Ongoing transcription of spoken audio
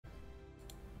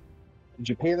Did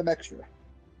you pay them extra?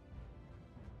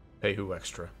 Pay who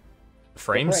extra? The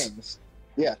Frames? frames.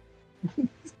 Yeah.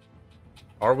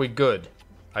 Are we good?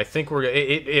 I think we're...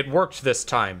 It worked this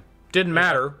time. Didn't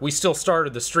matter. We still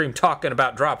started the stream talking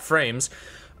about drop frames.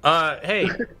 Hey,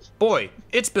 boy,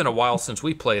 it's been a while since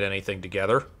we played anything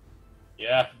together.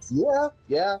 Yeah.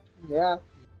 Yeah.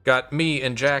 Got me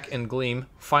and Jack and Gleam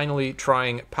finally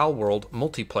trying Palworld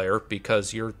multiplayer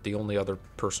because you're the only other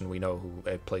person we know who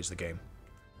plays the game.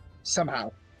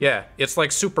 Somehow. Yeah, it's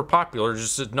like super popular,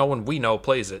 just that no one we know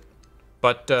plays it.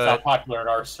 But It's not popular in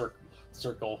our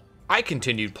circle. I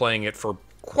continued playing it for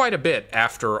quite a bit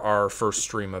after our first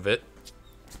stream of it.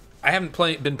 I haven't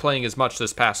been playing as much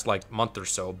this past month or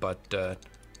so, but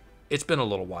it's been a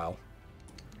little while.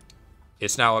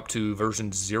 It's now up to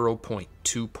version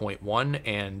 0.2.1,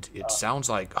 and it sounds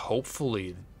like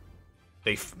hopefully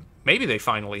maybe they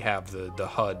finally have the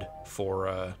HUD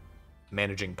for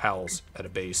managing pals at a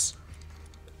base.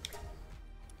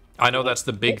 I know that's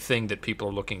the big thing that people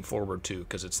are looking forward to,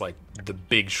 because it's like the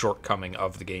big shortcoming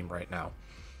of the game right now.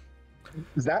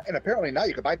 That, and apparently now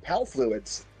you can buy PAL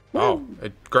fluids. Oh,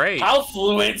 great. PAL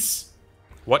fluids?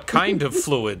 What kind of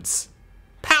fluids?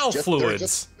 PAL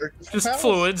fluids. Just pals.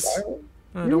 fluids.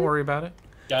 Don't worry about it.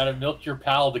 Gotta milk your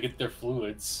pal to get their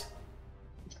fluids.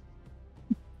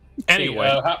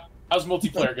 Anyway. How's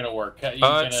multiplayer gonna work?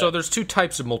 So there's two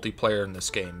types of multiplayer in this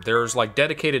game. There's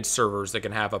dedicated servers that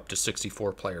can have up to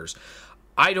 64 players.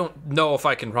 I don't know if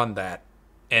I can run that,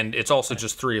 and it's also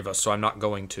just 3 of us, so I'm not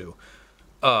going to.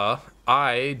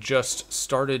 I just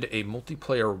started a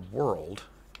multiplayer world,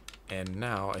 and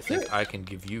now I think I can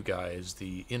give you guys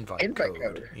the invite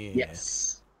code. Yeah.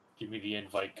 Yes. Give me the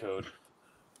invite code.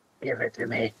 Give it to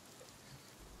me.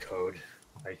 Code.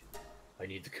 I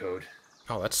need the code.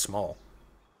 Oh, that's small.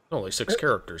 Only 6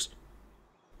 characters.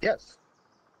 Yes.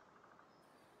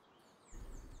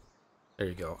 There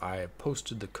you go. I have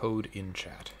posted the code in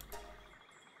chat.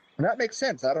 And that makes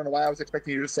sense. I don't know why I was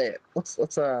expecting you to say it. Let's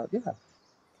yeah.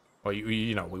 Well,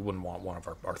 you know, we wouldn't want one of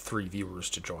our 3 viewers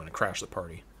to join and crash the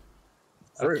party.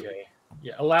 Okay.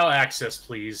 Yeah, allow access,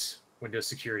 please. Windows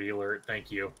security alert.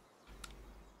 Thank you.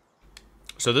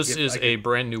 So this is a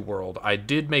brand new world. I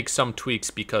did make some tweaks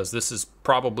because this is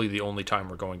probably the only time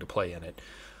we're going to play in it.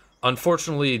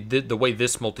 Unfortunately, the way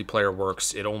this multiplayer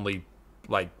works, it only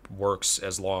works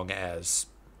as long as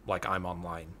I'm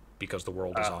online, because the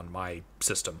world is on my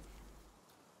system.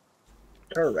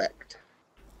 Correct.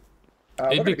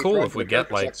 It'd be cool if we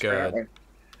get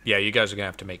yeah, you guys are gonna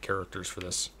have to make characters for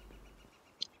this.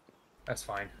 That's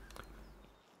fine.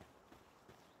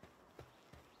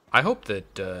 I hope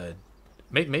that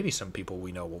maybe some people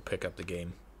we know will pick up the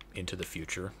game into the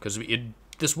future, because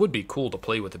this would be cool to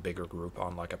play with a bigger group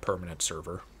on a permanent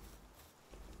server.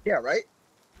 Yeah, right?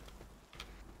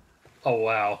 Oh,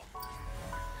 wow.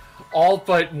 All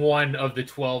but one of the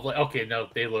 12... Okay, no,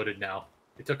 they loaded now.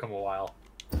 It took them a while.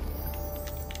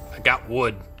 I got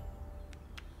wood.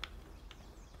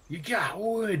 You got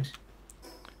wood!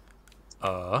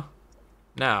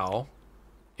 Now,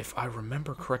 if I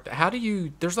remember correctly, how do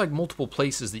you... There's multiple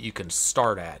places that you can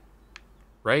start at,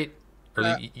 right?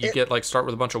 Or you get start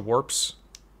with a bunch of warps?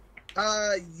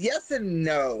 Yes and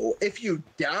no. If you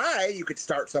die, you could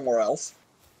start somewhere else.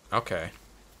 Okay.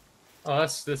 Oh,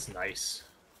 that's nice.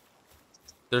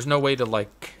 There's no way to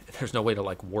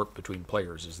warp between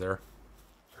players, is there?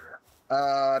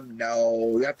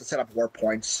 No. You have to set up warp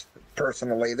points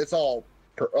personally. That's all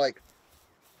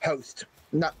host.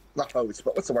 Not host,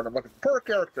 but what's the word I'm looking for? Per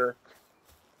character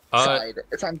side.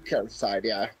 It's on character side,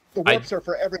 yeah. The warps are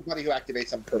for everybody who activates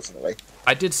them personally.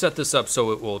 I did set this up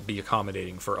so it will be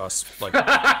accommodating for us,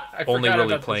 only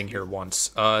really playing here once.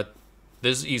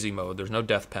 This is easy mode. There's no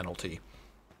death penalty.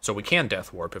 So we can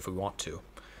death warp if we want to.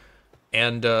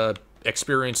 And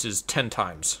experience is 10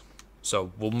 times.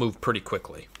 So we'll move pretty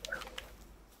quickly.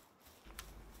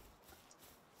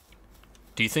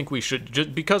 Do you think we should,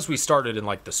 just because we started in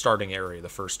the starting area the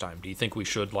first time, do you think we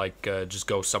should just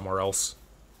go somewhere else?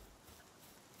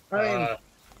 I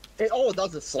mean, all it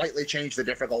does is slightly change the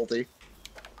difficulty.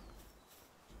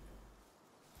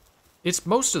 It's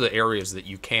most of the areas that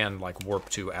you can warp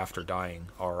to after dying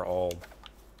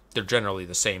they're generally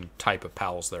the same type of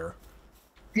pals there.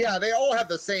 Yeah, they all have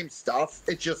the same stuff.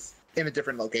 It's just in a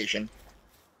different location.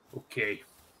 Okay.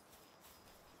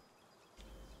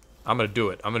 I'm gonna do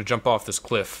it. I'm gonna jump off this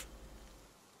cliff.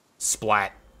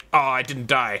 Splat. Oh, I didn't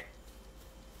die.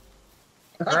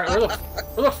 Alright,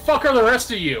 where the fuck are the rest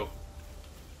of you?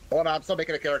 Hold on, I'm still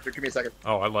making a character. Give me a second.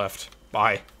 Oh, I left.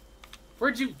 Bye.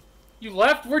 Where'd you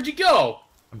left? Where'd you go?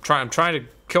 I'm trying to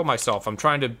kill myself. I'm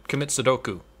trying to commit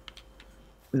Sudoku.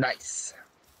 Nice.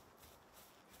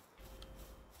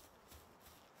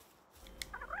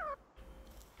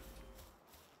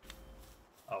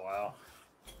 Oh wow.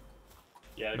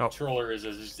 Yeah, the No. controller is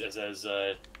as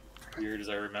weird as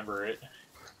I remember it.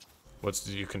 What's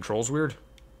your controls weird?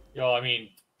 Yo, I mean,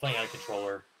 playing on a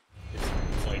controller,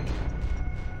 it's like.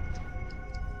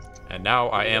 And now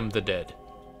I am the dead.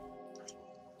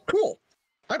 Cool.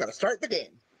 I gotta start the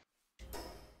game.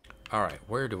 Alright,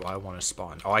 where do I want to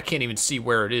spawn? Oh, I can't even see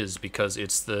where it is because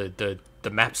it's the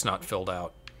map's not filled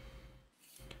out.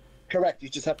 Correct. You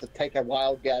just have to take a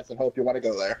wild guess and hope you want to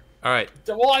go there. Alright,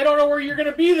 Well, I don't know where you're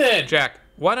gonna be then. Jack,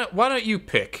 why don't you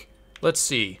pick? Let's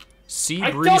see. Sea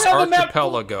I don't Breeze have the map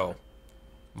Archipelago.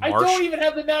 I don't even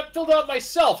have the map filled out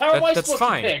myself. How am I That's supposed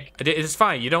fine. to pick? It's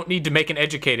fine. You don't need to make an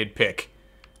educated pick.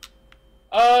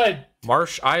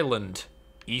 Marsh Island,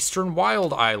 Eastern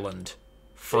Wild Island,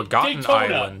 Forgotten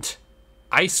Daytona. Island,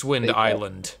 Icewind Daytona.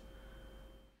 Island.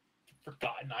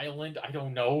 Forgotten Island? I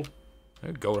don't know.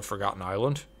 I'd go to Forgotten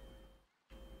Island.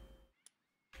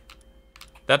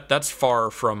 That's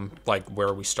far from like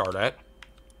where we start at.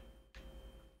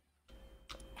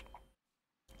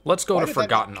 Let's go Why to did that not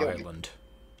Forgotten kill me? Island.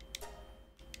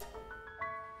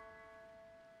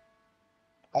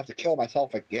 I have to kill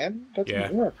myself again? That doesn't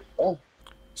Yeah. work. Oh,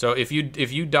 So if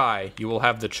you die, you will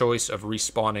have the choice of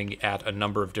respawning at a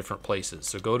number of different places.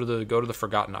 So go to the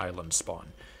Forgotten Island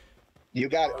spawn. you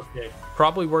got it. Okay,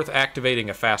 Probably worth activating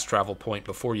a fast travel point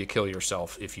before you kill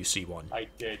yourself if you see one. I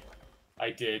did.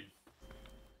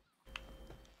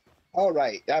 All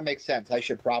right, that makes sense. I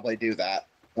should probably do that.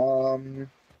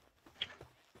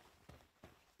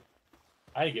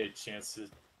 I didn't get a chance to.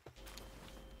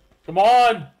 Come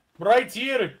on! I'm right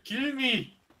here! Kill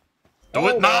me! Do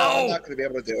it no, now! I'm not going to be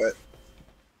able to do it.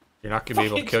 You're not gonna be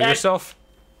able to Fucking kill Jack. yourself?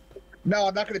 No,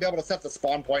 I'm not going to be able to set the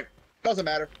spawn point. Doesn't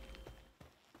matter.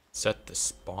 Set the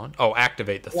spawn? Oh,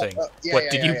 activate the thing. Yeah, What, yeah,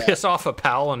 did yeah, you yeah. piss off a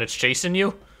pal and it's chasing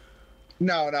you?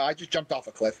 No, I just jumped off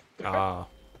a cliff. Ah.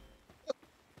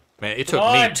 Man, it took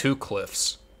Come me on. 2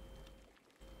 cliffs.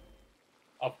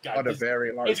 Oh god, On a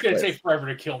very large it's gonna cliff. take forever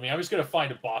to kill me. I'm just gonna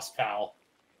find a boss pal.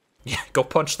 Yeah, go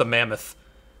punch the mammoth.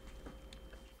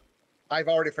 I've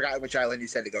already forgotten which island you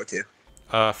said to go to.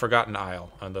 Forgotten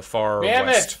Isle on the far Mammoth!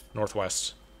 west,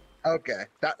 northwest. Okay,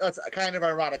 that's kind of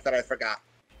ironic that I forgot.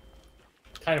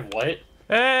 Kind of what?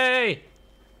 Hey!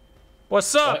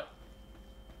 What's up? What?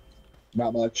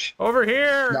 Not much. Over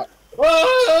here! No.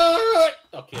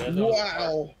 Okay, that's not-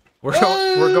 Wow.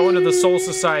 We're going to the Soul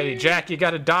Society. Jack, you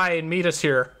gotta die and meet us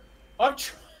here.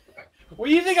 What do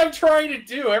you think I'm trying to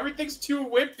do? Everything's too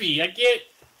wimpy. I can't.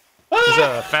 There's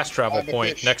a fast travel I'm a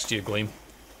point fish. next to you, Gleam.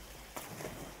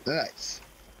 Nice.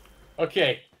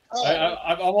 Okay, Oh.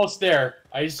 I'm almost there.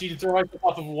 I just need to throw myself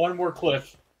off of one more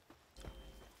cliff.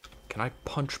 Can I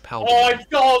punch Pal? Oh, I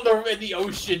fell in the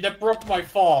ocean. That broke my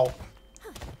fall.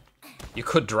 You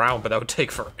could drown, but that would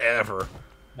take forever.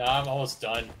 Nah, I'm almost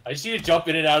done. I just need to jump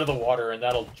in and out of the water, and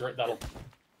that'll.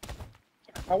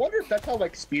 I wonder if that's how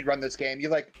like speedrun this game. You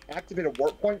like activate a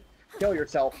warp point, kill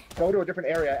yourself, go to a different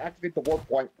area, activate the warp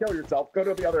point, kill yourself, go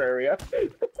to the other area.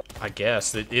 I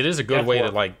guess it is a good That's way to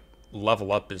work. like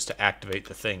level up is to activate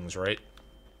the things, right?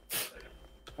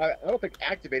 I don't think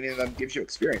activating them gives you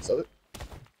experience, does it?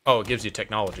 Oh, it gives you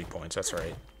technology points. That's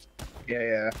right.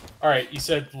 Yeah. All right, you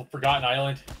said Forgotten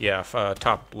Island. Yeah,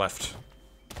 top left.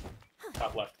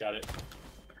 Top left, got it.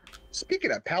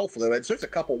 Speaking of pal fluids, there's a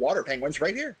couple water penguins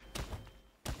right here.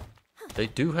 They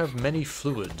do have many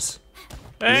fluids.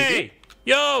 Hey,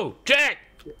 yo, Jack,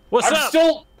 what's I'm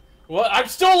up? I'm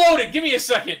still loaded. Give me a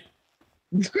second.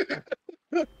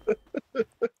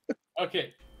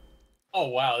 Okay. Oh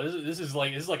wow, this is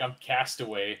like I'm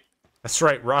Castaway. That's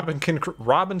right,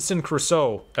 Robinson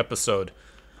Crusoe episode.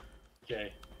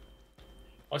 Okay. I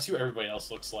want to see what everybody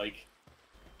else looks like.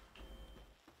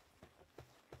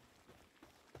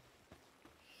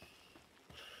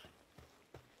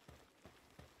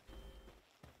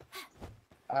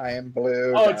 I am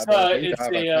blue. Oh, it's Navi.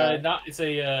 a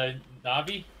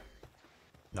Navi.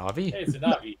 Navi? Hey, it's a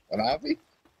Navi. An Navi?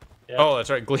 Yeah. Oh, that's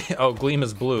right. Gleam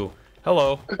is blue.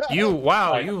 Hello.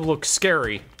 Wow, you look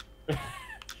scary.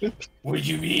 What do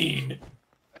you mean?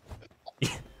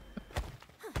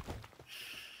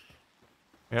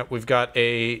 Yeah, we've got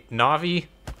a Navi,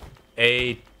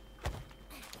 a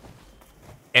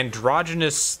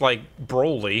androgynous, like,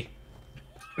 Broly,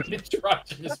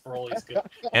 Androgynous Broly's good.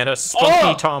 and a spunky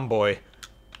Oh! tomboy.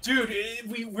 Dude,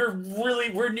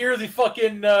 we're near the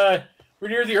fucking we're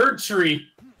near the Erd tree.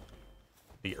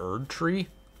 The Erd tree?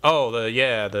 Oh,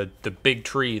 the big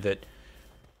tree that...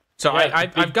 So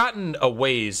Yeah, I've gotten a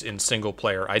ways in single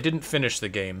player. I didn't finish the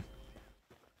game.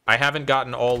 I haven't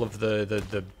gotten all of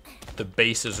the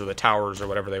bases or the towers or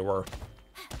whatever they were.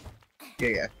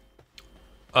 Yeah.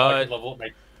 I can level up my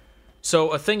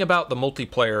So a thing about the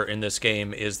multiplayer in this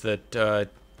game is that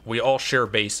we all share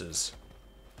bases.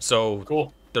 So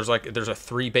Cool. there's a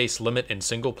 3 base limit in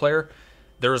single player.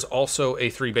 There is also a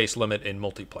 3 base limit in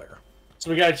multiplayer. So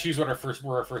we gotta choose what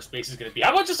where our first base is gonna be.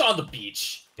 How about just on the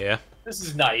beach? Yeah. This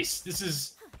is nice. This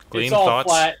is Gleam, it's all thoughts?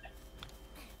 flat.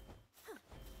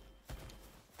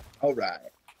 All right.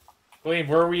 Gleam,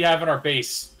 where are we having our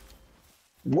base?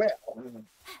 Well,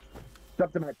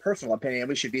 up to my personal opinion,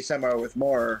 we should be somewhere with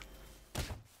more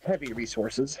heavy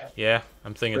resources. Yeah,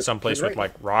 I'm thinking someplace with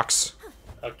like rocks.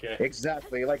 Okay.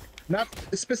 Exactly, like not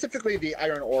specifically the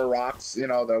iron ore rocks, you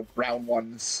know, the brown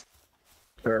ones.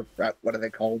 Or what are they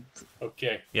called?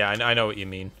 Okay. Yeah, I know what you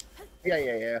mean.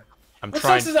 Yeah. I'm What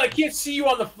trying. sucks is I can't see you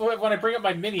on the when I bring up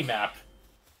my mini map.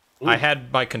 I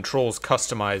had my controls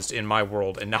customized in my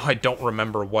world, and now I don't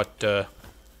remember what.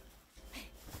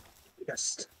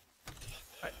 Yes.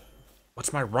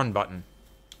 What's my run button?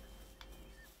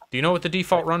 Do you know what the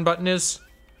default run button is?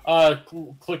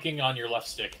 Clicking on your left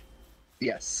stick.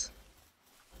 Yes.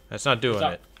 That's not doing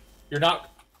it. You're not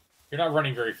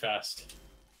running very fast.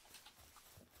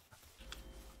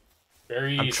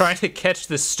 I'm trying to catch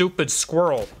this stupid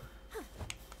squirrel.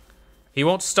 He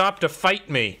won't stop to fight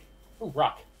me. Ooh,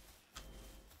 rock.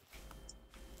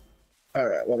 All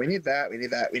right. Well, we need that. We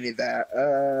need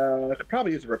that. I could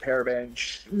probably use a repair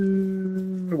bench.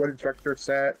 What instructor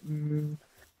set?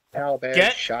 Pal bench.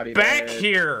 Get shoddy back bench,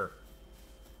 here!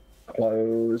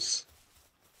 Clothes.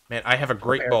 Man, I have a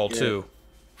great ball too.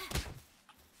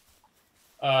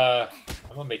 I'm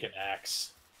gonna make an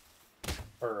axe.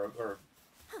 Or well,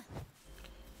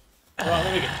 I'm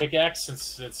gonna make a pickaxe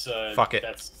since it's Fuck it.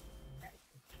 That's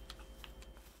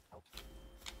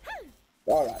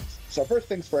All right. So first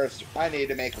things first, I need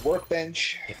to make a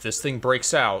workbench. If this thing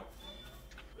breaks out.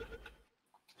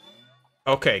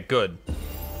 Okay, good.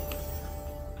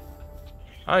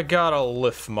 I got a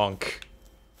lift monk.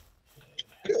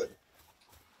 Good.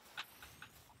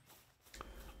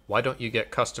 Why don't you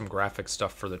get custom graphic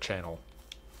stuff for the channel?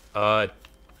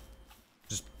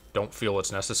 Just don't feel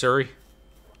it's necessary.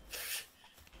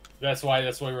 That's why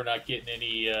we're not getting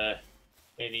any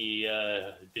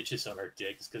bitches on our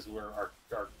dicks, because our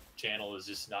channel is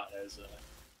just not as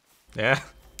Yeah.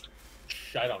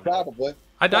 I don't know. Probably.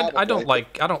 I don't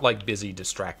like busy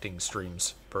distracting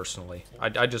streams personally.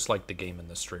 I just like the game and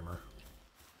the streamer.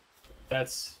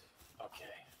 That's okay.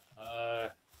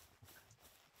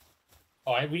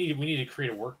 We need to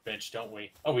create a workbench, don't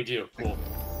we? Oh, we do. Cool.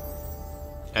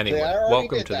 Anyway, Yeah, I already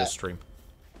welcome did to that. this stream.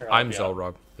 Here, I'll I'm be out.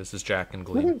 Xelrog. This is Jack and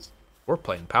Gleam. We're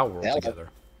playing Palworld Yeah. together.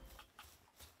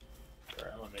 All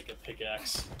right, I'm gonna make a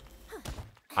pickaxe.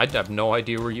 I have no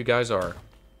idea where you guys are.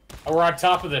 Oh, we're on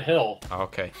top of the hill.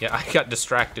 Okay, yeah, I got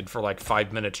distracted for like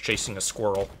 5 minutes chasing a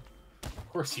squirrel. Of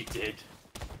course you did.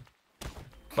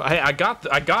 But hey, I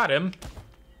got him.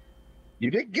 You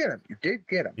did get him. You did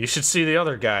get him. You should see the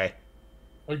other guy.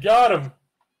 I got him.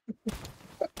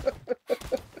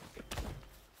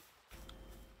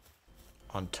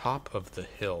 On top of the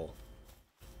hill.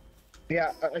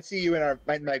 Yeah, I see you in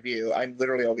my view. I'm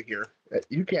literally over here.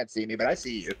 You can't see me, but I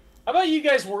see you. How about you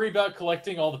guys worry about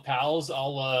collecting all the pals?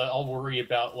 I'll worry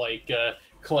about like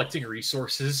collecting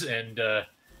resources and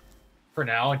for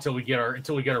now until we get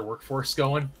our workforce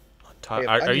going. On top, Hey,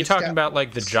 are you talking about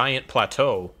like the giant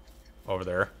plateau over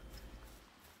there?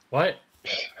 What?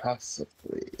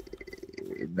 Possibly.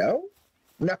 No?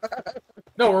 No.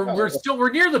 No,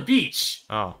 we're near the beach.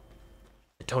 Oh.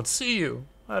 I don't see you.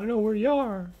 I don't know where you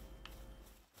are.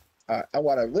 I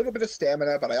want a little bit of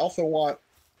stamina, but I also want...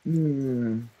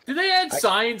 Do they add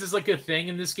signs as like a thing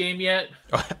in this game yet?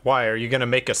 Why? Are you going to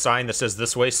make a sign that says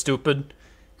this way, stupid?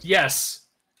 Yes.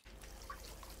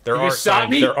 There You are just shot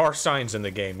signs. me? There are signs in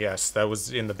the game. Yes, that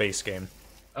was in the base game.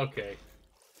 Okay.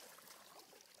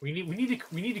 We need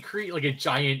to create like a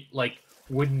giant like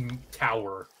wooden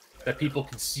tower that people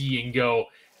can see and go,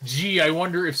 "Gee, I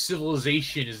wonder if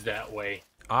civilization is that way."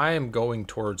 I am going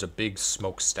towards a big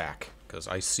smokestack because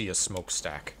I see a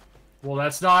smokestack. Well,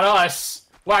 that's not us.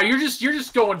 Wow, you're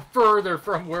just going further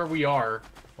from where we are.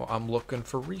 Well, I'm looking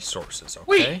for resources. Okay.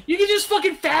 Wait, you can just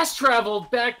fucking fast travel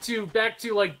back to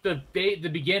like the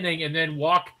beginning and then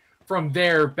walk from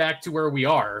there back to where we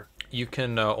are. You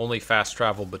can only fast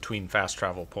travel between fast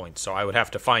travel points, so I would have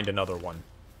to find another one.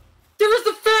 There was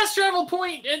the fast travel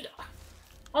point and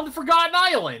on the Forgotten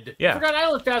Island. Yeah. Forgotten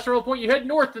Island fast travel point. You head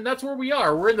north, and that's where we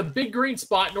are. We're in the big green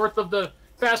spot north of the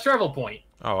fast travel point.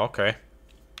 Oh, okay.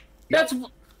 That's.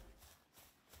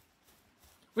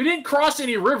 We didn't cross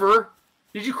any river.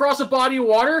 Did you cross a body of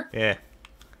water? Yeah.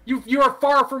 You are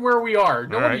far from where we are.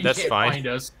 No All wonder right, you that's can't fine. find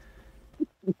us.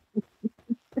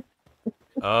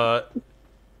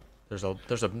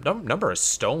 There's a number of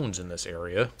stones in this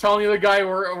area. Telling the other guy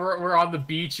we're on the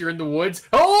beach, you're in the woods.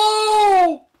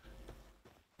 Oh!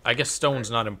 I guess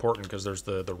stone's not important because there's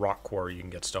the rock quarry you can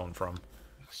get stone from.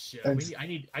 Shit,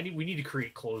 we need to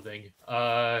create clothing.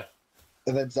 And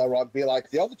then Xelrog be like,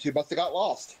 the other two must have got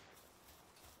lost.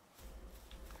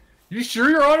 You sure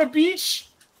you're on a beach?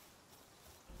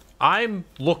 I'm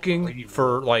looking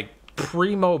for like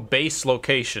primo base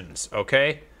locations,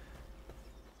 okay?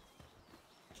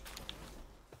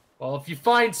 Well, if you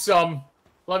find some,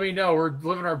 let me know. We're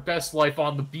living our best life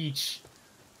on the beach.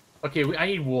 Okay, I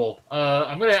need wool.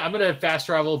 I'm gonna fast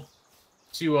travel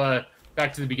to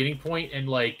back to the beginning point and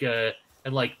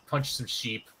punch some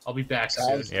sheep. I'll be back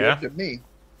soon. Yeah. Good to me.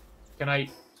 Can I?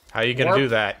 How are you gonna do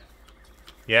that?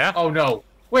 Yeah. Oh no!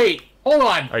 Wait, hold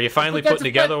on. Are you finally putting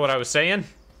together what I was saying?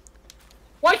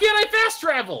 Why can't I fast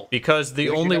travel? Because the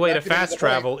only way to fast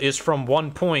travel is from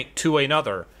one point to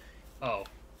another. Oh.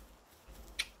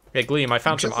 Hey, Gleam, I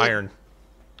found some iron.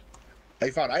 Oh,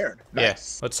 you found iron? Nice.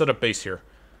 Yes. Let's set up base here.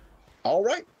 All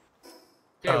right.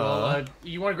 Okay, well,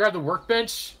 you want to grab the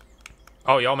workbench?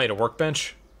 Oh, y'all made a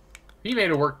workbench? He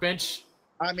made a workbench.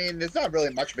 I mean, there's not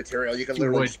really much material. You can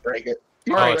literally just break it.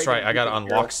 Oh, that's right. I gotta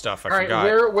unlock stuff. I forgot.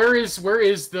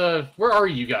 Where are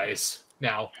you guys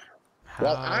now?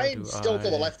 Well, I'm still to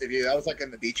the left of you. I was like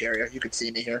in the beach area. You could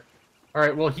see me here. All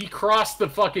right. Well, he crossed the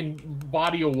fucking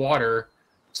body of water,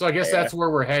 so I guess that's where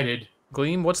we're headed.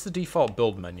 Gleam, what's the default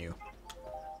build menu?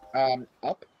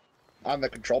 Up on the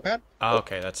control pad. Oh,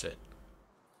 okay, that's it.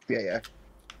 Yeah.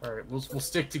 All right. We'll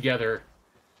stick together.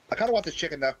 I kind of want this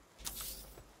chicken though.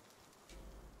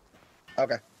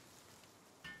 Okay.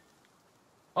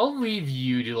 I'll leave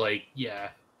you to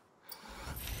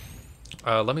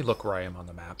Let me look where I am on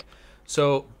the map.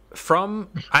 So I'm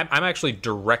actually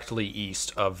directly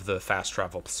east of the fast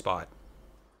travel spot.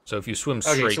 So if you swim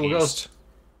straight east.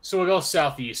 So we'll go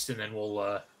southeast and then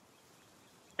we'll.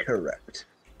 Correct.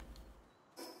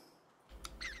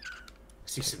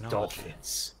 See some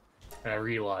dolphins, and I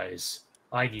realize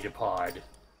I need a pod,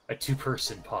 a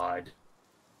two-person pod.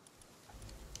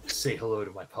 Say hello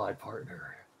to my pod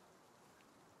partner.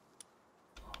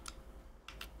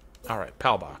 All right,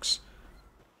 Palbox.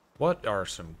 What are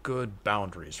some good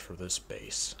boundaries for this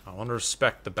base? I want to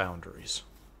respect the boundaries.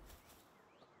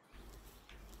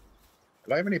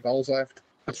 Do I have any balls left?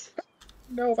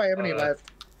 No, if I have any left.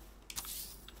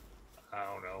 I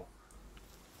don't know.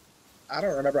 I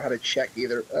don't remember how to check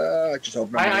either. I just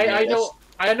opened my I know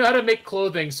how to make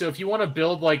clothing. So if you want to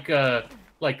build like a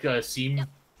seam,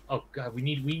 oh god, we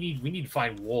need to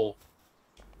find wool.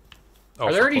 Oh,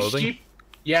 are there any clothing? sheep?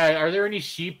 Yeah, are there any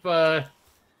sheep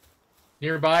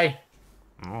nearby?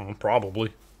 Oh,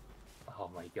 probably. Oh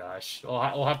my gosh,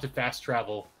 we'll have to fast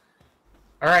travel.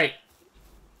 All right,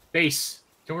 base.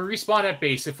 Can we respawn at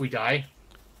base if we die?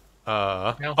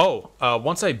 No.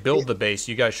 Once I build the base,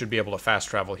 you guys should be able to fast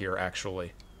travel here,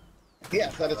 actually.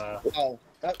 Yes, that is.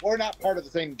 We're not part of the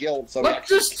same guild, so. What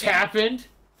just happened?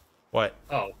 What?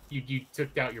 Oh, you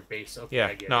took out your base. Okay, Yeah.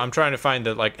 I get No, it. I'm trying to find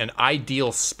an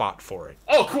ideal spot for it.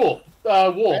 Oh, cool.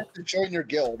 Wool. I have to join your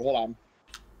guild. Hold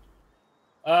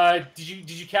on. Did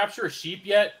you capture a sheep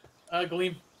yet,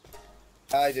 Gleam?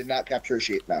 I did not capture a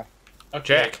sheep. No. Okay.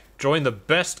 Jack, join the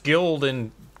best guild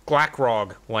in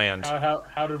Glackrog land.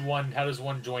 How does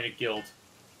one join a guild?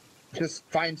 Just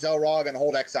find Xelrog and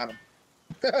hold X on him.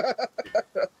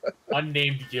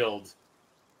 Unnamed guild.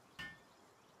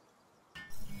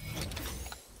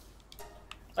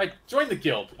 I joined the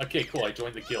guild. Okay, cool. I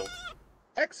joined the guild.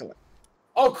 Excellent.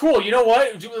 Oh, cool. You know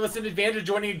what? That's an advantage of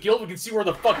joining a guild. We can see where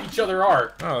the fuck each other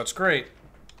are. Oh, it's great.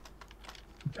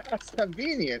 That's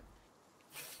convenient.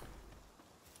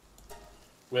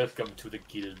 Welcome to the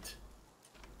guild.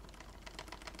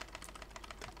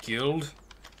 Guild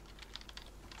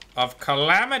of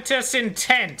calamitous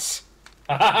intent.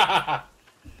 There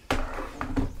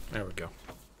we go.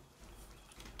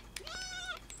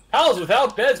 Houses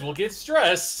without beds will get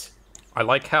stressed. I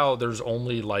like how there's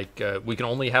only we can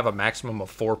only have a maximum of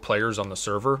 4 players on the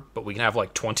server, but we can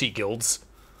have 20 guilds.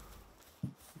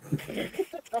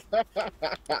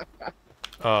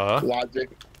 Logic.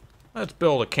 Let's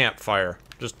build a campfire.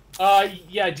 Just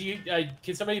yeah.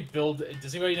 Can somebody build?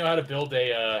 Does anybody know how to build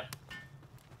a?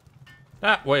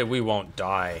 that way we won't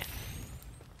die.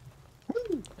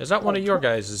 Is that one of your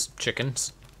guys'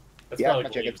 chickens? That's Yeah, probably my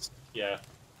chickens. Yeah.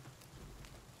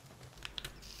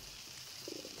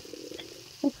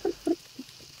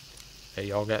 Hey,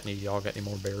 y'all got any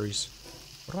more berries?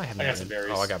 What do I have? I got some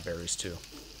berries. Oh, I got berries too.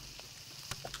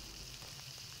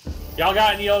 Y'all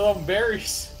got any of them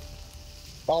berries?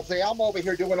 I'll say I'm over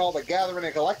here doing all the gathering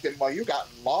and collecting while you got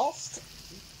lost.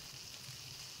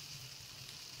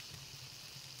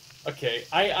 Okay,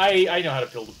 I know how to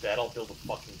build a bed. I'll build a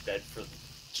fucking bed for the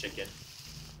chicken.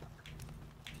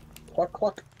 Cluck,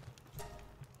 cluck.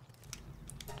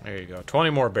 There you go.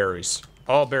 20 more berries.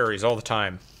 All berries, all the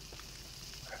time.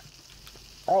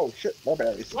 Oh shit, more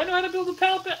berries. Do I know how to build a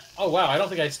pallet bed? Oh wow, I don't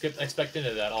think I expect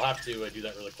into that. I'll have to do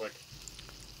that really quick.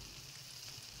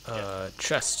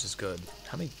 Chest is good.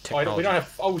 How many Oh, technology? we don't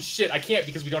have. Oh shit, I can't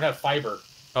because we don't have fiber.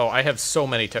 Oh, I have so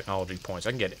many technology points.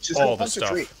 I can get Just all go the punch a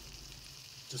tree. stuff.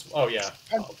 Just yeah.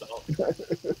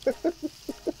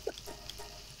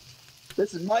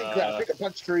 This is Minecraft. We can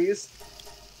punch trees.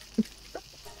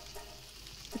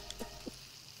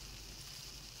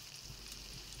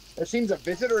 There seems a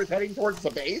visitor is heading towards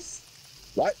the base.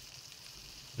 What?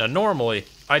 Now, normally,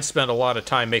 I'd spend a lot of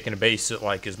time making a base that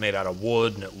like is made out of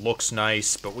wood and it looks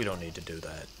nice, but we don't need to do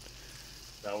that.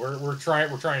 No, we're trying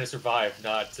to survive,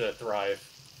 not to thrive.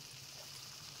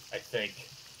 I think.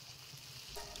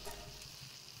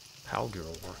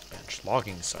 Palworld workbench,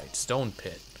 logging site, stone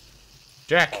pit.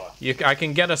 Jack, I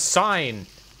can get a sign.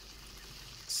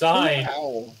 Sign.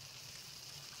 Wow.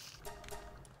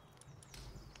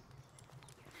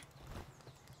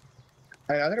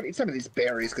 I'm gonna eat some of these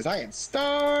berries because I am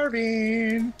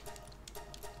starving.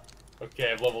 Okay,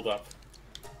 I've leveled up.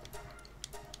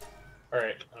 All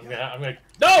right, I'm gonna.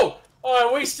 No! Oh,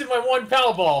 I wasted my one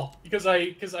pal ball because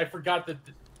I forgot that.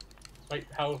 Wait,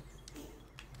 how?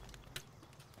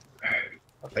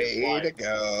 Okay, Way to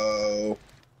go.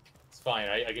 It's fine.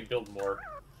 I can build more.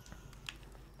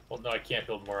 Well, no, I can't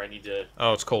build more. I need to.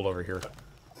 Oh, it's cold over here.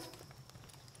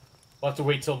 We'll have to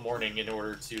wait till morning in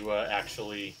order to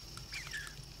actually.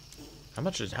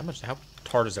 How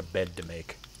hard is a bed to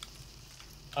make?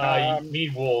 You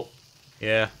need wool.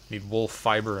 Yeah, need wool,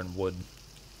 fiber, and wood.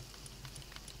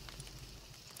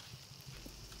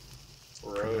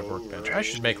 Workbench. I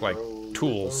should make like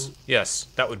tools. Yes,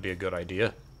 that would be a good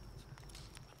idea.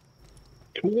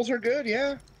 Tools are good,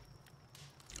 yeah.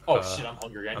 Oh shit, I'm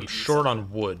hungry. I'm short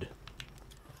on wood.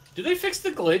 Did they fix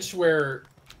the glitch where?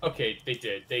 Okay, they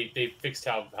did. They fixed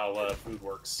how food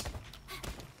works.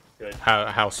 Good.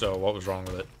 How so? What was wrong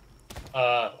with it?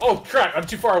 Oh crap! I'm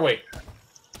too far away.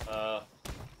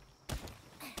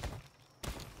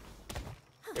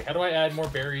 Wait, how do I add more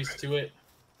berries to it?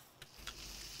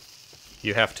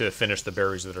 You have to finish the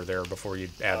berries that are there before you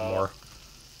add more.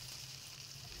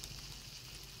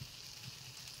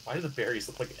 Why do the berries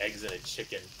look like eggs in a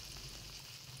chicken?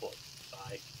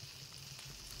 Thigh.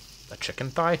 A chicken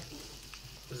thigh?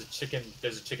 There's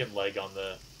a chicken leg on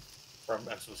the. I'm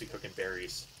supposed to be cooking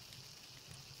berries.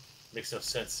 Makes no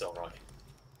sense, Xelrog.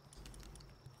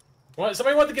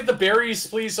 Somebody want to get the berries,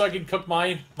 please, so I can cook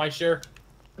my share?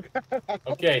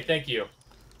 Okay, thank you.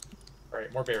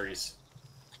 Alright, more berries.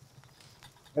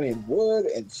 I need wood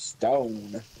and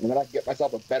stone. And then I can get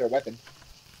myself a better weapon.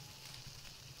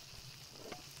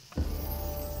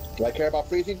 Do I care about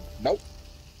freezing? Nope.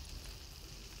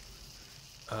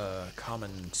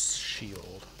 Common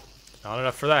shield. Not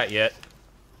enough for that yet.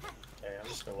 Okay, I'm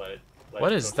just gonna let it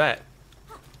What is that?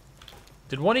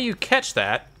 Did one of you catch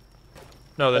that?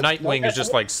 No, the Nightwing is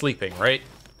just like sleeping, right?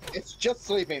 It's just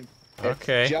sleeping.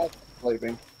 Okay. It's just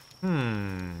sleeping.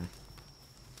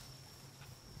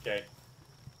 Okay.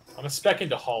 I'm a spec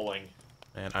into hauling.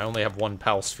 And I only have one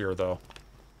pal sphere though.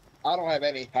 I don't have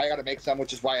any. I gotta make some,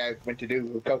 which is why I went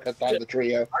to go cut down the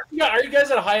trio. Are you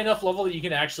guys at a high enough level that you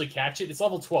can actually catch it? It's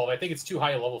level 12. I think it's too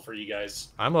high a level for you guys.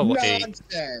 I'm level 8.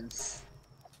 Nonsense.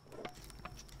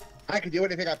 I can do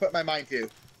anything I put my mind to.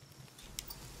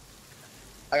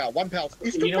 I got one pal.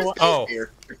 You know what? Oh,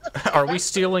 are we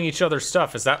stealing each other's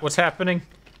stuff? Is that what's happening?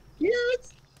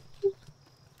 Yes.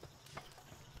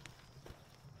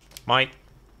 Mike.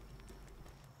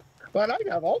 But I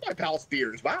have all my pal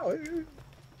spears. Wow.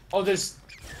 Oh, there's...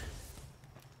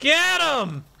 Get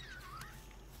him!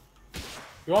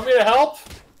 You want me to help?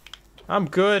 I'm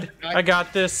good. I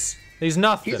got this. He's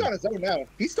nothing. He's on his own now.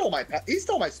 He stole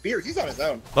my spears. He's on his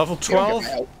own. Level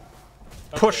 12?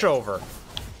 Push over.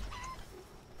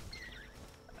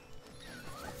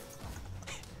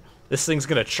 This thing's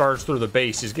gonna charge through the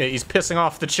base. He's pissing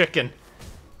off the chicken.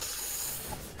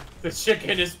 The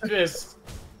chicken is pissed.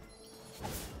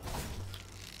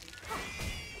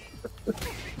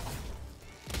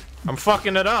 I'm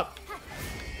fucking it up.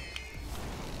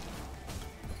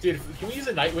 Dude, can we use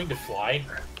a Nightwing to fly?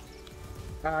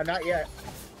 Not yet.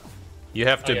 You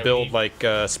have to build like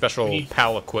special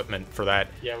PAL equipment for that.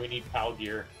 Yeah, we need PAL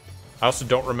gear. I also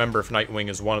don't remember if Nightwing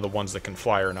is one of the ones that can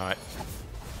fly or not.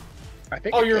 I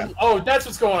think. Oh, that's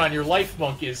what's going on. Your life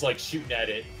monk is like shooting at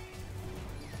it.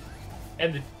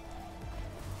 And the...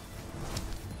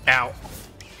 Ow.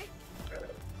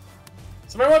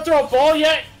 Somebody want to throw a ball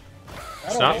yet?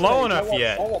 It's not low enough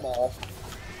yet.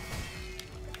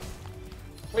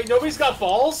 Wait, nobody's got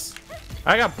balls?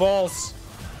 I got balls.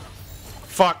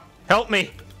 Fuck. Help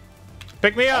me.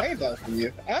 Pick me up. I ain't helping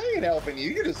you. I ain't helping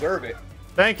you. You deserve it.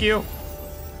 Thank you.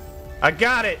 I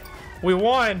got it. We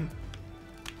won.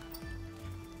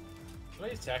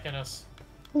 Somebody's attacking us.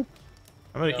 I'm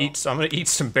gonna eat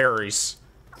some berries.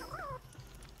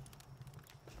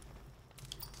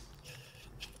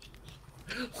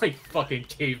 Like fucking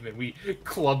cavemen, we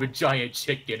club a giant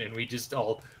chicken and we just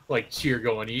all like cheer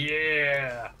going,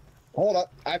 yeah. Hold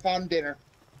up, I found dinner.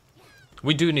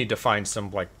 We do need to find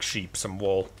some like sheep, some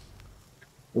wool.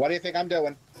 What do you think I'm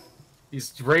doing?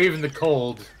 He's braving the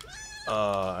cold.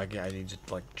 I need to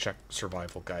like check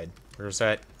survival guide. Where's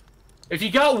that? If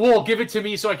you got wool, give it to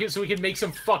me so we can make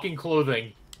some fucking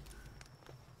clothing.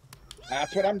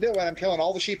 That's what I'm doing. I'm killing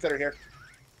all the sheep that are here.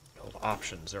 Build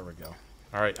options. There we go.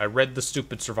 All right, I read the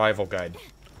stupid survival guide.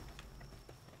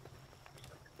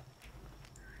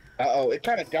 Uh-oh, it's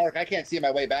kind of dark. I can't see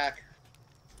my way back.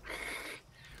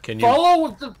 Can you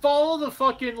follow the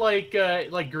fucking like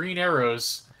green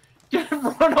arrows?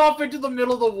 Run off into the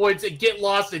middle of the woods and get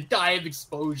lost and die of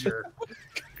exposure.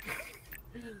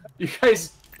 You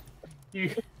guys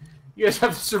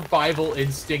have survival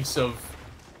instincts of.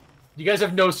 You guys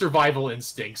have no survival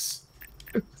instincts.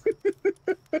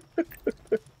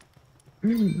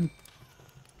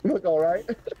 Look all right.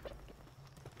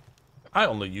 I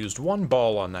only used one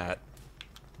ball on that.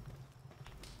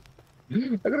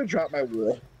 I'm gonna drop my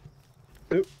wool.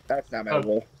 Oop, that's not my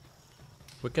wool.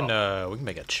 We can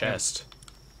make a chest.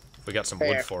 If we got some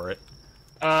wood for it.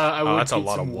 That's a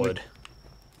lot of wood.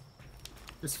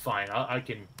 It's fine. I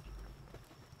can.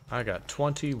 I got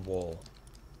 20 wool.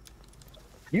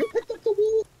 You picked up the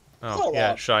wool? Oh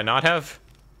yeah, should I not have?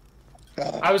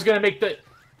 I was gonna make the.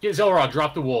 Get Xelrog,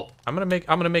 drop the wool. I'm gonna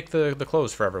make the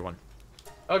clothes for everyone.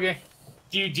 Okay.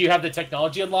 Do you have the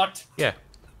technology unlocked? Yeah.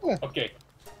 Okay.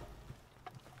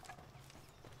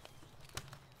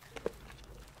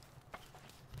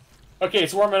 Okay,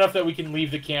 it's warm enough that we can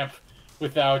leave the camp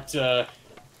without. Hey,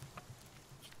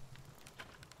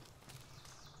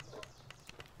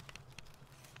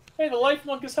 the life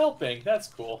monk is helping. That's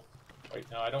cool. Wait,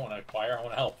 no, I don't want to acquire. I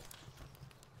want to help.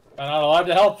 I'm not allowed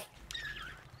to help.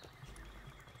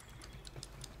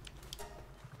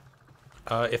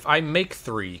 If I make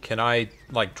 3, can I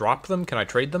like drop them? Can I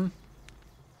trade them?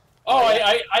 Oh,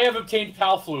 I have obtained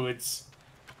pal fluids.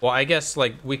 Well, I guess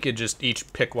like we could just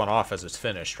each pick one off as it's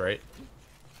finished, right?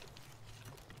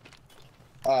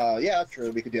 Yeah, that's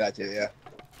true. We could do that too. Yeah.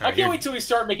 I can't wait till we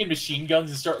start making machine guns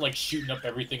and start like shooting up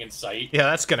everything in sight. Yeah,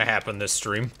 that's gonna happen this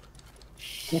stream.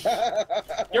 You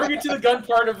ever get to the gun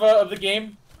part of the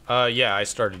game? Yeah, I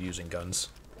started using guns.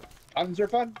 Guns are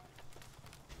fun.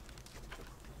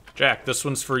 Jack, this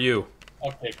one's for you.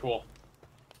 Okay, cool.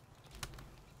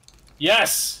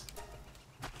 Yes!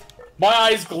 My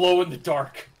eyes glow in the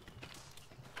dark.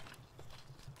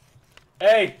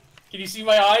 Hey, can you see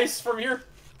my eyes from here?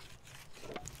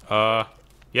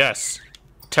 Yes.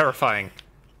 Terrifying.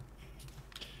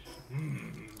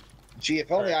 Gee,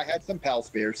 if only I had some pal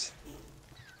spears.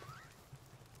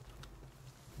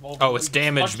 Well, Oh, it's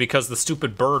damaged because the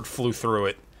stupid bird flew through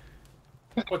it.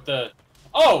 What the?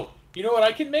 Oh, you know what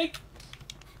I can make?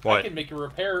 What? I can make a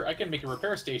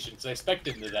repair station because I spec'd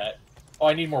into that. Oh,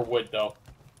 I need more wood though.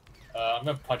 I'm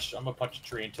gonna punch a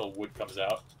tree until wood comes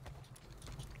out.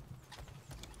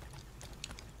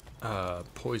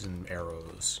 Poison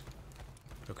arrows.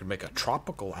 We could make a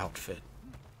tropical outfit.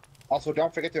 Also,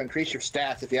 don't forget to increase your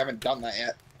stats if you haven't done that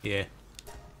yet. Yeah.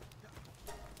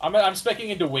 I'm specking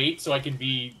into weight so I can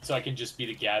just be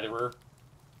the gatherer.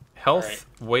 Health,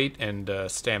 weight, and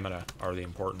stamina are the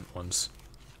important ones.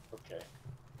 Okay.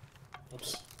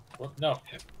 Oops. What? No.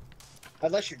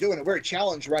 Unless you're doing a weird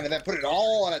challenge run and then put it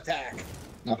all on attack.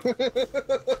 No.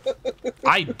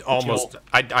 I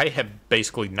have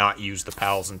basically not used the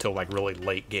pals until like really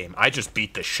late game. I just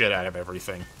beat the shit out of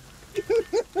everything.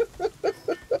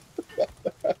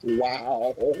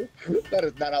 Wow. That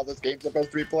is not how this game's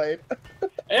supposed to be played.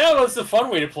 Yeah, well, it's a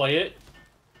fun way to play it.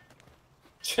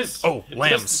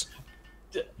 Lambs.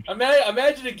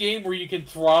 Imagine a game where you can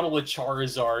throttle a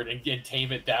Charizard and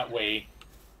tame it that way.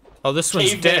 Oh, this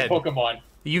one's dead. Pokemon.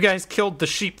 You guys killed the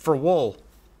sheep for wool.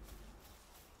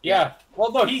 Yeah.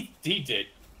 Well, no, he did.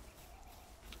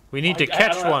 We need to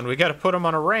catch one. We got to put him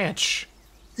on a ranch.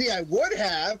 See, I would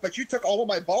have, but you took all of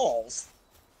my balls.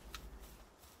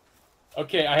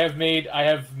 Okay, I have made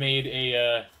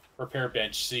a repair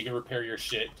bench so you can repair your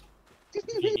shit if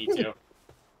you need to.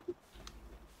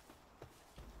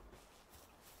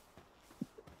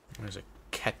 There's a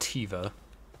Cativa.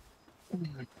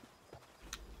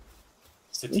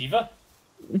 Sativa?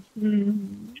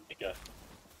 Indica.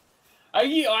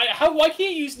 Why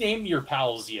can't you name your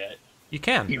pals yet? You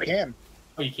can. You can.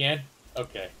 Oh, you can?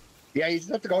 Okay. Yeah, you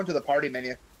just have to go into the party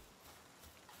menu.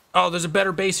 Oh, there's a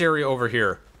better base area over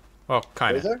here. Well,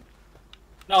 kind Is of. there?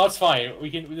 No, it's fine. We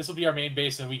can. This will be our main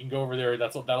base, and we can go over there.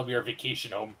 That'll be our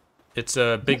vacation home. It's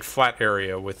a big flat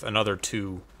area with another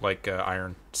 2 like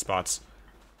iron spots.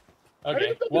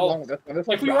 Okay. Well,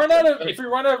 if we run out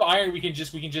of iron, we can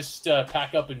just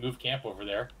pack up and move camp over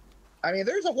there. I mean,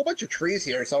 there's a whole bunch of trees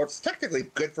here, so it's technically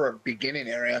good for a beginning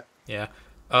area. Yeah.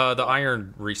 The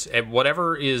iron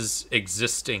whatever is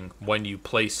existing when you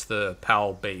place the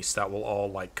PAL base, that will all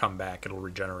like come back. It'll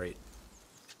regenerate.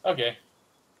 Okay.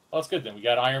 Well, that's good then. We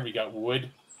got iron. We got wood.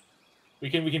 We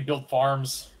can build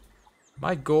farms.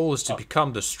 My goal is to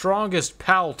become the strongest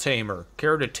PAL tamer.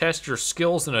 Care to test your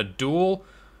skills in a duel?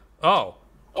 Oh.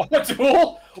 Oh, a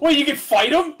duel? Wait, you can fight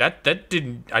them? That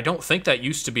didn't. I don't think that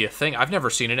used to be a thing. I've never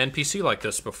seen an NPC like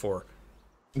this before.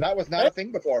 That was not a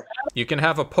thing before. You can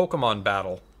have a Pokemon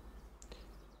battle.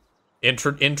 In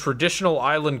traditional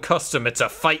island custom, it's a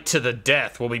fight to the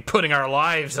death. We'll be putting our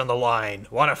lives on the line.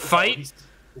 Want to fight?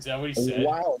 Is that what he said?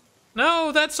 Wow.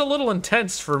 No, that's a little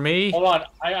intense for me. Hold on.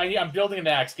 I'm building an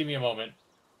axe. Give me a moment.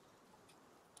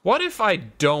 What if I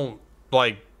don't,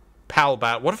 like, PAL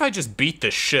battle? What if I just beat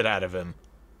the shit out of him?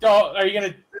 Oh, are you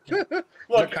gonna...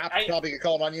 Look, the cops probably get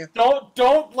called on you.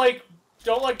 Don't make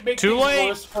Too things late.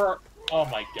 worse for... Oh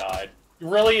my god.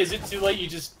 Really? Is it too late? You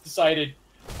just decided...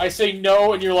 I say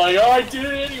no, and you're like, oh, I did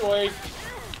it anyway.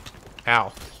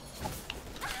 Ow.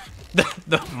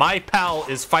 My pal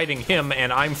is fighting him,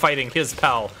 and I'm fighting his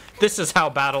pal. This is how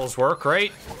battles work,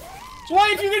 right? So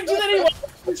why, if you're gonna do that anyway,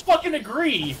 just fucking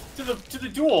agree to the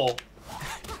duel.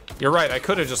 You're right, I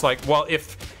could have just like, well,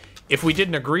 if we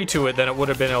didn't agree to it, then it would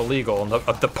have been illegal, and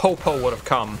the popo would have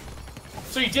come.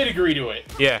 So you did agree to it?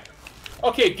 Yeah.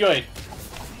 Okay, good.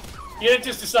 You didn't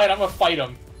just decide, I'm gonna fight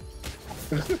him.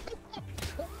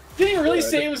 Did he really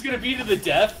say it was gonna be to the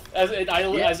death as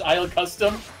island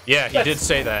custom? Yeah, he did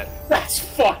say that. That's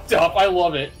fucked up. I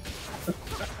love it.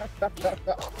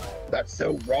 That's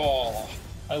so raw.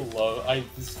 I love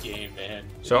this game, man.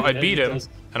 So I beat him,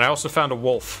 and I also found a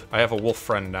wolf. I have a wolf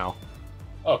friend now.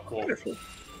 Oh, cool. Wonderful.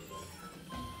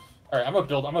 All right, I'm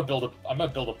gonna build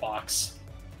a box.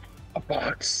 A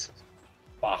box.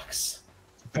 Box.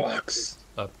 Box.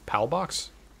 A PAL box?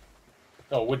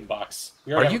 Oh, a wooden box.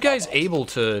 Are you guys able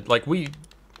to, like,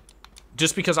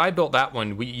 just because I built that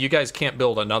one, you guys can't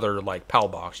build another, like, PAL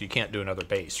box. You can't do another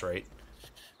base, right?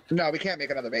 No, we can't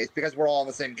make another base because we're all in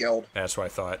the same guild. That's what I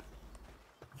thought.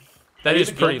 That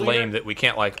is pretty lame that we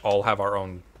can't, like, all have our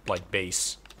own, like,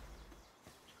 base.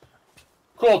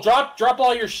 Cool. Drop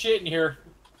all your shit in here.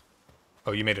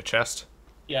 Oh, you made a chest?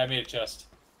 Yeah, I made a chest.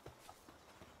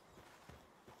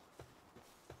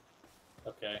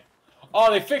 Okay. Oh,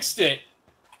 they fixed it.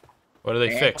 What do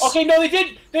they fix? Okay, no, they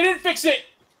didn't. They didn't fix it.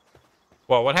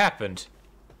 Well, what happened?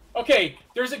 Okay,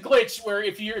 there's a glitch where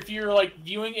if you're like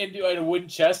viewing into a wooden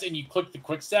chest and you click the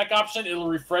quick stack option, it'll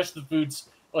refresh the food's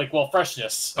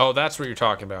freshness. Oh, that's what you're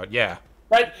talking about. Yeah.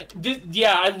 Right?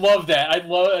 Yeah, I love that. I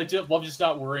love just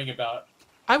not worrying about.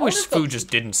 I wish food just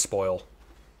didn't spoil.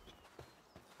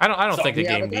 I don't think the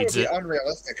game needs it.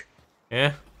 Unrealistic.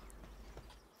 Yeah.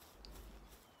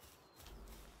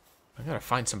 I gotta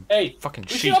find some fucking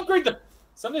sheep. We should upgrade the.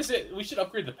 Somebody said we should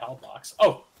upgrade the PAL box.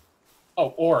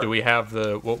 Or do we have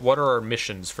the? What are our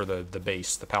missions for the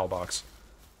base, the PAL box?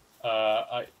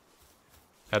 Have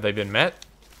they been met?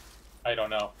 I don't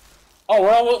know.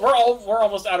 Oh, we're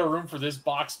almost out of room for this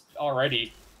box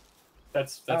already.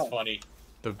 That's funny.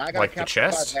 The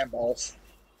chest? Handballs.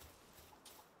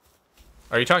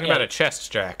 Are you talking about a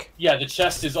chest, Jack? Yeah, the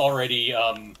chest is already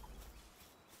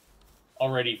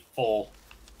full.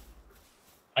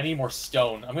 I need more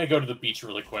stone. I'm gonna go to the beach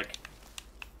really quick.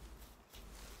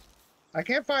 I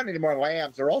can't find any more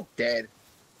lambs. They're all dead.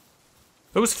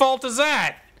 Whose fault is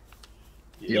that?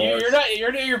 Yours.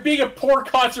 You're being a poor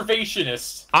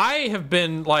conservationist. I have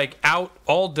been like out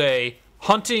all day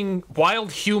hunting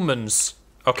wild humans.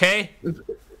 Okay.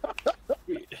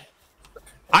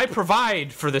 I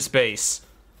provide for this base.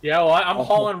 Yeah, well, I'm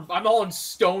hauling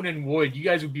stone and wood. You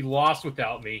guys would be lost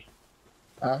without me.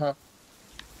 Uh-huh.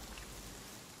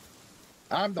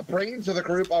 I'm the brains of the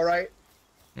group, all right?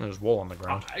 There's wool on the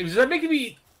ground. Is that making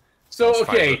me... So,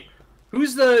 okay,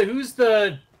 who's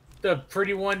the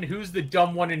pretty one, who's the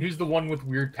dumb one, and who's the one with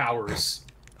weird powers?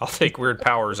 I'll take weird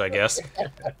powers, I guess.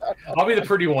 I'll be the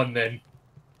pretty one, then.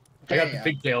 I got the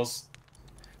pigtails.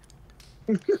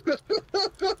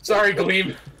 Sorry,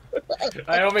 Gleam.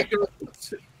 I don't make the...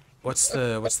 What's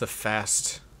the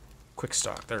fast quick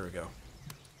stock? There we go.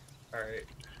 Alright.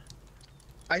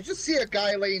 I just see a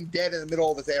guy laying dead in the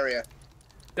middle of this area.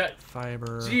 That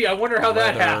Fiber. Gee, I wonder how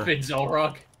that leather. happens,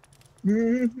 Xelrog.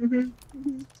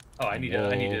 Oh, I need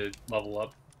to level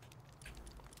up.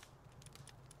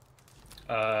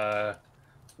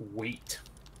 Weight.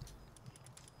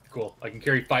 Cool. I can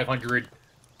carry 500.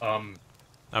 I'm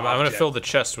gonna fill the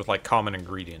chest with like common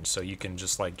ingredients, so you can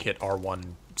just like hit R1,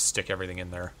 stick everything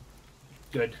in there.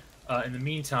 Good. In the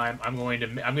meantime, I'm going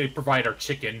to provide our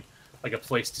chicken like a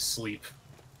place to sleep.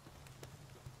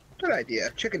 Good idea.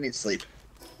 Chicken needs sleep.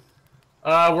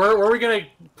 Where are we gonna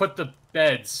put the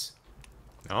beds?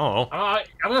 Oh. I'm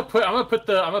gonna put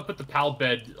the pal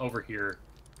bed over here.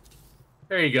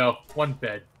 There you go. One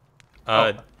bed.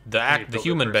 The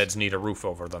human beds need a roof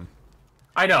over them.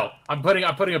 I know. I'm putting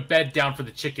a bed down for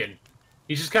the chicken.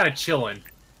 He's just kind of chilling.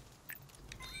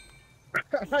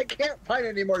 I can't find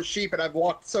any more sheep, and I've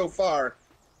walked so far.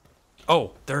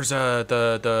 Oh, there's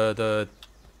the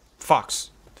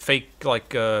fox, fake like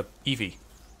Eevee.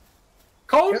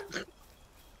 Comb?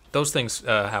 Those things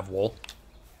have wool.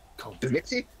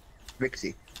 Vixie?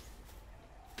 Vixie.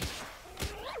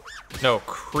 No,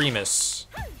 Cremus.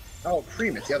 Oh,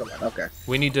 Cremus, the other one. Okay.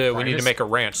 We need to make a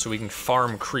ranch so we can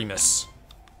farm Cremus.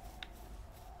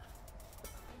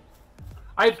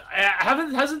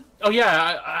 Oh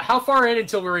yeah, how far in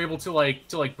until we're able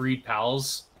to breed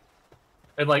pals,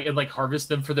 and harvest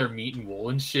them for their meat and wool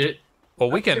and shit? Well,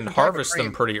 we can harvest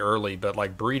them pretty early, but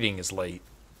like breeding is late.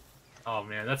 Oh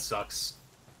man, that sucks.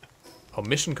 Oh,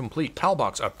 mission complete. Pal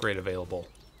box upgrade available.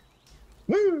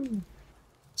 Woo!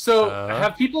 So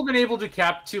have people been able to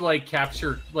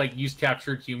use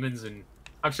captured humans? And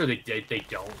I'm sure they did. They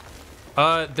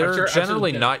don't. They're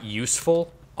generally not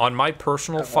useful. On my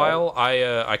personal file,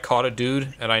 I caught a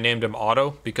dude and I named him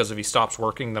Otto because if he stops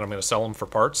working, then I'm going to sell him for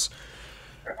parts.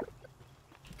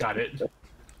 Got it.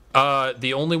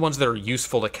 The only ones that are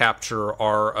useful to capture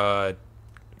are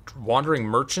wandering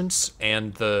merchants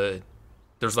and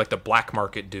there's like the black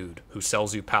market dude who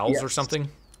sells you pals or something.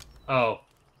 Oh.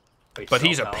 But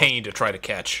he's a pain to try to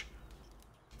catch.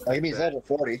 Like he's level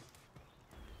 40.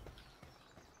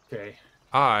 Okay.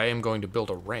 I am going to build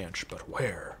a ranch, but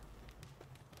where?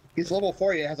 He's level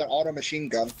 40 and has an auto machine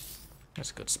gun.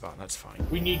 That's a good spot. That's fine.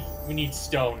 We need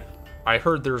stone. I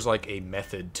heard there's like a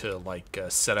method to like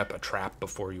set up a trap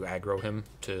before you aggro him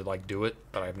to like do it,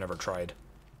 but I've never tried.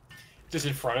 Just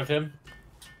in front of him?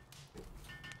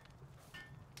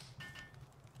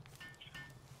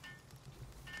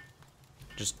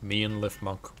 Just me and Life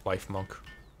Monk,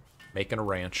 making a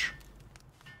ranch.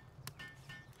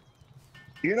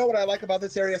 You know what I like about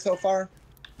this area so far?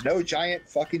 No giant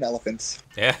fucking elephants.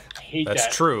 Yeah,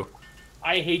 that's true.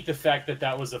 I hate the fact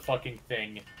that was a fucking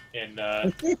thing in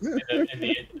the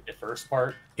first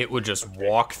part. It would just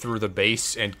walk through the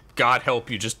base, and God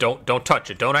help you, just don't touch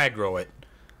it, don't aggro it.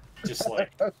 Just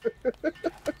like.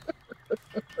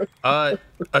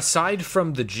 Aside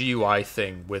from the GUI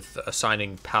thing with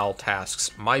assigning PAL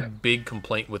tasks, my big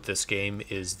complaint with this game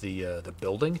is the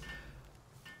building.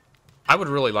 I would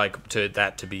really like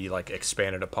that to be like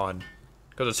expanded upon,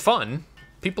 because it's fun.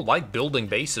 People like building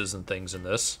bases and things in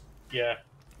this. Yeah.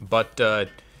 But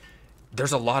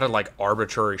there's a lot of like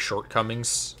arbitrary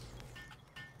shortcomings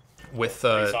with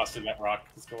exhausted that rock.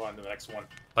 Let's go on to the next one.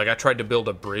 Like I tried to build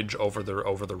a bridge over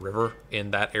the river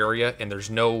in that area, and there's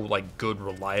no like good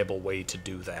reliable way to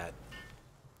do that.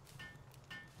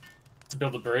 To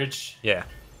build a bridge? Yeah.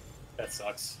 That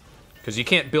sucks. Because you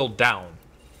can't build down.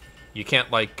 You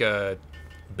can't like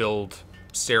build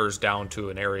stairs down to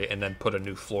an area and then put a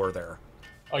new floor there.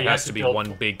 Oh, it has to be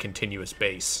one big continuous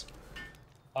base.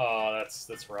 Oh,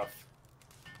 that's rough.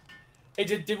 Hey,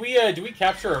 did we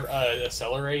capture a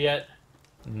Xelrog yet?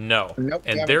 No. Nope,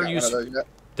 and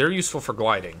they're useful for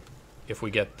gliding. If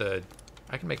we get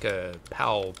I can make a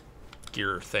PAL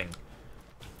gear thing.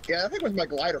 Yeah, I think it was my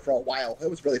glider for a while. It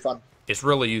was really fun. It's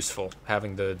really useful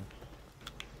having the.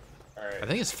 Alright. I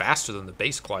think it's faster than the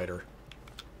base glider.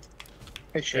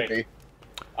 It should be.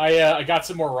 I got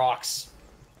some more rocks.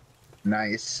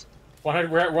 Nice.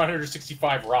 We're at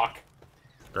 165 rock.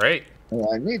 Great.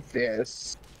 Well, I need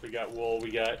this. We got wool.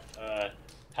 We got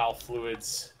PAL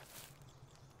fluids.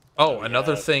 Oh,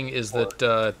 another thing is that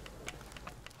the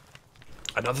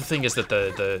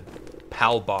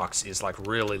PAL box is like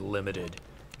really limited.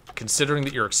 Considering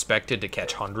that you're expected to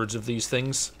catch hundreds of these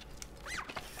things,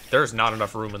 there's not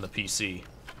enough room in the PC.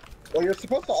 Well, you're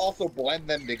supposed to also blend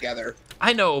them together.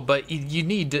 I know, but you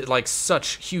need like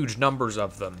such huge numbers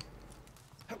of them.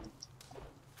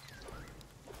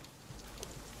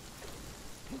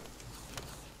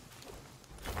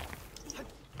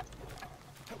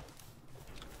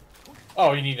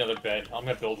 Oh, you need another bed. I'm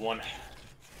gonna build one.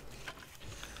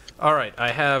 All right, I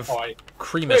have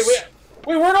Creamus.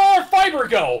 Wait, where'd all our fiber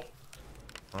go?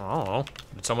 I don't know.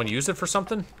 Did someone use it for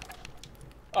something?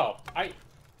 Oh,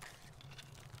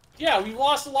 yeah, we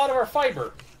lost a lot of our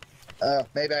fiber.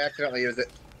 Maybe I accidentally used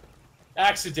it.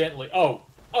 Accidentally. Oh,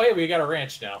 hey, we got a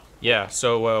ranch now. Yeah,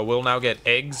 so we'll now get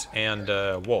eggs and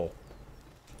wool.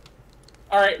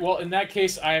 All right, well, in that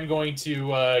case, I am going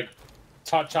to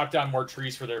chop down more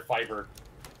trees for their fiber.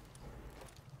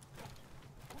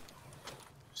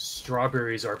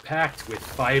 Strawberries are packed with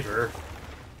fiber.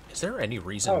 Is there any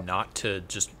reason not to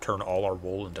just turn all our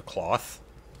wool into cloth?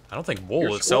 I don't think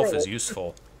wool itself is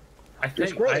useful. I think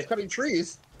squirrel is cutting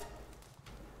trees.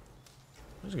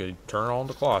 I'm just gonna turn it all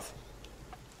into cloth.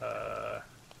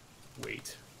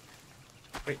 Wait.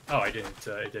 Oh, I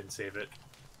didn't save it.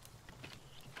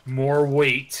 More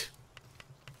weight.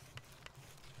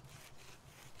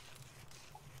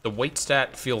 The weight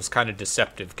stat feels kind of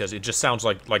deceptive because it just sounds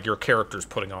like your character's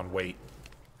putting on weight.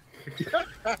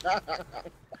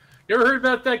 You ever heard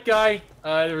about that guy?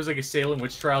 There was like a Salem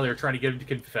witch trial. They were trying to get him to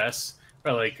confess,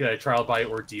 or like trial by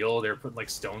ordeal. They were putting like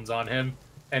stones on him,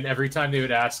 and every time they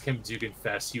would ask him to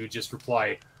confess, he would just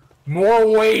reply, "More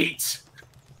weight."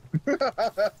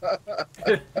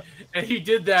 And he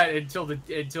did that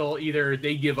until either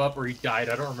they give up or he died.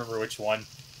 I don't remember which one.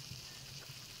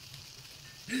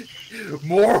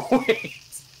 More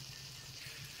weight.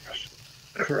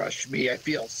 Crush me, I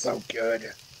feel so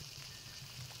good.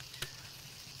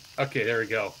 Okay, there we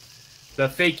go. The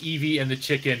fake Eevee and the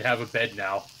chicken have a bed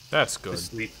now. That's good. To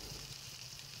sleep.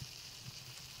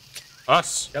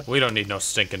 Us? Yep. We don't need no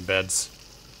stinking beds.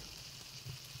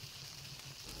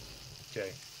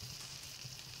 Okay.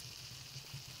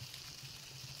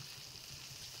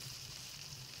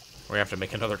 We have to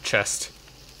make another chest.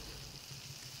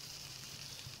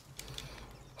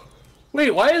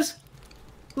 Wait, why is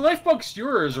the lifebook's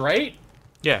yours, right?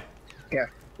 Yeah. Yeah.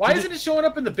 Why isn't it showing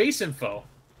up in the base info?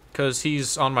 Because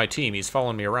he's on my team. He's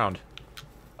following me around.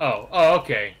 Oh,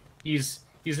 okay. He's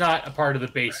not a part of the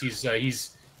base. He's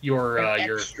your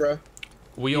Extra.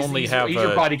 We he's have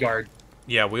your bodyguard.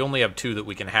 Yeah, we only have 2 that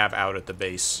we can have out at the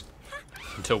base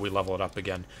until we level it up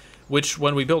again. Which,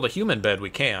 when we build a human bed, we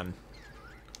can.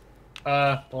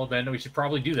 Well then we should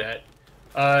probably do that.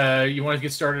 You want to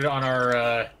get started on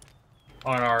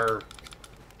our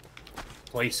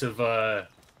place of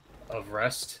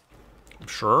rest?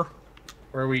 Sure.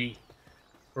 Where are we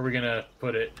gonna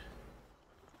put it?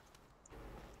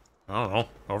 I don't know.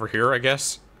 Over here, I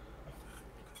guess.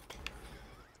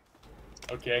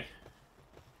 Okay.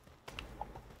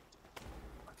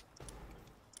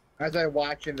 As I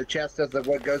watch in the chest as the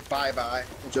wood goes bye-bye,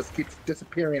 it just keeps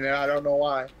disappearing and I don't know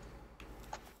why.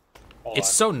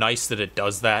 It's so nice that it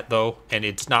does that, though, and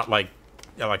it's not like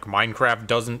Minecraft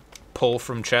doesn't pull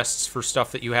from chests for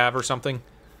stuff that you have or something.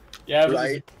 Yeah,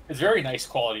 right. It's a very nice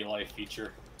quality of life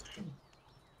feature.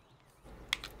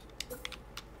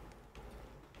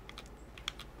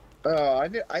 I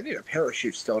need a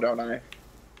parachute still, don't I?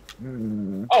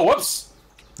 Oh, whoops!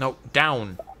 No,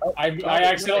 down. Oh, I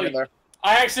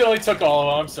accidentally took all of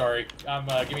them. I'm sorry.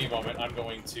 Give me a moment. I'm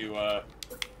going to.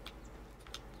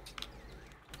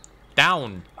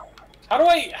 Down. How do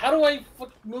I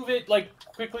move it like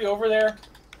quickly over there?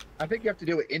 I think you have to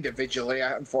do it individually. I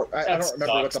don't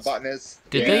remember what the button is.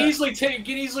 You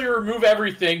can easily remove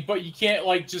everything, but you can't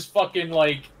like just fucking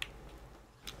like.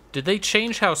 Did they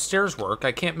change how stairs work?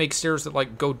 I can't make stairs that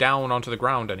like go down onto the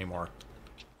ground anymore.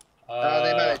 They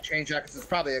might have changed that because it's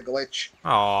probably a glitch.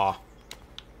 Aw.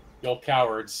 You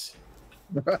cowards.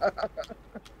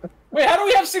 Wait, how do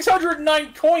we have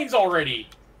 609 coins already?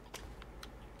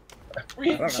 Were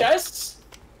you hitting chests?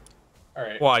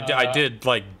 Alright. Well, I did,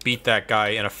 like, beat that guy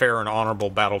in a fair and honorable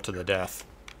battle to the death.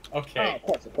 Okay.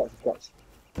 Oh, of course.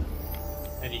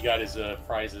 And he got his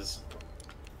prizes.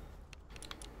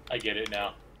 I get it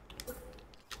now.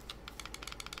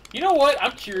 You know what?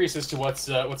 I'm curious as to what's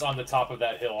on the top of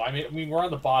that hill. I mean, we're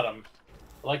on the bottom.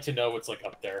 I'd like to know what's like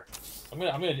up there. I'm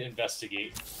gonna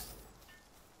investigate.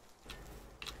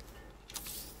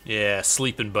 Yeah,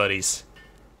 sleeping buddies.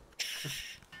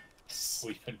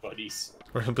 Sleeping buddies.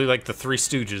 We're gonna be like the Three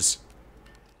Stooges.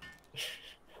 I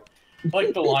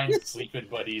like the line "sleeping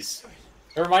buddies."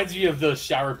 It reminds me of the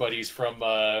shower buddies from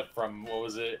what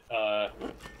was it?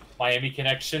 Miami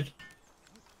Connection.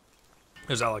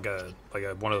 Is that like a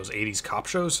one of those '80s cop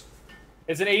shows?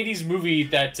 It's an '80s movie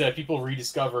that people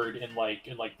rediscovered in like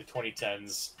the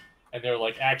 2010s, and they're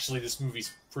like, actually, this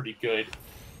movie's pretty good.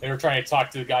 They were trying to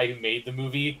talk to the guy who made the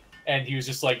movie, and he was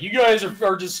just like, "You guys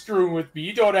are just screwing with me.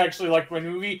 You don't actually like my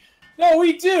movie." No,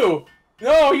 we do.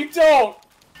 No, you don't.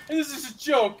 and this is a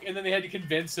joke, and then they had to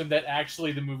convince him that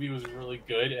actually the movie was really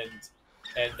good and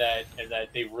that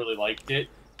they really liked it.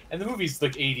 And the movie's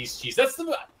like 80s cheese. I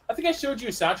think I showed you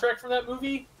a soundtrack from that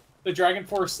movie, the Dragon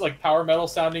Force like power metal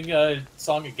sounding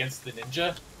song Against the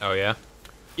Ninja. Oh yeah.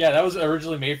 Yeah, that was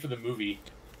originally made for the movie.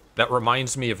 That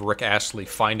reminds me of Rick Astley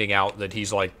finding out that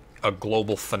he's like a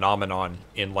global phenomenon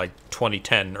in like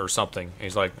 2010 or something.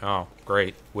 He's like, oh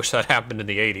great, wish that happened in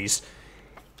the 80s.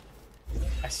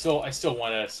 I still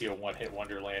want to see a one-hit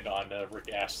wonderland on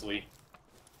Rick Astley.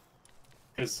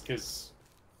 Because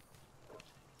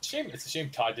it's a shame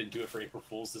Todd didn't do it for April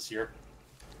Fools this year.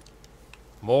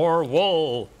 More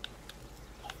wool.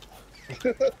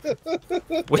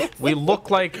 we look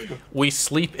like we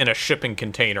sleep in a shipping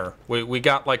container. We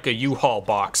got like a U-Haul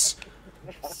box.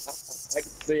 I can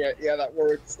see it. Yeah, that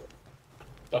works.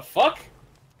 The fuck?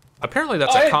 Apparently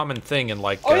that's a common thing in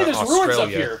like yeah, there's Australia. ruins up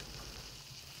here.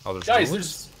 Oh, there's Guys,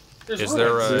 ruins? there's Is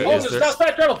ruins. there There's a fast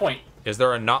travel point. Is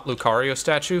there a not Lucario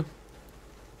statue?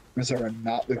 Is there a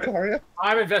not Lucario?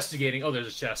 I'm investigating. Oh, there's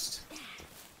a chest.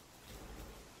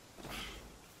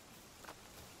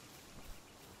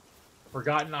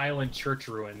 Forgotten Island church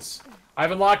ruins.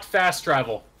 I've unlocked fast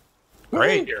travel.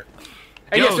 Great. Here.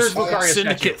 And yes, there's a Lucario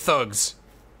Syndicate statue. thugs.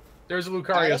 There's a I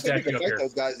Lucario don't think we statue can up fight here.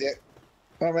 those guys yet.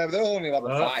 I don't remember. They're only level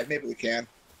 5. Maybe we can.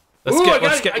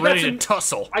 Let's get ready to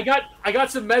tussle. I got I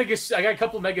got a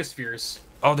couple megaspheres.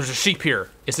 Oh, there's a sheep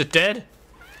here. Is it dead?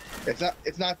 It's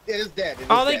not. It is dead.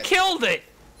 Oh, they killed it!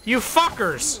 You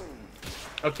fuckers!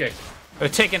 Okay. They're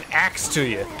taking axe to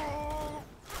you.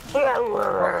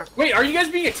 Wait, are you guys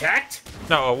being attacked?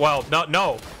 No, well,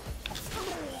 no.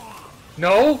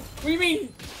 No? What do you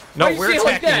mean? No, Why you we're say it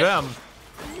like attacking that? them.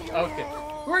 Okay.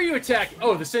 Who are you attacking?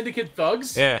 Oh, the Syndicate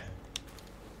thugs? Yeah.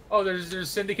 Oh, there's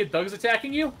Syndicate thugs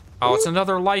attacking you? Oh, it's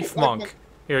another life monk.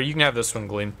 Here, you can have this one,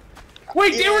 Gleam.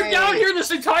 Wait, they were down here this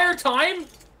entire time?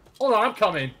 Hold on, I'm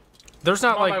coming. There's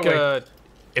not I'm on my way. like,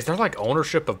 is there like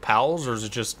ownership of pals, or is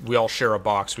it just we all share a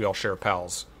box, we all share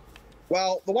pals?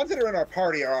 Well, the ones that are in our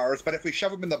party are ours, but if we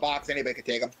shove them in the box, anybody can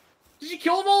take them. Did you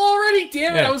kill them all already?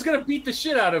 Damn it, Yeah. I was gonna beat the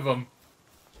shit out of them.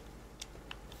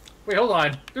 Wait, hold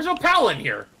on. There's no pal in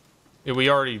here.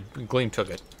 Yeah, Gleam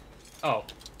took it. Oh.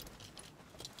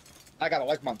 I got a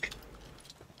life monk.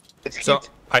 It's So, cute.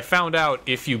 I found out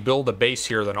if you build a base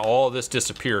here, then all of this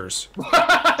disappears.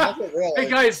 Hey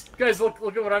guys, look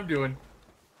at what I'm doing.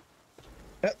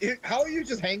 How are you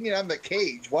just hanging on the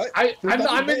cage? What?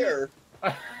 I'm in.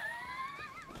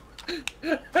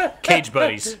 Cage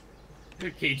buddies.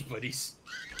 Cage buddies.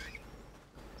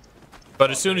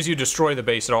 But as soon as you destroy the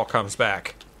base, it all comes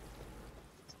back.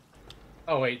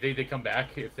 Oh wait, they come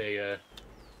back if they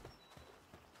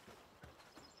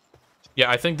Yeah,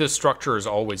 I think this structure is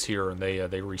always here, and they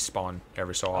respawn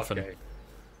every so often. Okay.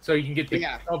 So you can get the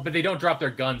Oh, but they don't drop their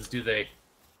guns, do they?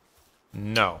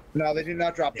 No. No, they do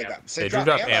not drop the guns. They do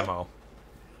drop ammo.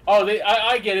 Oh,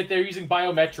 I get it. They're using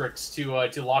biometrics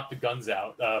to lock the guns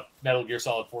out, Metal Gear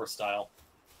Solid 4 style.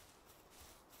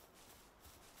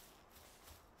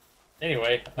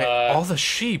 Anyway, all the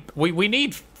sheep. We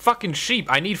need fucking sheep.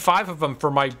 I need 5 of them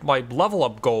for my level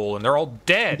up goal, and they're all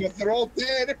dead. But they're all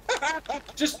dead.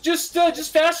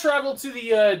 just fast travel to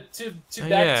the to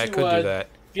I could do that.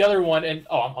 The other one, and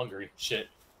oh, I'm hungry. Shit.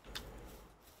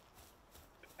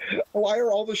 Why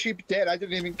are all the sheep dead? I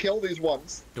didn't even kill these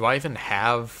ones. Do I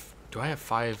have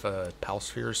 5 pal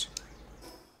spheres?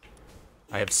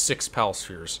 I have 6 pal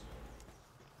spheres.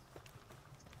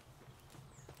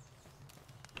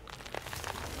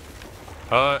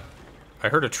 I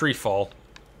heard a tree fall.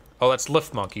 Oh, that's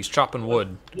Lift Monk. He's chopping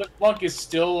wood. Lift Monk is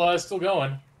still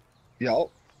going. Yup.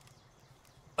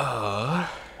 Oh,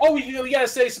 we got a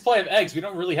steady supply of eggs. We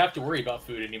don't really have to worry about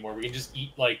food anymore. We can just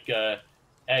eat like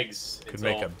eggs. Could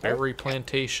make a berry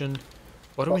plantation.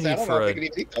 What do we I need don't for know a? if we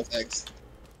can eat those eggs.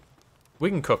 We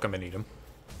can cook them and eat them.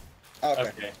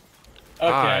 Okay.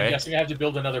 I'm guessing I have to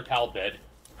build another pal bed.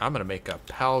 I'm gonna make a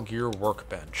pal gear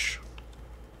workbench.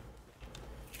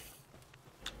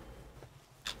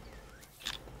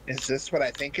 Is this what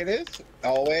I think it is?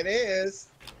 Oh, it is.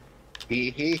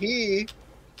 He.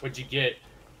 What'd you get?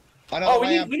 Oh,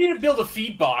 we need to build a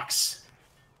feed box.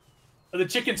 The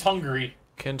chicken's hungry.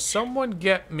 Can someone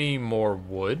get me more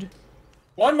wood?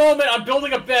 One moment, I'm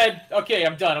building a bed. Okay,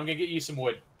 I'm done. I'm gonna get you some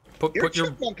wood. Your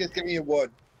chipmunk is giving you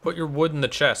wood. Put your wood in the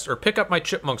chest, or pick up my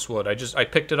chipmunk's wood. I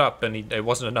picked it up and it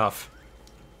wasn't enough.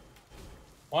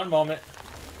 One moment.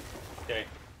 Okay.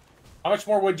 How much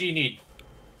more wood do you need?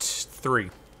 3.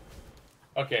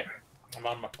 Okay, I'm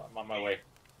on my way.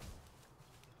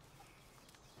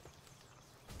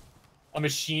 A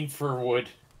machine for wood.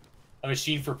 A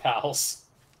machine for pals.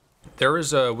 There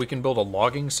is a... We can build a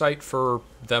logging site for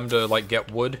them to, like,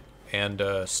 get wood, and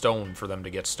stone for them to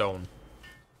get stone.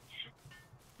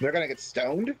 They're gonna get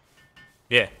stoned?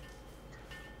 Yeah.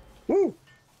 Woo!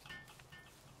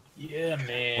 Yeah,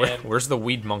 man. Where's the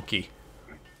weed monkey?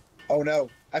 Oh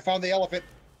no, I found the elephant.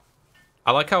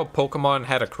 I like how Pokemon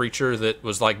had a creature that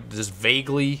was like this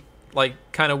vaguely like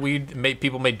kind of weed.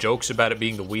 People made jokes about it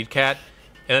being the weed cat,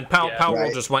 and then Palworld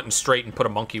right. just went and straight and put a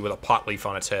monkey with a pot leaf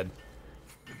on its head.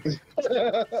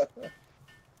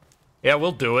 Yeah,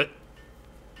 we'll do it.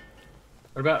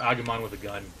 What about Agumon with a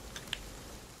gun?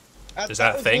 Is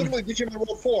that a thing? Literally Digimon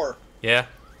World 4. Yeah,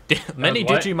 many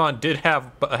what? Digimon did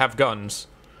have guns.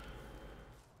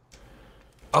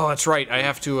 Oh, that's right. I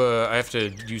have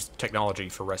to use technology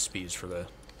for recipes for the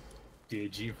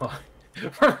Digimon.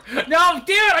 No, damn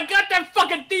it! I got that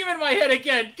fucking theme in my head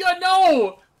again. God,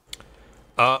 no.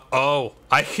 Oh,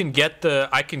 I can get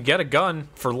a gun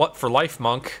for Life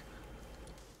Monk.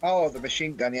 Oh, the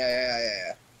machine gun.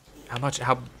 Yeah.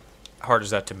 How hard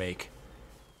is that to make?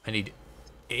 I need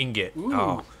ingot. Ooh.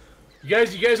 Oh. You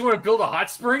guys want to build a hot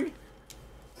spring?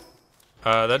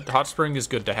 That hot spring is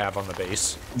good to have on the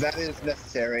base. That is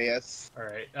necessary, yes. All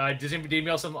right. Does anybody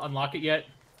else unlock it yet?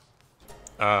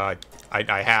 I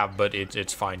have, but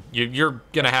it's fine. You're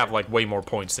gonna have like way more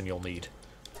points than you'll need.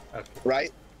 Okay.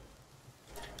 Right?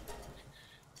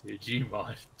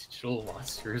 Digimon, digital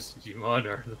monsters. Digimon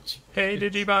are the... Hey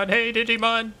Digimon, hey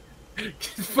Digimon.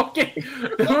 Fucking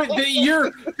the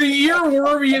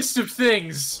earwormiest of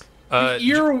things.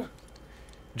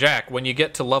 Jack, when you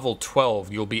get to level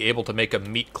 12, you'll be able to make a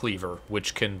meat cleaver,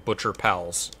 which can butcher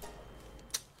pals.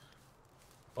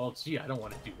 Well, gee, I don't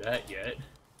want to do that yet.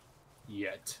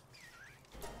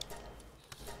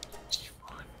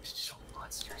 Digimon, digital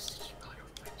monsters. Digimon are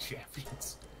my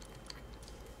champions.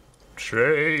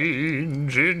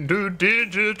 Change into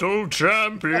digital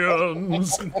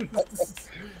champions.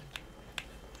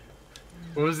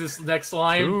 What was this next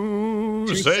line?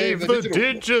 To save the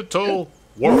digital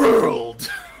world.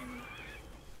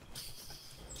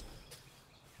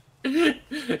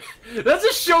 That's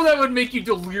a show that would make you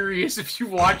delirious if you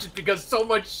watch it because so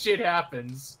much shit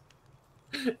happens.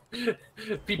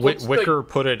 Wicker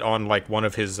put it on like one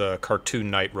of his cartoon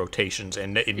night rotations,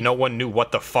 and no one knew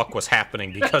what the fuck was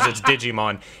happening because it's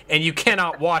Digimon, and you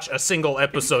cannot watch a single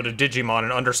episode of Digimon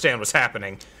and understand what's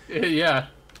happening. Yeah.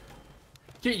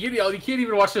 You can't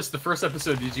even watch just the first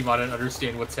episode of Digimon and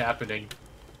understand what's happening.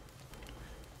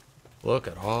 Look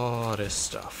at all this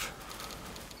stuff.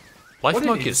 Life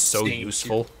Monk is so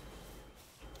useful.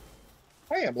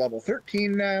 I am level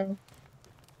 13 now.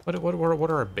 What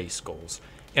are our base goals?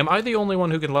 Am I the only one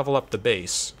who can level up the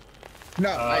base? No,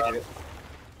 I did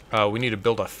it. We need to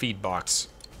build a feed box.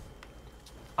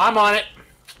 I'm on it.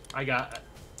 I got it.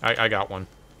 I got one.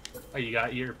 Oh,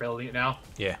 you're building it now?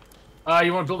 Yeah.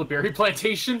 You want to build a berry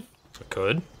plantation? I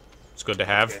could. It's good to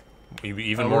have. Okay.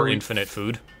 Even more infinite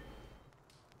food.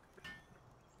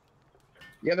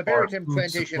 Yeah, the berry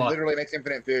plantation literally makes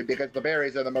infinite food because the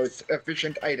berries are the most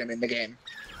efficient item in the game.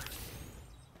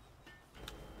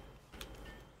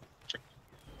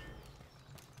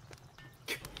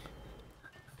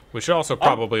 We should also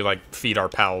probably, like, feed our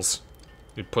pals.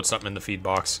 We'd put something in the feed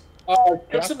box.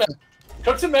 Cook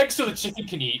some eggs so the chicken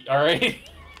can eat, alright?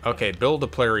 Okay, build a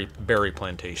berry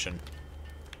plantation.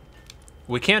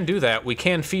 We can do that. We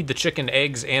can feed the chicken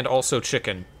eggs and also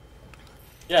chicken.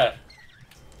 Yeah.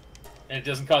 And it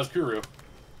doesn't cause Kuru.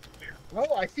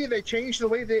 Oh, I see they changed the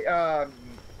way the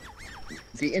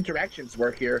interactions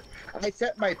work here. I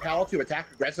set my pal to attack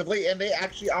aggressively, and they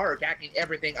actually are attacking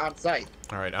everything on site.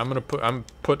 All right, I'm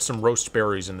put some roast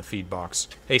berries in the feed box.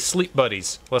 Hey, sleep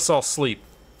buddies, let's all sleep.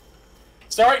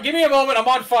 Sorry, give me a moment. I'm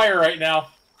on fire right now.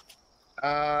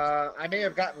 I may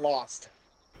have gotten lost.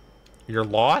 You're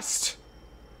lost?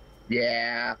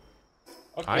 Yeah.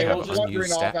 Okay, I have Just wandering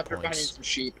unused off stat after finding points. some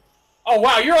sheep. Oh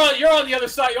wow, you're on the other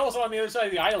side. You're also on the other side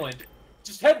of the island.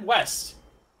 Just head west.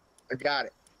 I got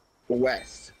it.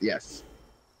 West, yes.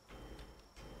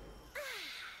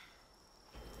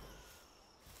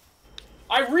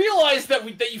 I realized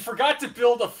that you forgot to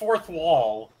build a fourth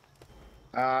wall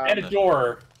and a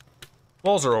door.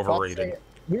 Walls are overrated.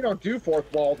 We don't do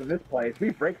fourth walls in this place.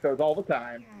 We break those all the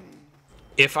time.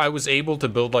 If I was able to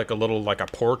build like a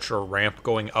porch or ramp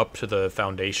going up to the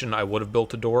foundation, I would have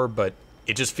built a door, but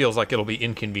it just feels like it'll be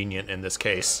inconvenient in this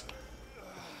case.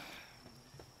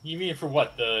 You mean for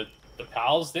what? The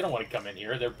pals? They don't want to come in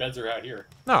here. Their beds are out here.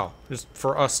 No, just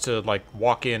for us to like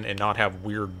walk in and not have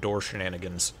weird door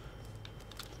shenanigans.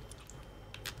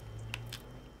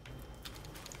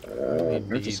 I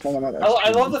love I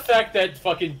love the fact that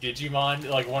fucking Digimon,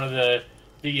 like one of the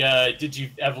the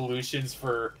Digi evolutions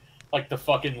for like the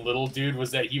fucking little dude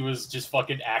was that he was just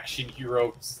fucking action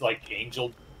hero like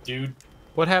angel dude.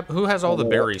 Who has all the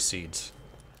berry seeds?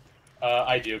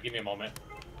 I do. Give me a moment.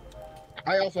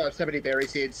 I also have 70 berry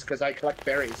seeds because I collect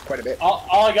berries quite a bit. All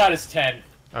I got is 10.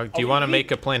 Do you want to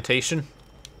make a plantation?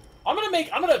 I'm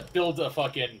gonna build a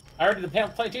fucking.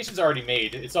 The plantation's already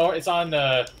made. It's on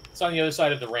the other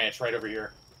side of the ranch, right over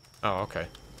here. Oh, okay.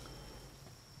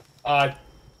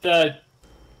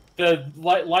 The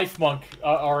life monk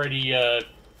already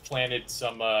planted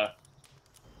some.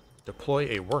 Deploy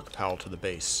a work pal to the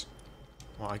base.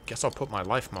 Well, I guess I'll put my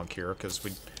life monk here because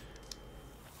we.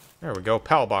 There we go.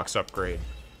 Pal box upgrade.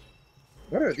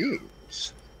 What are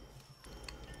these?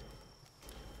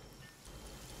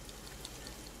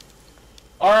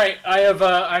 All right, I have.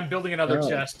 I'm building another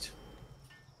chest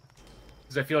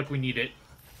because I feel like we need it.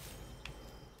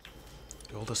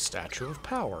 Build a statue of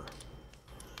power.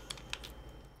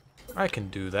 I can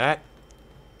do that.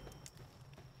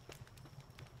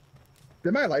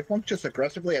 Did my life monk just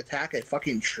aggressively attack a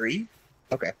fucking tree?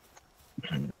 Okay.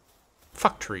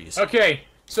 Fuck trees. Okay,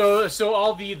 so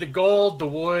all the gold, the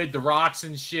wood, the rocks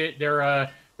and shit, they're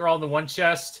all in the one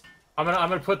chest. I'm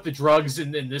gonna put the drugs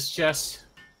in this chest.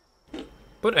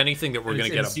 Put anything that we're gonna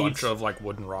get a seeds. bunch of like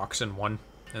wooden rocks in one,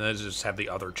 and then just have the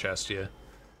other chest. Yeah.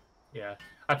 Yeah,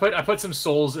 I put some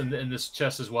souls in this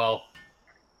chest as well.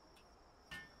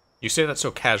 You say that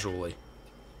so casually.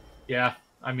 Yeah,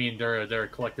 I mean they're a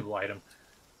collectible item.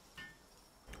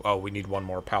 Oh, we need one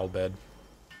more pal bed.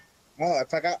 Oh,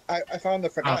 I found the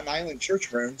Forgotten Island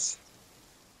church runes.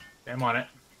 I'm on it.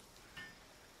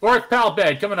 Fourth pal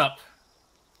bed coming up.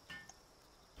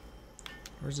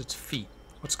 Where's its feet?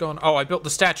 What's going on? Oh, I built the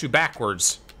statue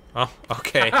backwards. Oh,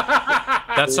 okay.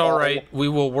 That's alright. We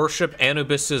will worship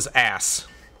Anubis's ass.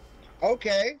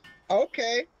 Okay.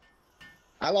 Okay.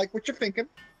 I like what you're thinking.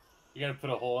 You gonna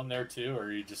put a hole in there too, or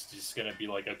are you just gonna be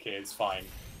like, okay, it's fine.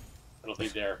 It'll be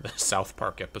there. The South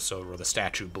Park episode where the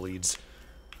statue bleeds.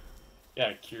 Yeah,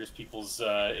 it cures people's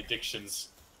addictions.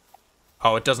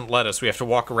 Oh, it doesn't let us. We have to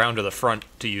walk around to the front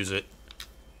to use it.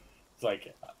 It's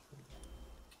like...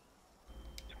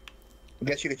 I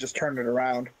guess you could just turn it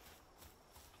around.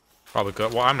 Probably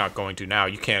could. Well, I'm not going to now.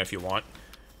 You can if you want.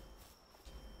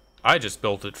 I just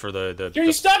built it for the Can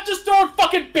you stop just throwing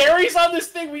fucking berries on this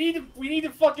thing? We need to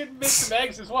fucking make some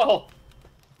eggs as well.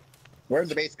 Where did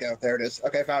the base go? There it is.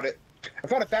 Okay, I found it. I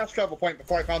found a fast travel point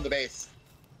before I found the base.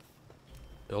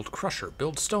 Build crusher,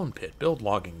 build stone pit, build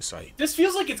logging site. This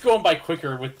feels like it's going by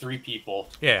quicker with 3 people.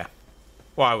 Yeah.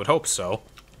 Well, I would hope so.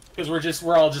 Because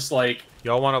we're all just like...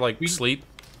 Y'all want to, like, sleep?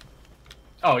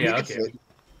 Oh, yeah, okay.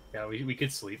 Yeah, we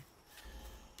could sleep.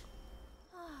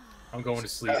 I'm going to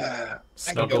sleep. I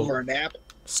can go for a nap.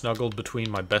 Snuggled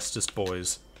between my bestest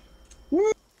boys.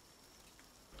 Woo!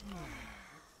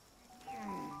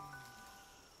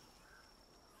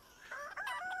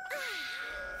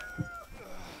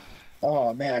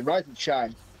 Oh man, rise and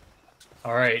shine.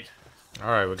 All right. All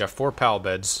right, we got 4 pal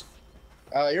beds.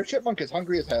 Your chipmunk is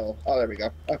hungry as hell. Oh, there we go.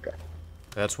 Okay.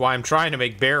 That's why I'm trying to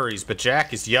make berries, but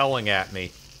Jack is yelling at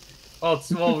me.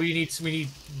 Well, we need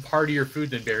heartier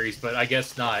food than berries, but I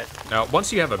guess not. Now,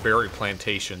 once you have a berry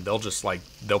plantation, they'll just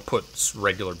they'll put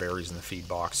regular berries in the feed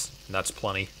box, and that's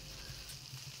plenty.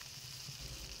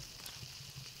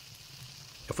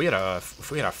 If we had a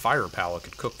fire pal, it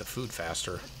could cook the food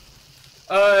faster.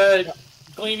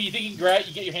 Gleam, you think you can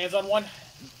get your hands on one?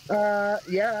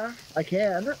 Yeah, I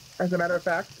can. As a matter of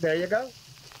fact, there you go.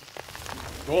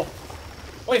 Cool.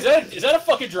 Wait, is that a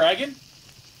fucking dragon?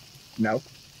 No.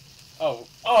 Oh,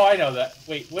 I know that.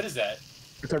 Wait, what is that?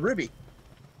 It's a ruby.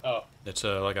 Oh. It's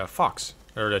like a fox,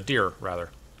 or a deer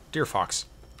rather, deer fox.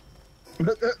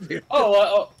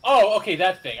 Okay,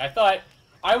 that thing. I thought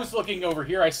I was looking over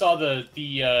here. I saw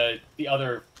the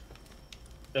other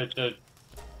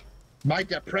My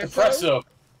depresso.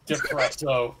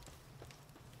 Depresso.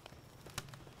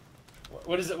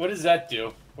 What does that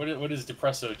do? What does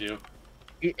depresso do?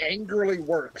 It angrily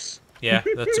works. Yeah,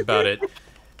 that's about it.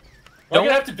 I'm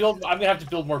gonna have to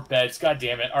build more beds. God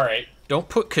damn it! All right. Don't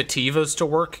put cativas to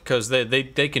work because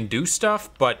they can do stuff,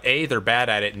 but A, they're bad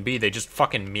at it, and B, they just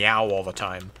fucking meow all the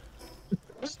time.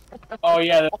 Oh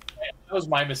yeah, that was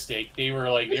my mistake. They were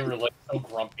so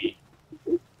grumpy.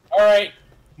 All right,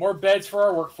 more beds for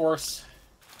our workforce.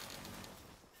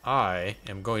 I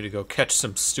am going to go catch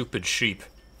some stupid sheep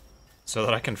so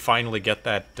that I can finally get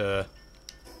that. There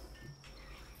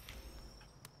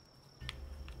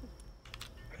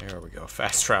we go.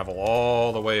 Fast travel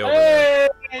all the way over there.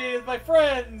 Hey, my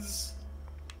friends!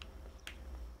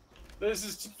 This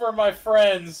is for my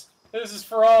friends. This is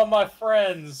for all my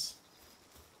friends.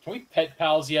 Can we pet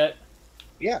pals yet?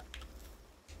 Yeah.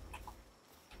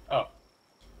 Oh.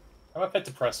 I'm gonna pet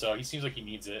Depresso. He seems like he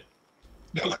needs it.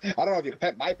 I don't know if you can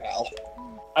pet my pal.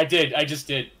 I did. I just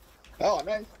did. Oh,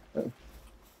 nice.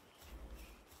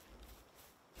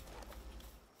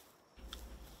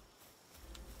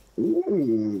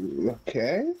 Ooh,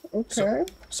 okay, okay.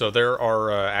 So there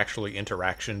are actually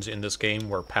interactions in this game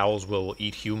where pals will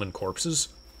eat human corpses.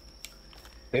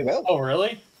 They will. Oh,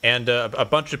 really? And a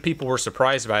bunch of people were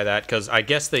surprised by that, because I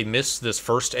guess they missed this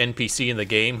first NPC in the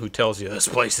game who tells you, this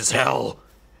place is hell.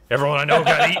 Everyone I know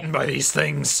got eaten by these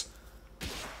things.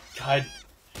 God.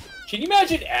 Can you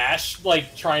imagine Ash,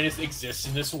 like, trying to exist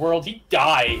in this world? He'd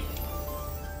die.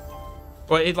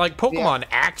 Well, Pokemon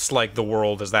acts like the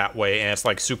world is that way, and it's,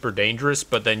 like, super dangerous,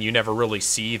 but then you never really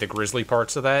see the grisly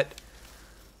parts of that.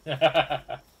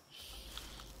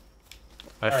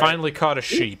 I finally caught a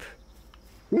sheep.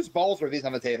 Whose balls are these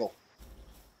on the table?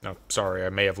 No, sorry, I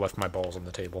may have left my balls on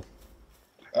the table.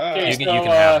 Okay, you can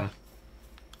have them.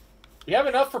 We have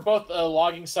enough for both a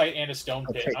logging site and a stone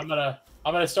pit. I'm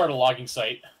gonna start a logging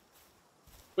site.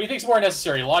 What do you think's more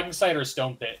necessary, a logging site or a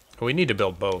stone pit? We need to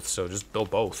build both, so just build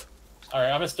both. Alright,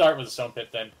 I'm gonna start with a stone pit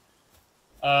then.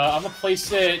 I'm gonna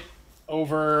place it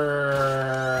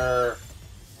over...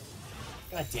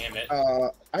 God damn it.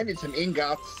 I need some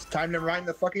ingots. Time to mine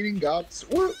the fucking ingots.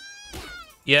 Woo!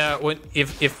 Yeah,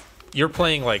 if you're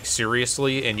playing, like,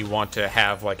 seriously and you want to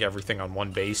have, like, everything on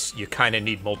one base, you kind of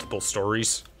need multiple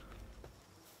stories.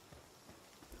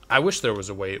 I wish there was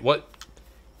a way...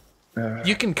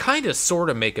 You can kind of sort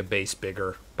of make a base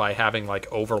bigger by having,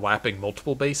 like, overlapping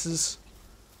multiple bases.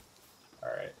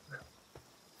 Alright.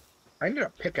 I need a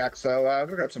pickaxe, so I'm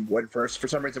gonna grab some wood first. For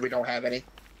some reason, we don't have any.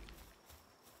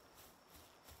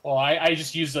 Well, I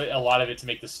just used a lot of it to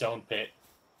make the stone pit.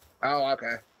 Oh,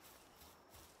 okay.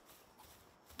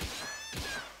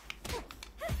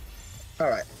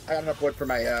 Alright, I got enough wood for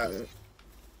my,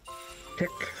 pick.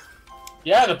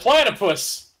 Yeah, the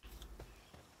platypus!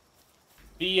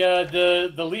 The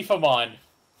Leafamon.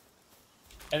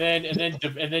 And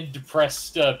then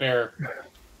depressed bear.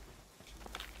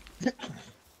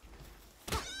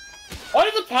 Why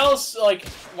are the pals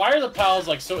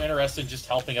like so interested in just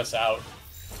helping us out?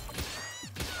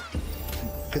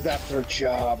 Because that's their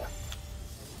job.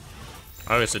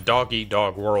 Oh, it's a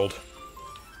dog-eat-dog world.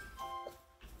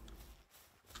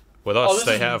 With us,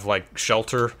 they have, like,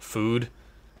 shelter, food.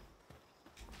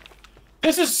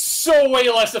 This is so way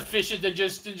less efficient than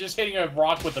just hitting a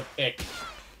rock with a pick.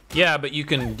 Yeah, but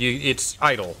it's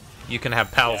idle. You can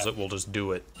have pals that will just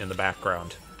do it in the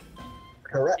background.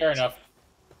 Correct. Fair enough.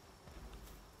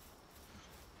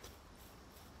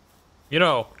 You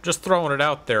know, just throwing it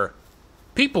out there.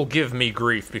 People give me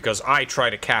grief because I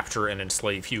try to capture and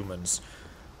enslave humans.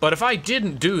 But if I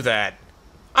didn't do that,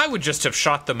 I would just have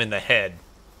shot them in the head.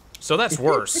 So that's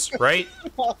worse, right?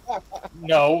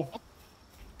 No.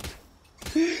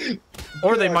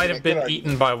 Or they might have been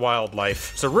eaten by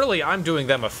wildlife. So really, I'm doing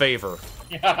them a favor.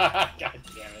 God damn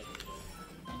it.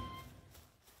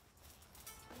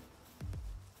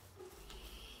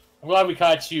 I'm glad we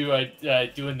caught you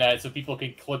doing that so people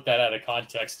can clip that out of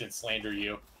context and slander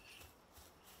you.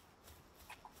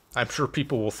 I'm sure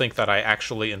people will think that I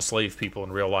actually enslave people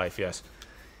in real life, yes.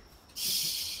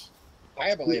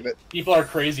 I believe it. People are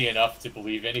crazy enough to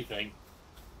believe anything.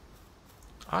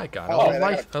 I got Oh, a man,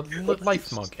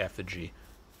 life monk effigy.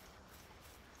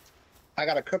 I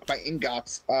gotta cook my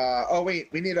ingots. Oh wait,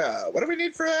 we need a... What do we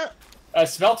need for that? A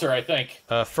smelter, I think.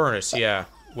 Furnace, yeah.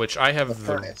 Which I have the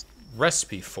furnace.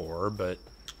 recipe for, but...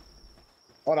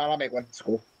 Hold on, I'll make one. It's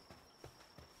cool.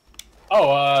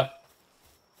 Oh,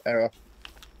 There we go.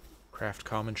 Craft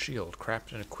common shield.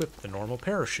 Craft and equip the normal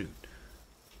parachute.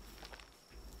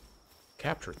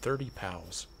 Capture 30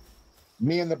 pals.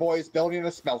 Me and the boys building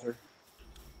a smelter.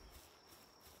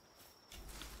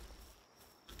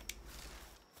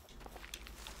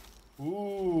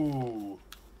 ooh.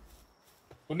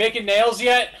 We making nails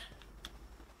yet?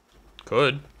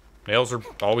 Could. Nails are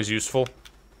always useful.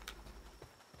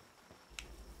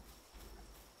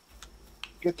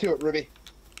 Get to it, Ruby.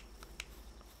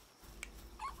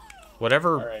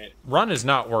 Whatever. Alright. Run is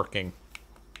not working.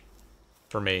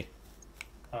 For me.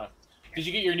 Huh. Did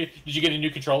you get a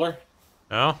new controller?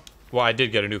 No? Well, I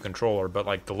did get a new controller, but,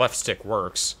 like, the left stick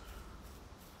works.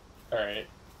 Alright.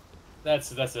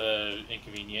 That's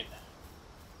inconvenient.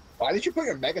 Why did you put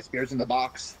your Mega Spears in the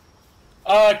box?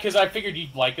 Because I figured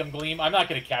you'd like them, Gleam. I'm not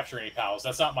going to capture any pals.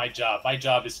 That's not my job. My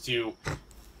job is to...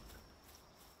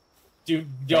 Fair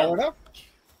enough.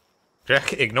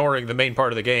 Jack, ignoring the main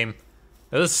part of the game.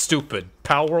 Now, this is stupid.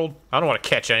 Palworld, I don't want to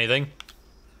catch anything.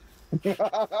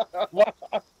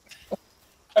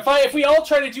 If we all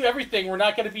try to do everything, we're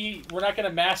not gonna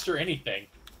master anything.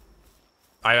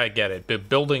 I get it, but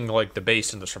building like the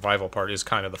base and the survival part is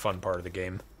kind of the fun part of the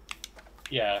game.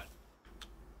 Yeah.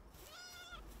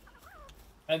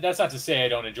 And that's not to say I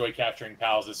don't enjoy capturing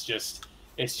pals. It's just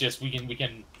we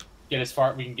can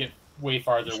get way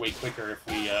farther, way quicker if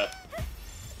we. All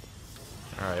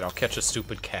right, I'll catch a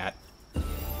stupid cat.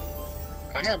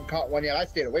 I haven't caught one yet. I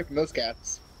stayed away from those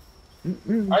cats.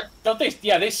 Don't they?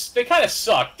 Yeah, they kind of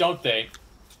suck, don't they?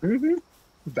 Mm-hmm.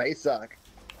 They suck.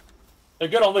 They're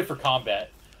good only for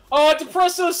combat. Oh,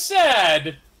 Depresso's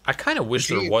sad! I kind of wish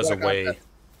there was a way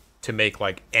to make,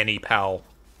 like, any PAL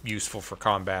useful for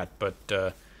combat, but,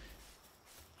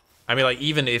 I mean, like,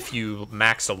 even if you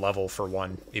max a level for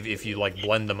one, if you, like,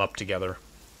 blend them up together,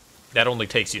 that only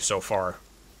takes you so far.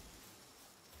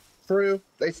 True.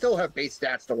 They still have base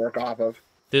stats to work off of.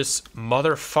 This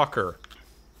motherfucker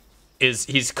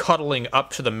he's cuddling up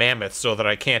to the mammoth so that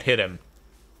I can't hit him.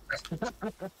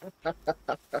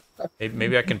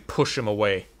 Maybe I can push him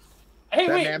away. Hey,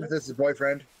 that wait. mammoth is his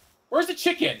boyfriend. Where's the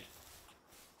chicken?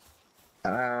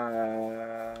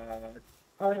 Oh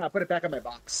yeah, put it back in my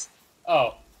box.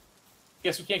 Oh.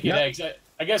 Guess we can't get eggs.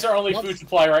 I guess our only food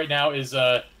supply right now is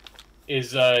the...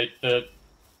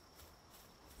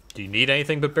 Do you need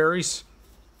anything but berries?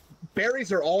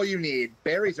 Berries are all you need.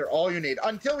 Berries are all you need.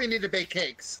 Until we need to bake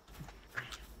cakes.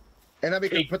 And then we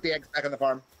can put the eggs back on the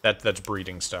farm. That's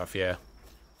breeding stuff, yeah.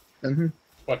 Mm-hmm.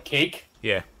 What, cake?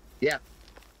 Yeah. Yeah.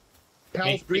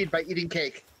 Pals breed by eating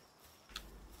cake.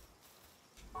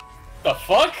 The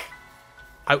fuck?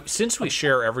 Since we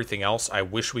share everything else, I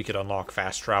wish we could unlock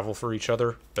fast travel for each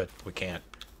other, but we can't.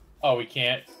 Oh, we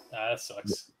can't? That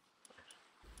sucks.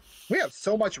 We have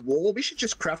so much wool, we should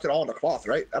just craft it all into cloth,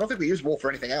 right? I don't think we use wool for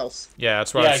anything else. Yeah,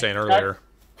 that's what I was saying earlier.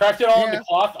 Craft it all into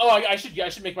cloth? Oh, I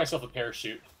should make myself a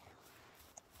parachute.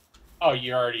 Oh,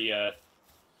 you're already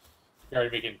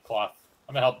making cloth.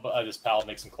 I'm gonna help this pal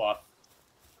make some cloth.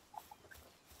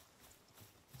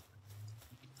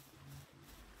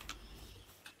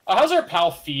 How's our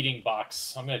pal feeding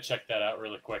box? I'm gonna check that out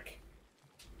really quick.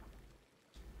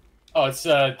 Oh, it's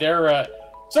they're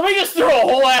somebody just threw a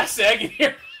whole ass egg in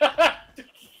here.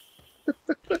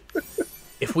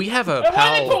 If we have a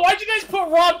pal, why'd you guys put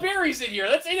raw berries in here?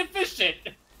 That's inefficient.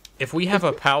 If we have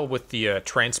a pal with the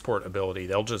transport ability,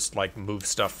 they'll just like move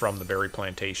stuff from the berry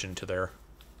plantation to there.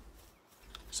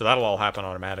 So that'll all happen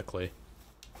automatically.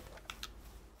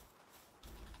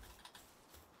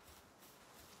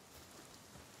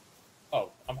 Oh,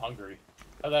 I'm hungry.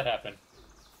 How'd that happen?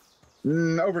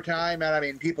 Over time, and I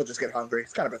mean, people just get hungry.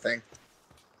 It's kind of a thing.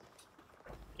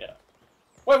 Yeah.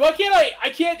 Wait, why can't I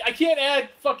can't add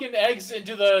fucking eggs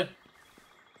into the...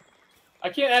 I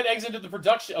can't add eggs into the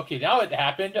production. Okay, now it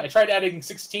happened. I tried adding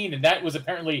 16, and that was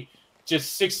apparently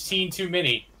just 16 too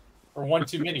many. Or 1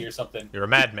 too many or something. You're a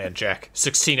madman, Jack.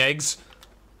 16 eggs?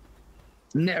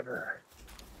 Never.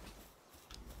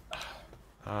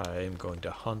 I am going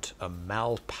to hunt a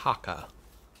malpaca.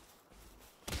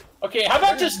 Okay, how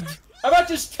about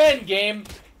just 10, game?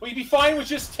 Will you be fine with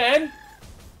just 10?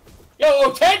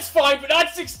 Yo, 10's fine, but not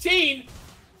 16!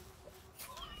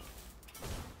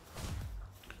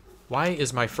 Why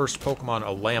is my first Pokemon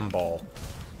a Lamball?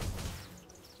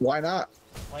 Why not?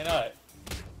 Why not?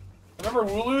 Remember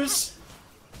Wooloos?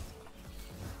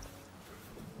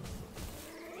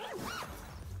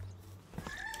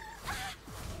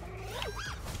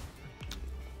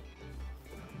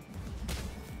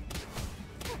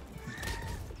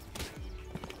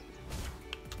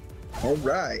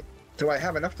 Alright. Do I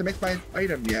have enough to make my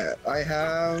item yet? I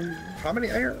have... How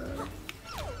many iron?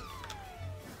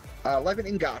 11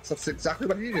 ingots. That's exactly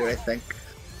what I needed, I think.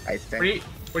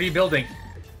 What are you building?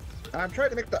 I'm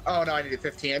trying to make the... Oh, no, I needed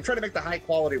 15. I'm trying to make the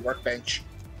high-quality workbench.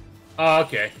 Oh,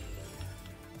 okay.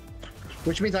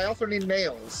 Which means I also need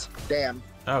nails. Damn.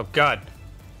 Oh, God.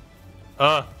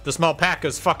 This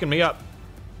malpaca's fucking me up.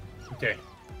 Okay.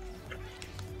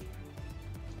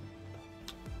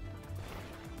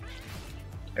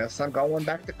 Guess I'm going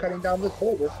back to cutting down this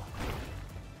boulder.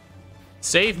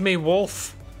 Save me,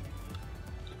 wolf.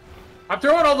 I'm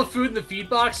throwing all the food in the feed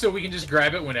box so we can just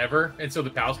grab it whenever, and so the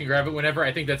pals can grab it whenever.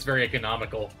 I think that's very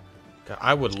economical.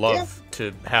 I would love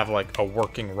to have, like, a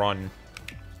working run.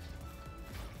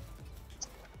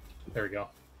 There we go.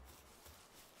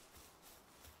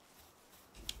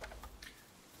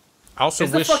 I also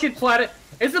is wish...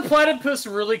 Is the platypus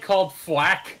really called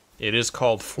Flack? It is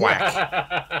called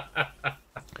Thwack.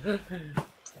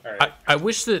 Right. I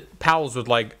wish that pals would,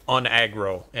 like,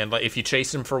 un-aggro, and like, if you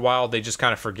chase them for a while, they just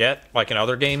kind of forget, like in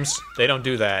other games. They don't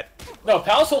do that. No,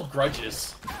 pals hold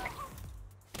grudges.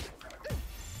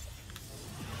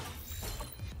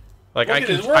 Like, Look I at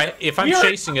can, this. if I'm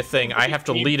chasing a thing, I have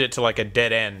to lead it to, like, a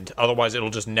dead end. Otherwise, it'll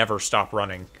just never stop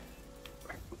running.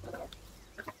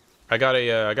 I got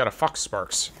a Fox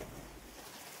Sparks.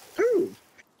 Ooh.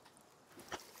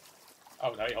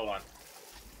 Oh, no, hold on.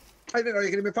 I didn't know you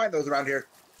could even find those around here.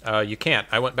 You can't.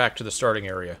 I went back to the starting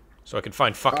area, so I could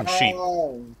find fucking sheep.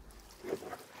 Oh.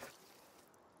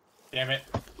 Damn it.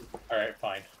 Alright,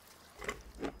 fine.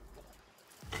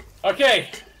 Okay.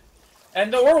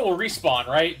 And the ore will respawn,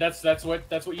 right? That's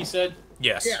what you said?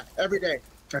 Yes. Yeah, every day.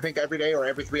 I think every day or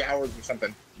every 3 hours or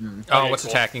something. Oh, what's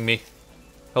attacking me?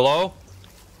 Hello?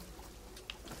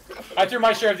 I threw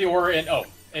my share of the ore in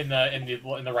in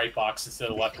the right box instead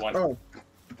of the left one. Oh.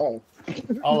 Oh.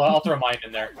 I'll throw mine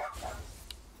in there.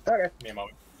 Okay. Give me a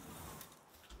moment.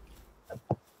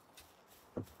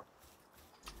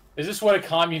 Is this what a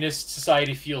communist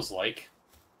society feels like?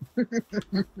 Is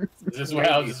this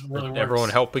how this really works? Everyone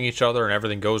helping each other and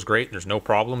everything goes great and there's no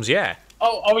problems? Yeah.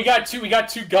 Oh, we got two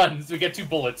guns. We got 2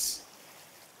 bullets.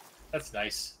 That's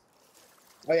nice.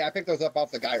 Oh yeah, I picked those up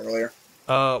off the guy earlier.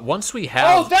 Once we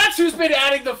have... Oh, that's who's been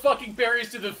adding the fucking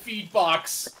berries to the feed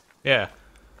box! Yeah.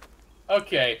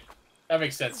 Okay. That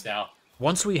makes sense now.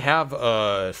 Once we have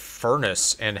a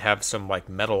furnace and have some, like,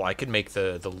 metal, I can make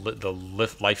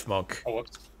the life monk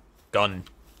gun.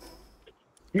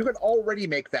 You can already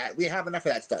make that. We have enough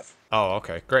of that stuff. Oh,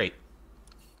 okay. Great.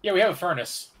 Yeah, we have a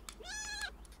furnace.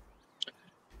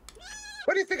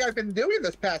 What do you think I've been doing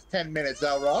this past 10 minutes,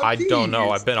 Xelrog? I don't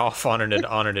know. I've been off on an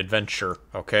adventure,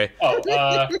 okay? Oh,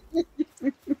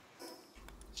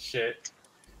 shit.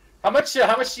 How much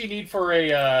do you need for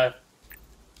a,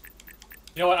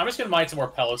 You know what? I'm just gonna mine some more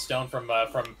pellet stone from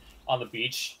on the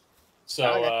beach.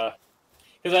 So,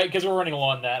 because we're running low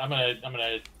on that, I'm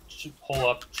gonna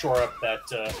shore up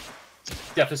that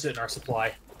deficit in our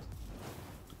supply.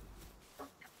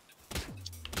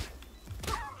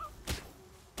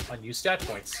 Unused stat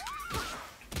points.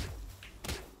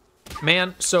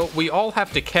 Man, so we all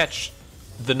have to catch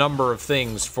the number of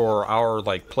things for our,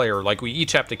 like, player. Like, we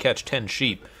each have to catch 10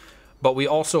 sheep, but we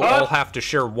also all have to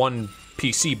share one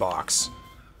PC box.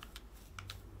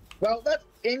 Well, that's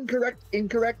incorrect. I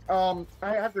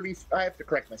have to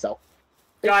correct myself.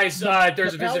 Guys,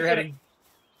 there's a visitor heading.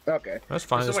 Okay. That's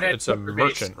fine. It's a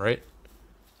merchant, right?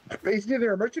 He's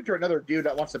either a merchant or another dude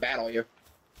that wants to battle you.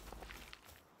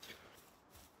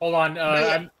 Hold on,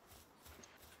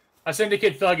 a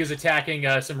syndicate thug is attacking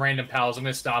some random pals. I'm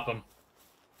gonna stop him.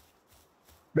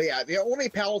 But yeah, the only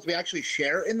pals we actually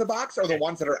share in the box are the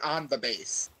ones that are on the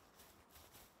base.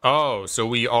 Oh,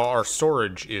 so our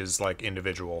storage is, like,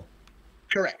 individual.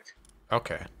 Correct.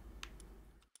 Okay.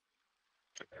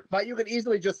 But you can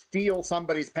easily just steal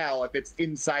somebody's pal if it's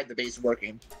inside the base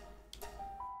working.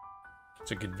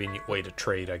 It's a convenient way to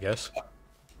trade, I guess.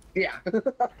 Yeah.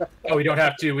 Oh, we don't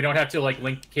have to like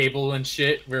link cable and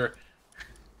shit. We're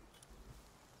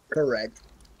correct.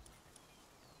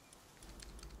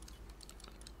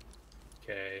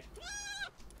 Okay.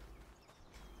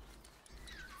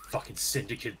 Fucking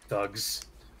syndicate thugs.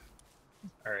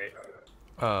 All right.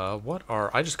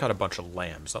 I just got a bunch of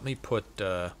lambs. Let me put,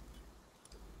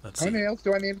 let's see. How many nails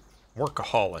do I need?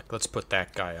 Workaholic. Let's put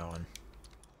that guy on.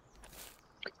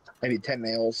 I need 10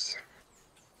 nails.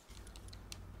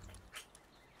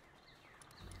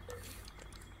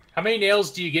 How many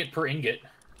nails do you get per ingot?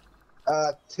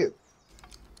 2.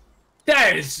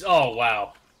 That is... Oh,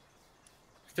 wow.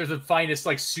 They're the finest,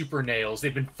 like, super nails.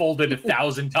 They've been folded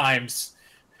 1,000 times.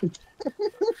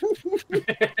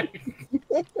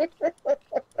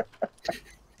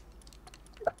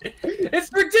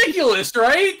 It's ridiculous,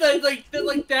 right? Like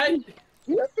that.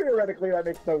 Yeah, theoretically, that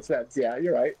makes no sense. Yeah,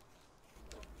 you're right.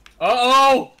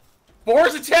 Uh-oh!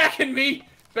 Boar's attacking me!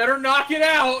 Better knock it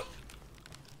out!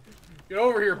 Get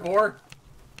over here, Boar.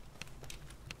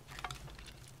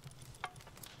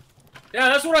 Yeah,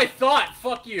 that's what I thought.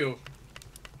 Fuck you.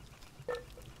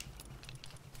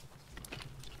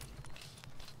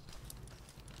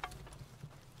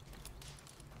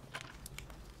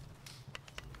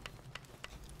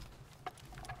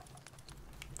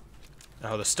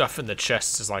 Oh, the stuff in the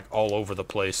chests is, like, all over the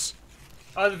place.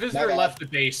 The visitor left the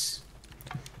base.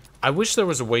 I wish there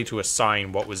was a way to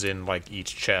assign what was in, like,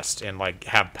 each chest and, like,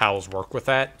 have pals work with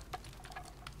that.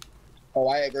 Oh,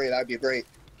 I agree. That'd be great.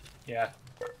 Yeah.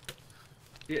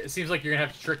 It seems like you're gonna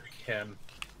have to trick him.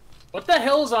 What the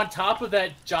hell is on top of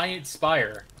that giant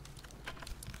spire?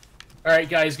 Alright,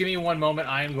 guys, give me one moment.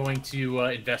 I am going to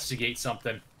investigate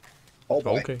something. Oh,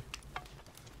 boy. Okay.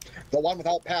 The one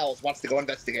without pals wants to go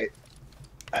investigate.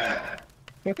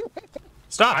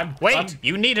 Stop! Wait!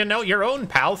 You need to know your own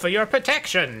pal for your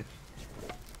protection!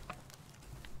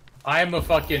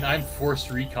 I'm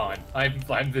forced recon.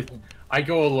 I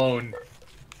go alone.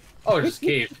 Oh, there's a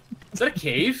cave. Is that a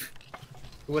cave?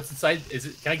 What's inside?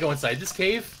 Can I go inside this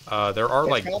cave? There are,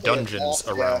 like, probably a dungeons boss,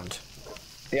 around.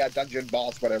 Yeah, dungeon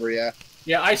boss, whatever, yeah.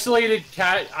 Yeah, isolated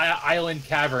island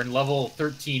cavern, level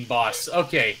 13 boss.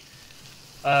 Okay.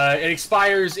 It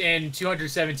expires in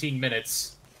 217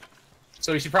 minutes.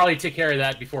 So we should probably take care of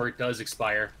that before it does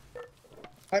expire.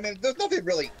 I mean, there's nothing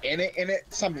really in it.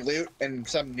 Some loot and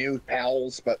some new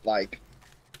pals, but, like...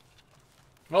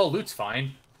 Well, loot's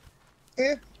fine.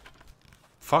 Eh.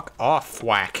 Fuck off,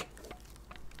 whack.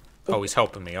 Oh, he's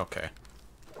helping me, okay.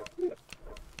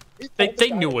 They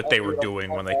knew what they were doing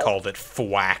when they called it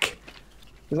thwack.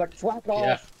 He's like, flack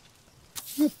off.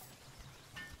 Yeah.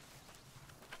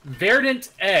 Verdant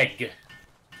egg.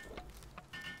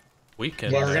 We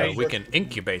can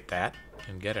incubate that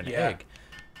and get an egg.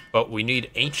 But we need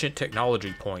ancient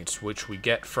technology points, which we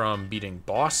get from beating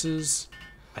bosses.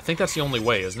 I think that's the only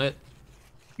way, isn't it?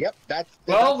 Yep, that's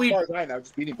as far as I know,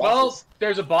 just beating bosses. Well,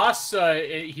 there's a boss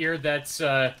here that's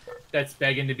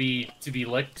begging to be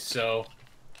licked. So,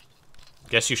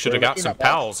 guess you should have got some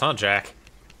pals, huh, Jack?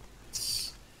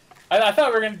 I thought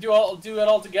we were gonna do it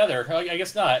all together. I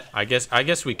guess not. I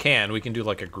guess we can. We can do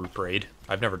like a group raid.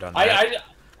 I've never done that.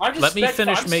 I'm just let me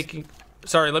finish making.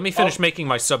 Sorry, let me finish making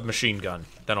my submachine gun.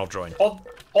 Then I'll join.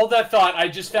 Hold that thought. I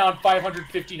just found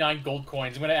 559 gold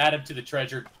coins. I'm gonna add them to the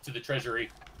treasury.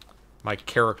 My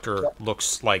character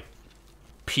looks like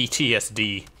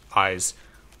PTSD eyes.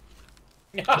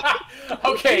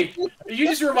 Okay, you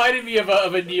just reminded me of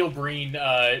a Neil Breen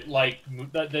like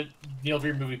the Neil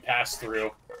Breen movie Pass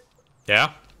Through.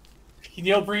 Yeah.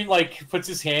 Neil Breen like puts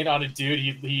his hand on a dude.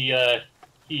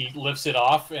 He lifts it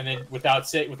off, and then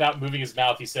without moving his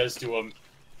mouth, he says to him,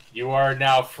 "You are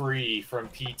now free from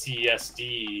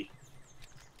PTSD."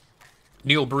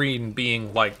 Neil Breen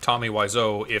being like Tommy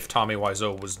Wiseau if Tommy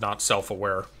Wiseau was not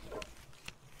self-aware.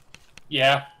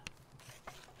 Yeah.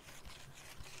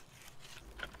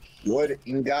 Wood,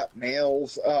 ingot,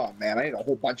 nails. Oh man, I need a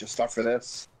whole bunch of stuff for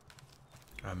this.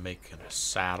 I'm making a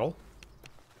saddle.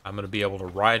 I'm going to be able to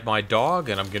ride my dog,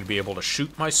 and I'm going to be able to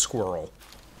shoot my squirrel.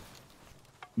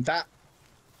 I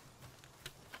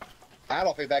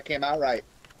don't think that came out right.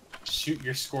 Shoot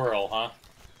your squirrel, huh?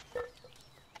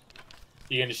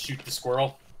 You gonna shoot the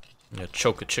squirrel? I'm going to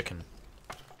choke a chicken.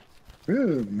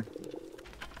 Mmm.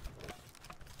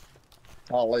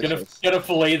 Gonna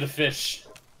fillet the fish.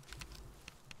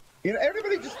 You know,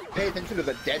 everybody just pay attention to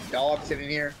the dead dog sitting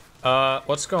here.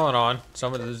 What's going on?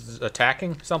 Someone is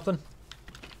attacking something?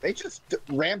 They just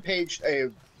rampaged a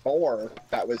boar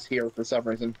that was here for some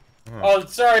reason. Oh,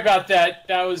 sorry about that.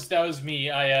 That was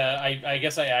me. I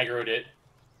guess I aggroed it.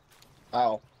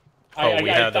 Oh.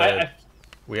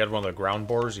 We had one of the ground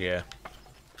boars, yeah.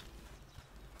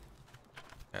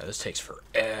 Yeah, this takes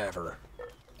forever.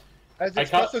 As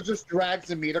it just drags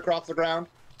the meat across the ground.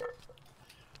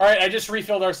 All right, I just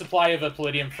refilled our supply of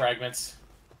palladium fragments,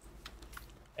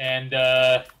 and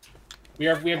we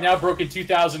have now broken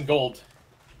 2,000 gold.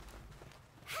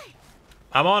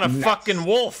 I'm on a fucking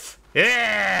wolf.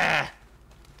 Yeah.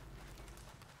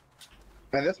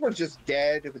 And this one's just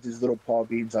dead with his little paw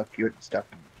beads up here and stuff.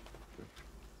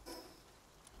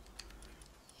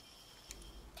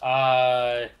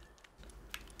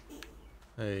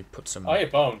 Hey, put some. Oh, yeah,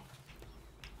 bone.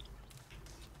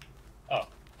 Oh.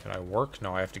 Can I work?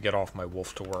 No, I have to get off my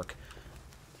wolf to work.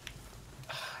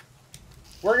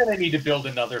 We're gonna need to build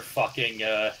another fucking.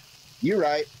 You're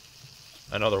right.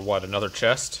 Another what? Another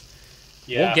chest?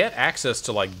 Yeah. We'll get access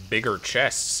to, like, bigger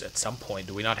chests at some point.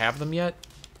 Do we not have them yet?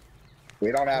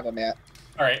 We don't have them yet.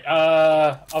 Alright,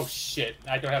 oh shit.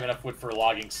 I don't have enough wood for a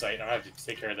logging site. I'll have to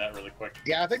take care of that really quick.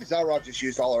 Yeah, I think Xelrog just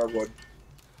used all our wood.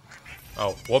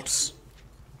 Oh, whoops.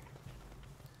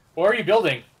 What are you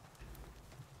building?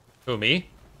 Who, me?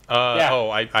 Yeah. Oh,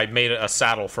 I made a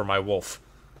saddle for my wolf.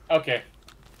 Okay.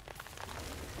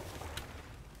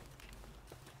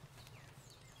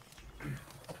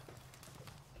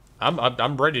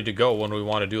 I'm ready to go when we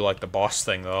want to do, like, the boss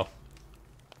thing, though.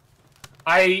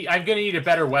 I'm gonna need a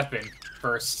better weapon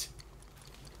first.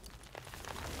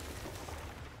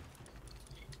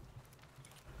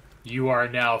 You are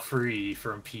now free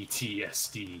from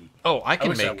PTSD. Oh, I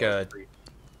can make a...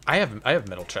 I have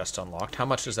metal chest unlocked. How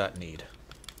much does that need?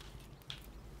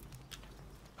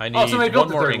 I need one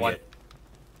more ingot. One.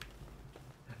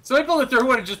 Somebody built a third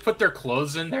one and just put their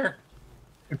clothes in there?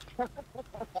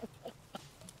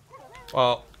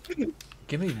 Well,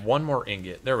 give me one more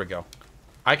ingot. There we go.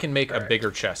 I can make a bigger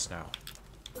chest now.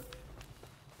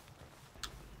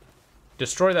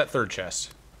 Destroy that third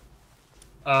chest.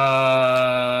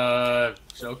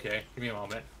 Okay. Give me a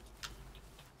moment.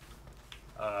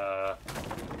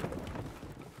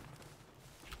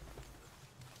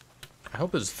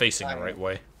 hope it's facing the right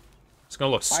way. It's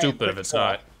gonna look stupid if it's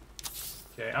not.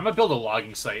 Okay, I'm gonna build a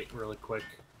logging site really quick.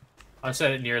 I'll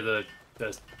set it near the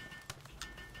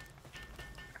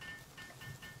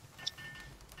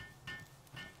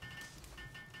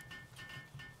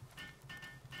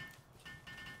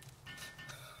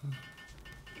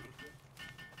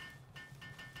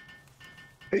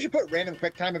You should put random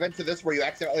quick time events to this where you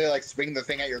accidentally like swing the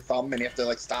thing at your thumb and you have to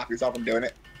like stop yourself from doing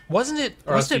it. Wasn't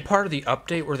it part of the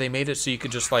update where they made it so you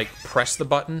could just like press the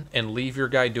button and leave your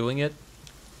guy doing it?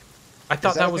 I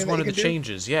thought that was one of the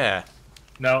changes. Yeah.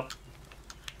 No.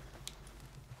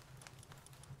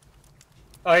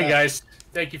 Oh, hey guys,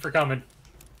 thank you for coming.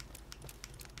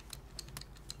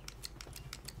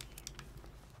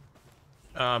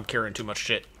 I'm carrying too much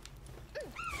shit.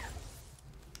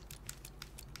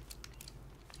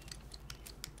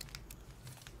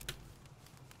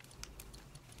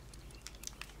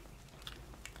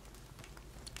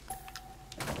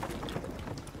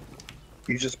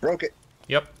 You just broke it.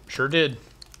 Yep, sure did.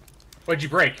 What'd you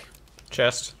break?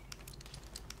 Chest.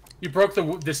 You broke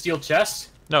the steel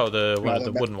chest? No,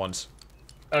 the wooden ones.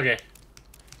 Okay.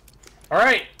 All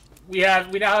right. We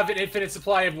now have an infinite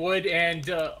supply of wood and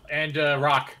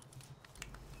rock.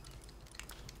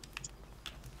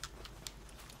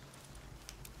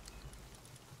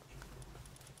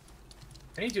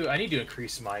 I need to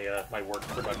increase my my work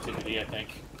productivity, I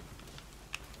think.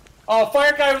 Oh,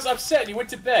 Fire Guy was upset and he went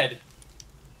to bed.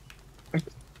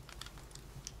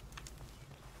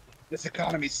 This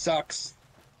economy sucks.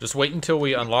 Just wait until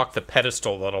we unlock the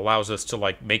pedestal that allows us to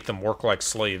like make them work like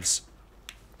slaves.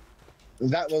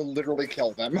 That will literally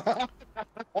kill them.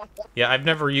 Yeah, I've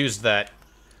never used that.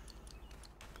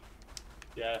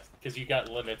 Yeah, because you got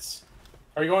limits.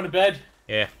 Are you going to bed?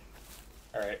 Yeah.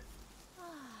 All right.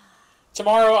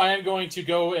 Tomorrow I am going to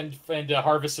go and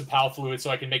harvest some pal fluid so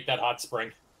I can make that hot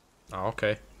spring. Oh,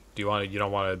 okay. You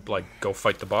don't want to like go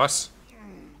fight the boss?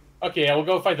 Okay, I will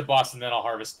go fight the boss and then I'll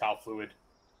harvest pal fluid.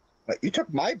 But you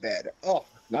took my bed. Oh,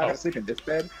 now I gotta sleep in this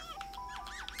bed.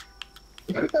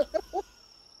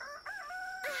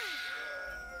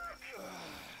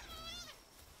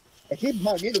 I keep in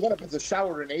mind, neither one of us has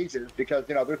showered in ages because,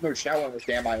 you know, there's no shower on this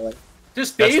damn island.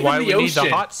 Just bathe in the ocean. That's why we need the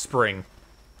hot spring.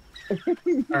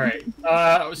 All right.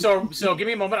 So give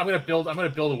me a moment. I'm gonna build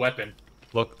a weapon.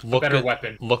 Look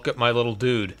weapon. Look at my little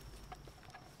dude.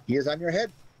 He is on your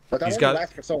head, but that He's won't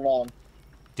last for so long.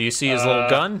 Do you see his little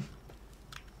gun?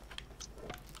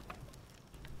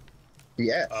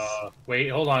 Yes. Wait,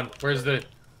 hold on. Where's the?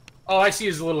 Oh, I see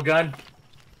his little gun.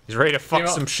 He's ready to fuck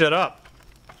some shit up.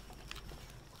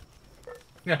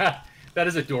 That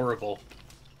is adorable.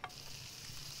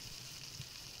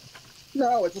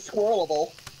 No, it's a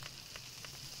squirrelable.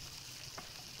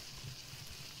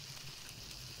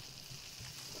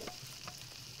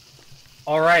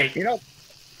 All right. You know,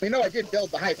 I did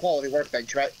build the high quality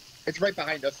workbench, right? It's right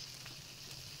behind us.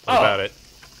 What about it?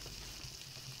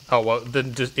 Oh well,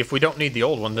 then if we don't need the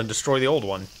old one, then destroy the old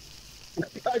one.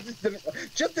 I just didn't,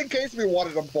 just in case we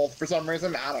wanted them both for some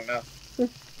reason. I don't know.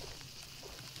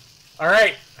 All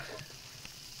right.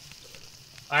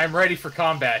 I am ready for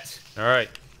combat. All right,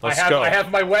 let's go. I have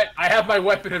my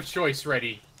weapon of choice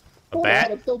ready. A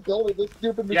bat? I'm still building this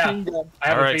stupid machine gun. I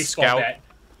have All a right, baseball Scout. bat.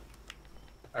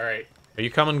 All right. Are you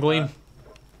coming, Gleam?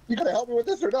 You gonna help me with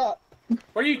this or not?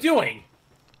 What are you doing?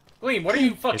 Gleam, what are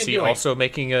you fucking Is he doing? also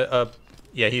making a?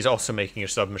 Yeah, he's also making a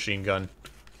submachine gun.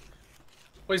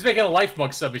 Well, he's making a life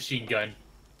mug submachine gun.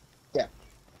 Yeah.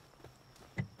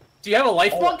 Do you have a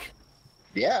life mug?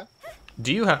 Yeah.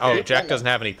 Do you have? Oh, Jack doesn't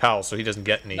have any pals, so he doesn't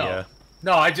get any. No.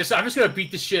 No, I'm just gonna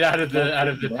beat the shit out of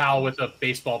the pal with a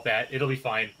baseball bat. It'll be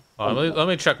fine. Let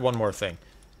me check one more thing.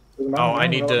 Oh, I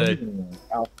need to.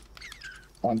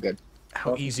 I'm good.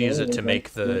 How easy is it to make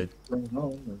the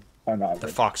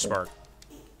fox spark?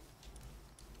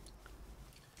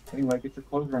 Anyway, get your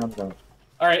clothes around about.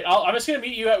 All right, I'm just gonna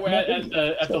meet you at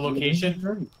the location.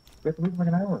 We have to leave in like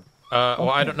an hour. Well,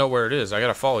 I don't know where it is. I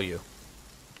gotta follow you.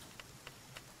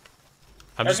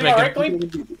 I'm just Everything making. all right,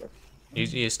 Gleam?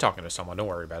 He's talking to someone. Don't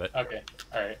worry about it. Okay.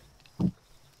 All right.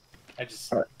 I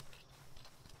just.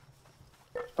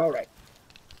 All right.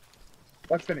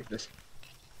 Let's finish this.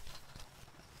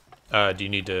 Do you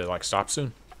need to like stop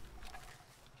soon?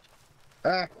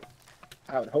 I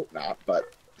would hope not,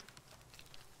 but.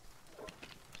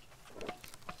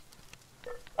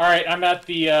 All right, I'm at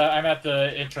the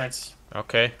entrance.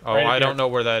 Okay. Oh, Right up I don't here. know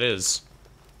where that is.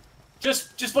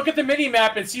 Just look at the mini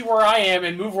map and see where I am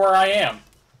and move where I am.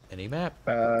 Any map?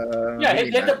 Yeah,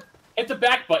 hit the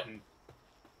back button.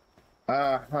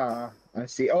 I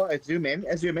see. Oh, I zoom in.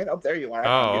 Oh, there you are.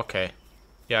 Oh, okay.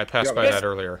 Yeah, I passed by that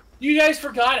earlier. You guys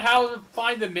forgot how to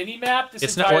find the mini-map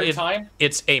this entire time?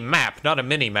 It's a map, not a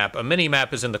mini-map. A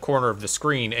mini-map is in the corner of the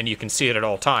screen, and you can see it at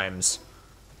all times.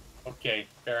 Okay,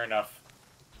 fair enough.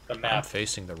 The map. I'm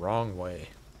facing the wrong way.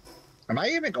 Am I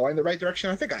even going the right direction?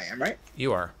 I think I am, right?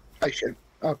 You are. I should.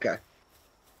 Okay.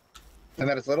 And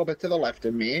then it's a little bit to the left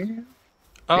of me.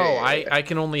 Oh, Yeah. I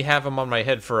can only have them on my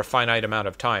head for a finite amount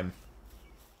of time.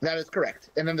 That is correct.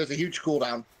 And then there's a huge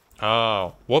cooldown.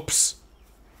 Oh, whoops.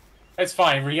 That's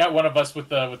fine. We got one of us with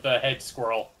the head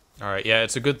squirrel. All right, yeah,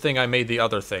 it's a good thing I made the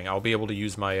other thing. I'll be able to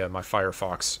use my my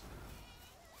Firefox.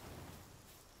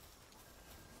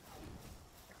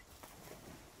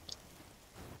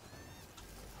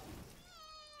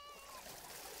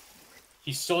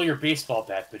 He stole your baseball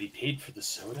bat, but he paid for the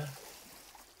soda?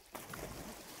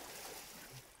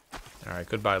 All right,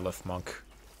 goodbye, Lift Monk.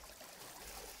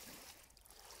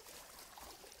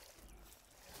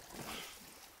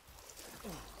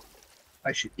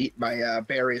 I should eat my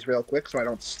berries real quick so I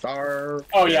don't starve.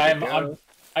 Oh yeah,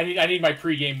 I need my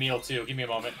pregame meal too. Give me a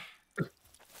moment.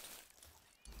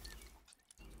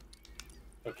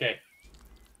 Okay.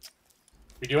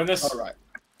 We doing this? All right.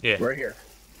 Yeah. We're here.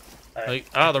 All right. Like,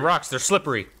 oh, the rocks, they're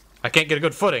slippery. I can't get a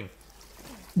good footing.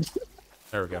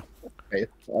 There we go. Okay.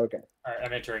 Okay. All right,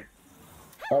 I'm entering.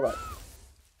 All right.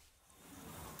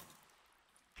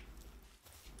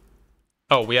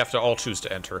 Oh, we have to all choose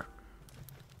to enter.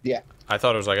 Yeah. I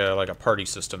thought it was like a party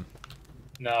system.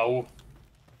 No.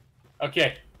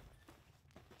 Okay.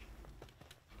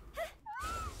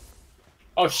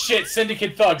 Oh shit,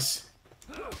 Syndicate thugs.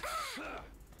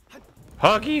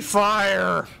 Huggy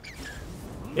fire!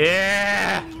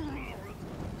 Yeah!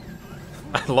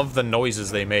 I love the noises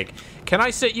they make. Can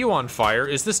I set you on fire?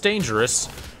 Is this dangerous?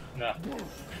 No.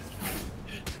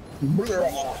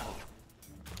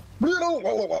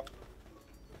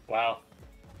 Wow.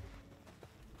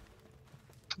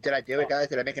 Did I do it, guys?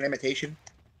 Did I make an imitation?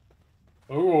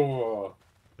 Ooh.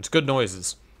 It's good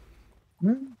noises.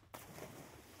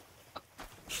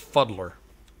 Fuddler.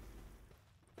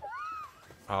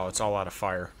 Oh, it's all out of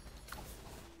fire.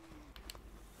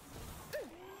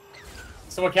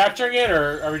 Someone capturing it,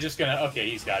 or are we just gonna... Okay,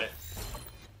 he's got it.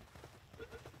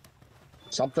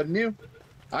 Something new.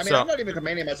 I mean, So- I'm not even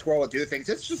commanding my squirrel to do things.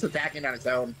 It's just attacking on its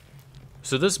own.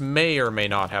 So this may or may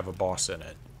not have a boss in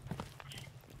it.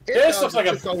 This does, looks like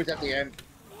it's a- just always at the end.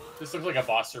 This looks like a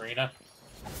boss arena.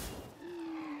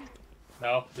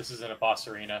 No, this isn't a boss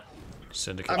arena.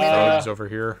 Syndicate I mean, thugs over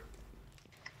here.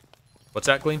 What's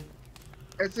that, Gleam?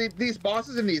 And see, these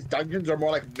bosses in these dungeons are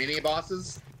more like mini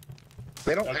bosses.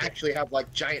 They don't Okay. actually have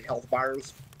like giant health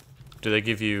bars. Do they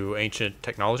give you ancient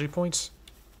technology points?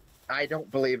 I don't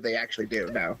believe they actually do.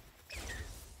 No.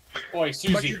 Boy, But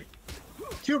Susie. you,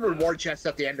 two reward chests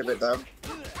at the end of it, though.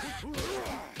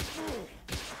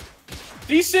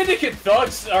 These Syndicate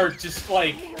thugs are just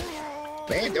like...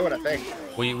 They ain't doing a thing.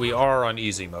 We are on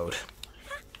easy mode.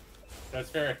 That's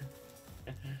fair.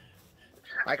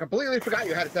 I completely forgot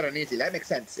you had it set on easy. That makes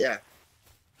sense. Yeah.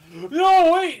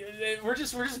 No, wait! We're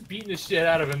just beating the shit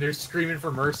out of them. They're screaming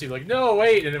for mercy, like, no,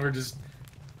 wait! And then we're just...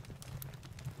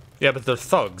 Yeah, but they're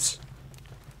thugs.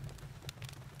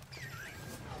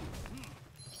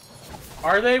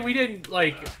 Are they? We didn't,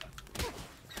 like...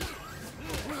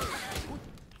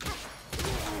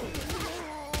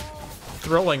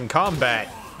 Thrilling combat.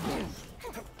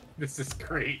 This is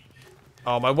great.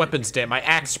 Oh, my weapon's dead. My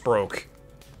axe broke.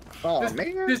 Oh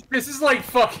man. This is like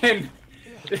fucking...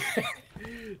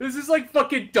 This is like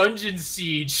fucking Dungeon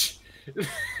Siege.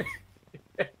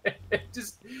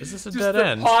 Just, Is this a just dead the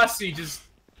end? posse just...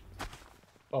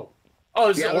 Oh,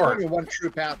 this Yeah, is there's orc. only one true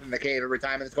path in the cave every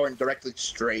time, and it's going directly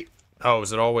straight. Oh,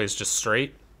 is it always just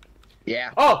straight?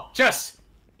 Yeah. Oh, chest!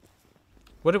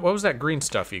 What was that green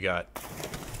stuff you got?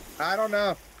 I don't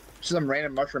know. Some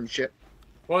random mushroom shit.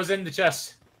 What was in the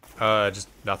chest? Just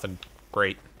nothing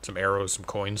great. Some arrows, some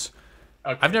coins.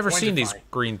 Okay, I've never coins seen are these fine.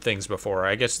 green things before.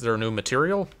 I guess they're new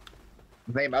material?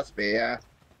 They must be, yeah.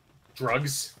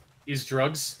 Drugs? Is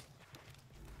drugs?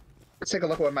 Let's take a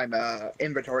look at what my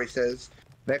inventory says.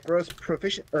 That grows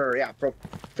proficient,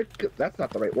 that's not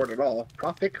the right word at all.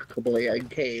 Profitably in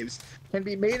caves can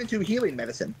be made into healing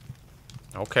medicine.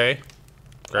 Okay.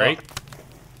 Great. Oh.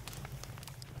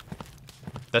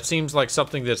 That seems like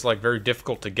something that's like very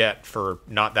difficult to get for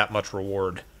not that much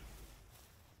reward.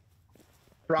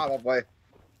 Probably.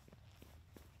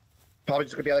 Probably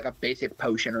just gonna be like a basic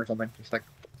potion or something. Just like,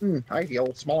 I heal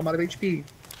a small amount of HP.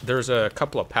 There's a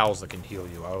couple of pals that can heal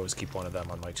you. I always keep one of them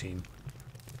on my team.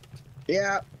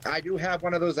 Yeah, I do have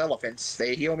one of those elephants.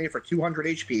 They heal me for 200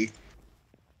 HP.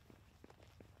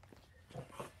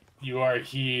 You are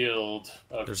healed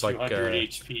of There's 200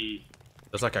 HP.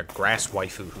 There's like a grass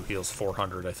waifu who heals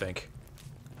 400, I think.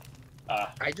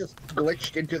 I just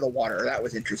glitched into the water. That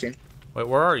was interesting. Wait,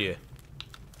 where are you?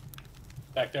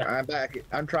 Back there. I'm back.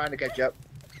 I'm trying to catch up.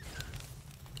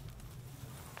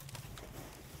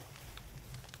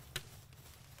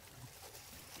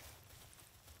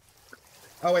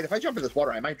 Oh wait, if I jump in this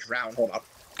water, I might drown. Hold up.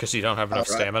 Because you don't have enough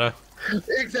Right. stamina?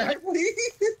 Exactly.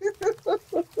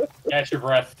 Catch your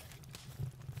breath.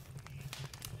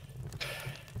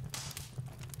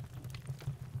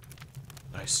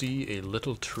 I see a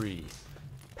little tree.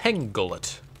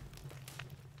 Pengullet.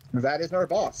 That is our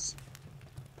boss.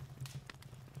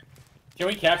 Can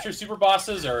we capture super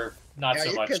bosses or not Yeah,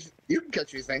 so much? you can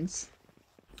catch these things.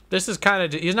 This is kind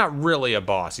of... He's not really a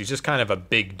boss. He's just kind of a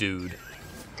big dude.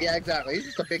 Yeah, exactly. He's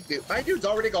just a big dude. My dude's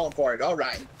already going for it. All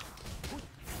right.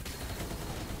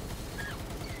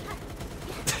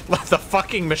 The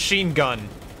fucking machine gun.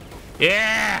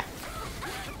 Yeah!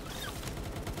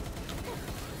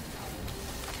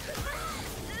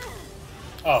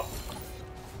 Oh.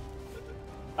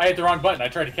 I hit the wrong button. I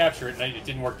tried to capture it and it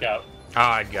didn't work out.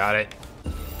 Ah, I got it.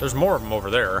 There's more of them over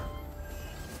there.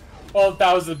 Well,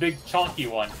 that was the big chonky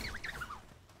one.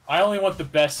 I only want the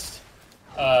best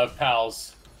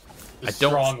pals. The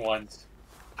strong ones.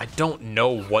 I don't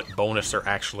know what bonus there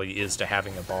actually is to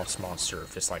having a boss monster.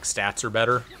 If it's like stats are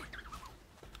better.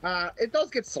 It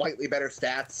does get slightly better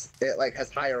stats. It like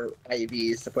has higher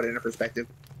IVs to put it into perspective.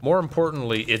 More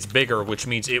importantly, it's bigger, which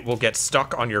means it will get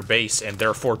stuck on your base and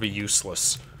therefore be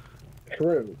useless.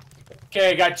 True. Okay,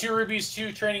 I got 2 rubies,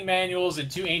 2 training manuals, and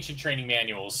 2 ancient training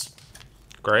manuals.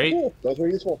 Great. Cool. Those were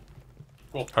useful.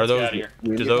 Cool. Are Let's get those? out of here.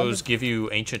 Do those give you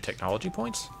ancient technology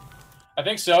points? I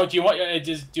think so. Do you want?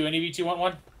 Do any of you two want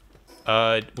one?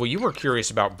 Well, you were curious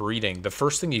about breeding. The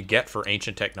first thing you get for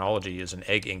ancient technology is an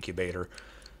egg incubator.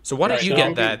 So why don't Right, you so get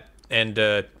I'll that and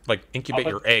like incubate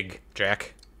your egg,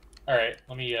 Jack? All right.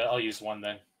 Let me. I'll use one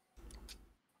then.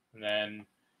 And then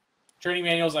training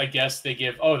manuals. I guess they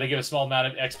give. Oh, they give a small amount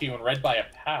of XP when read by a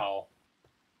pal.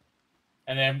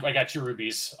 And then I got 2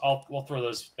 rubies. We'll throw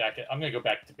those back. I'm gonna go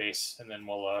back to base, and then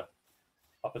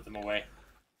I'll put them away.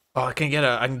 Oh, I can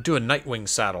do a Nightwing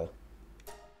saddle.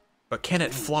 But can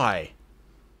it fly?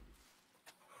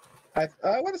 I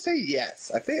want to say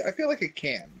yes. I feel like it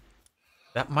can.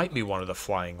 That might be one of the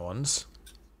flying ones.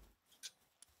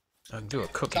 I can do a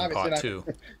cooking pot too.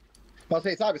 I'll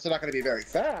say it's obviously not going to be very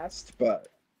fast, but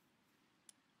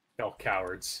No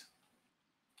cowards.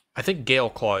 I think Gale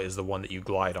Claw is the one that you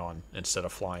glide on instead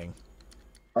of flying.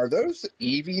 are those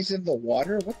EVs in the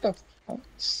water? What the fuck?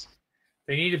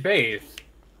 They need to bathe.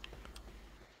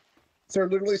 They're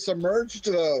literally submerged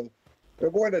though.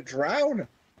 They're going to drown.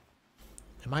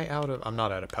 Am I out of... I'm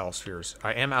not out of Pal Spheres.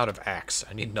 I am out of axe.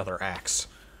 I need another axe.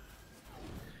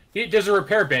 There's a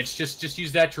repair bench. Just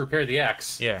use that to repair the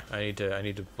axe. Yeah, I need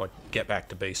to like get back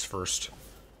to base first.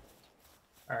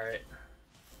 All right.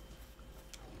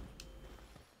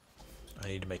 I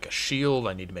need to make a shield.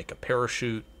 I need to make a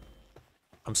parachute.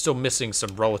 I'm still missing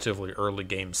some relatively early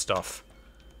game stuff.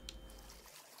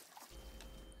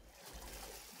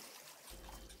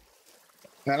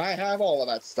 And I have all of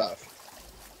that stuff.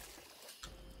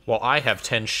 Well, I have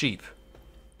 10 sheep.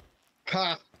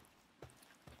 Ha!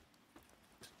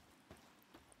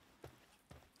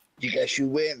 You guess you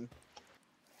win.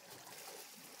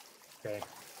 Okay.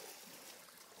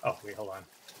 Oh, wait, hold on.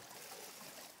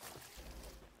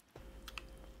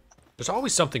 There's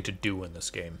always something to do in this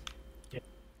game.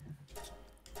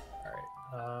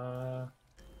 All right.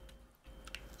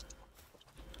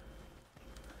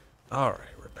 Alright,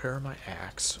 repair my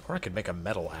axe. Or I could make a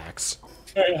metal axe.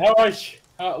 All right. How much?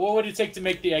 What would it take to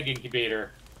make the egg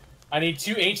incubator? I need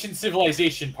 2 ancient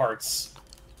civilization parts.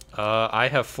 I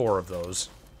have 4 of those.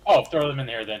 Oh, throw them in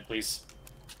there then, please.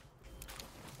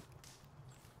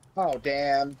 Oh,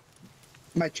 damn.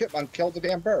 My chipmunk killed the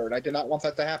damn bird. I did not want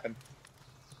that to happen.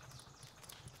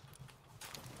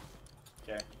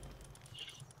 Okay.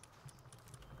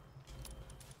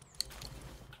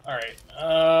 All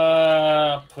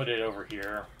right. Put it over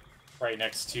here, right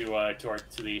next to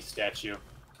the statue.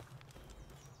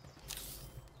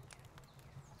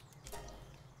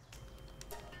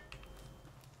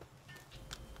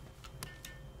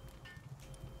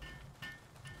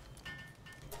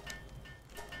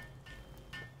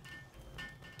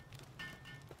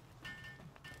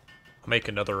 I'll make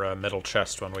another metal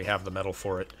chest when we have the metal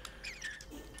for it.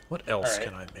 What else Alright.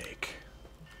 can I make?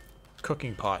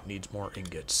 Cooking pot needs more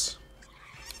ingots.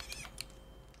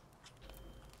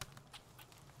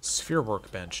 Sphere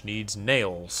workbench needs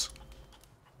nails.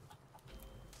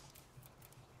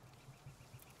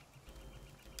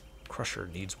 Crusher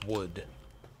needs wood.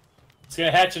 It's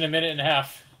gonna hatch in a minute and a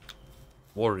half.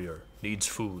 Warrior needs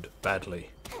food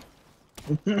badly.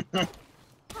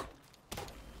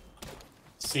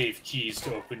 Save keys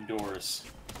to open doors.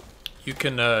 You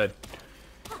can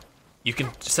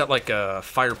set like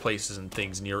fireplaces and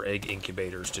things near egg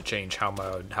incubators to change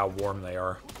how warm they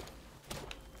are.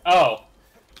 Oh,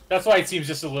 that's why it seems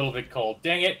just a little bit cold.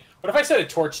 Dang it! What if I set a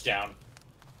torch down?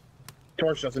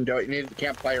 Torch doesn't do it. You need the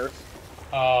campfire.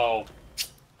 Oh,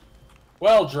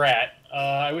 well, drat.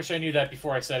 I wish I knew that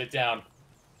before I set it down.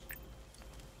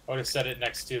 I would have set it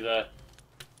next to the.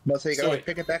 No, so you gotta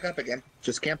pick it back up again.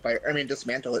 Just campfire. I mean,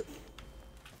 dismantle it.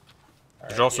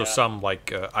 There's also some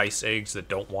like ice eggs that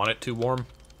don't want it too warm.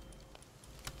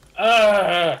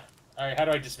 Alright, how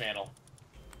do I dismantle?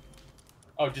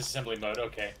 Oh, disassembly mode,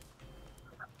 okay.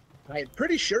 I'm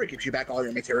pretty sure it gives you back all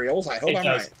your materials. I hope I'm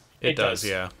right. It does,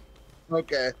 yeah.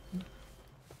 Okay.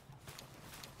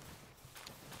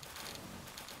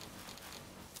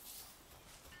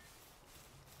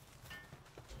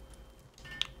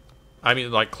 I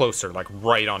mean, like closer, like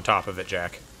right on top of it,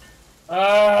 Jack.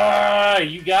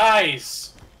 You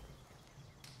guys!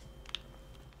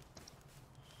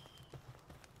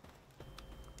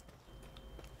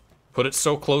 Put it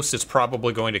so close it's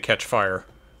probably going to catch fire.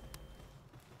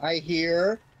 I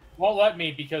hear. Won't let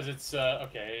me because it's,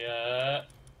 okay,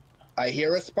 I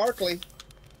hear a sparkly.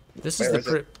 This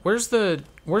is where's the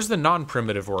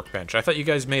non-primitive workbench? I thought you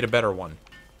guys made a better one.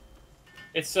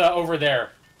 It's, over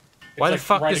there. It's Why the like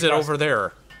fuck right is it over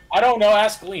there? I don't know,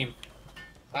 ask Gleam.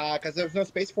 Because there's no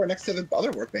space for it next to the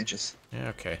other workbenches. Yeah,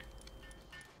 okay.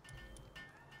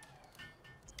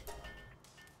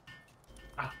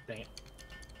 Ah, dang it.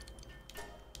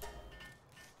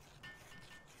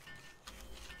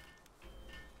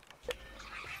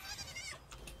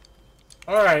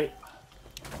 Alright.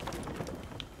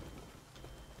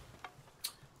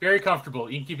 Very comfortable.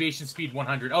 Incubation speed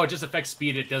 100. Oh, it just affects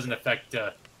speed. It doesn't affect,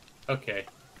 okay.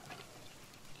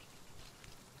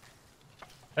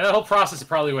 The whole process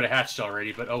probably would have hatched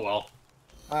already, but oh well.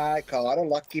 I caught a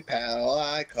lucky pal.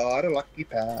 I caught a lucky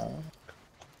pal.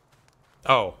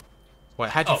 Oh. What,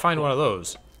 how'd you find one of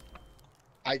those?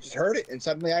 I just heard it, and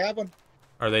suddenly I have one.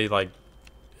 Are they like...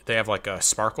 They have like a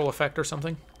sparkle effect or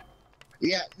something?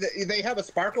 Yeah, they have a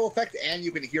sparkle effect, and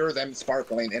you can hear them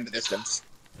sparkling in the distance.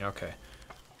 Okay.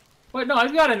 Wait, no,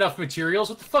 I've got enough materials.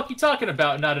 What the fuck are you talking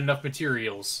about, not enough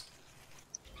materials?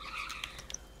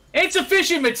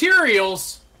 Insufficient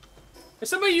materials? Is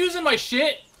somebody using my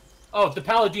shit? Oh, the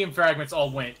Palladium fragments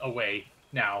all went away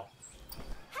now.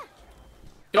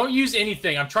 Don't use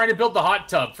anything. I'm trying to build the hot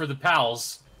tub for the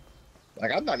pals.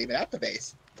 Like, I'm not even at the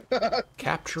base.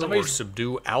 Capture or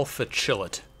subdue Alpha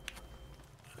Chillet.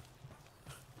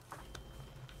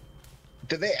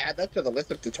 Did they add that to the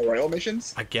list of tutorial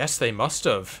missions? I guess they must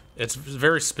have. It's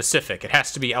very specific. It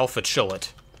has to be Alpha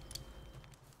Chillet.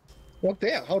 Well,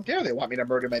 damn, how dare they want me to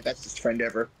murder my bestest friend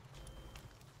ever?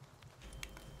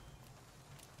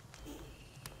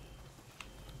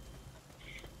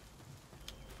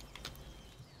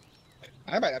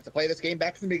 I might have to play this game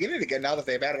back from the beginning again now that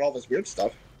they've added all this weird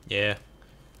stuff. Yeah.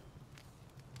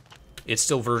 It's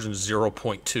still version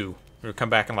 0.2. It'll come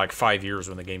back in like 5 years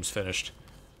when the game's finished.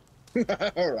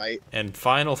 Alright. And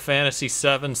Final Fantasy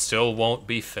VII still won't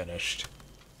be finished.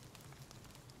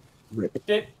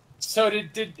 Did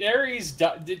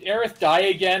Aerith die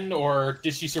again, or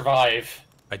did she survive?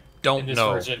 I don't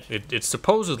know. Version? It's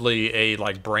supposedly a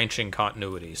like branching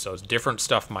continuity, so different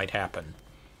stuff might happen.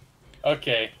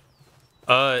 Okay.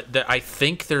 I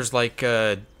think there's like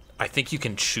I think you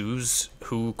can choose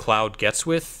who Cloud gets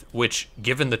with, which,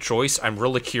 given the choice, I'm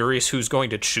really curious who's going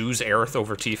to choose Aerith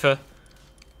over Tifa.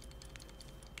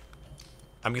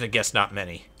 I'm gonna guess not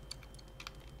many.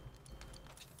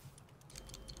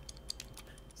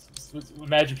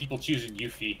 Imagine people choosing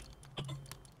Yuffie.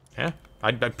 Yeah,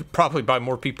 I'd probably buy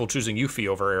more people choosing Yuffie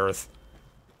over Aerith.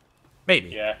 Maybe.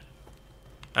 Yeah.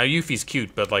 Yuffie's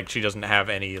cute, but like she doesn't have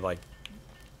any like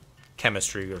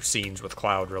chemistry or scenes with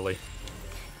Cloud, really.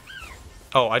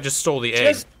 Oh, I just stole the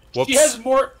egg. Whoops. She has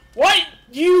more. What?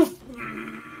 You.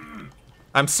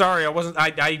 I'm sorry, I wasn't.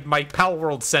 My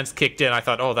Palworld sense kicked in. I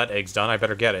thought, oh, that egg's done. I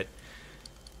better get it.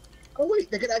 Oh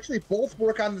wait, they can actually both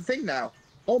work on the thing now.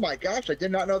 Oh my gosh, I did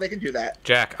not know they can do that.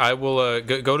 Jack, I will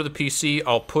go to the PC.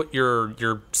 I'll put your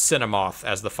Cinemoth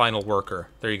as the final worker.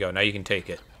 There you go. Now you can take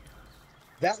it.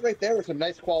 That right there is a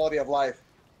nice quality of life.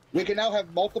 We can now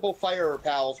have multiple fire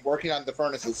pals working on the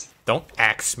furnaces. Don't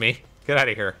axe me. Get out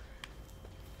of here.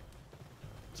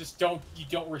 Just you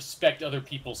don't respect other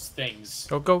people's things.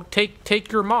 Go take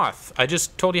your moth. I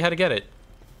just told you how to get it.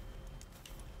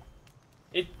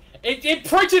 It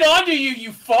printed onto you,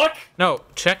 you fuck! No,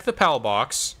 check the PAL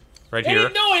box. Right here.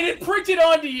 No, it printed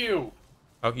onto you!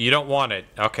 Oh, you don't want it.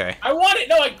 Okay. I want it!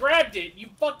 No, I grabbed it! You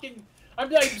fucking...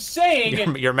 I'm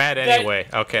saying... You're mad anyway.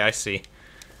 Okay, I see.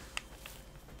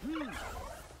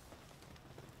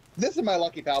 This is my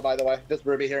lucky pal, by the way. This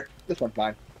Ruby here. This one's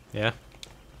mine. Yeah?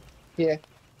 Yeah.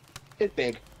 It's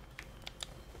big.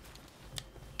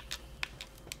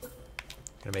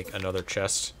 Gonna make another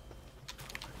chest.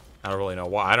 I don't really know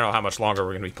why. I don't know how much longer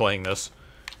we're gonna be playing this.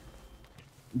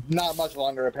 Not much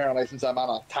longer, apparently, since I'm on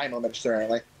a time limit,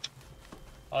 currently.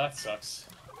 Oh, that sucks.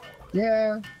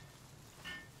 Yeah.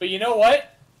 But you know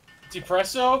what?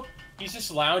 Depresso, he's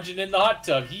just lounging in the hot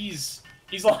tub. He's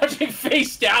lounging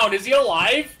face down. Is he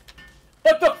alive?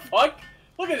 What the fuck?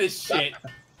 Look at this shit.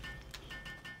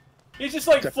 He's just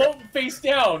like floating face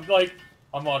down. Like,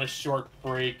 I'm on a short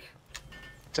break.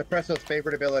 Depresso's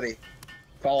favorite ability.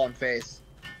 Fall on face.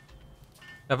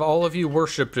 Have all of you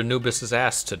worshipped Anubis's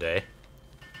ass today?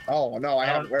 Oh, no, I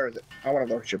haven't. Where is it? I want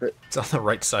to worship it. It's on the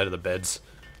right side of the beds.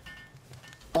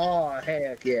 Oh,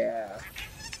 heck yeah.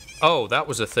 Oh, that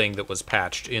was a thing that was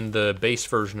patched in the base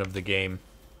version of the game.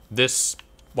 This,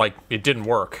 like, it didn't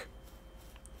work.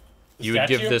 You would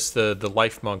give this the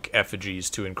life monk effigies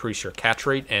to increase your catch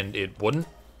rate, and it wouldn't.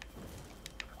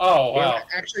 Oh, wow.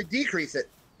 Actually decrease it.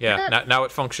 Yeah, now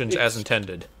it functions as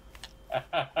intended.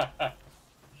 That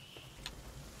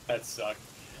sucked.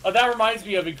 Oh, that reminds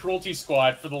me of in Cruelty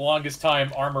Squad, for the longest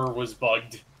time, armor was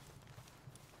bugged.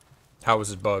 How was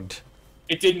it bugged?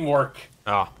 It didn't work.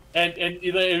 Ah. And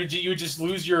you would just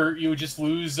lose your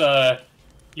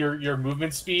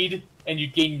movement speed, and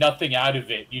you'd gain nothing out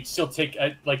of it. You'd still take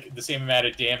like the same amount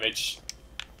of damage.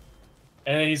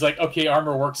 And then he's like, "Okay,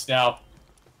 armor works now."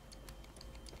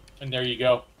 And there you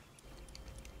go.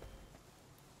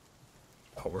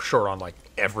 Oh, we're short on like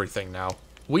everything now.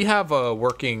 We have a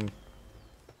working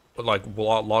like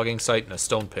logging site and a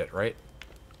stone pit, right?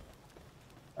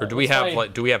 Or do we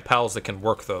have do we have pals that can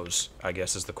work those? I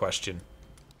guess is the question.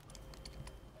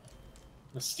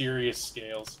 Mysterious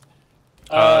scales.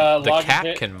 The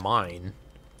cat can mine.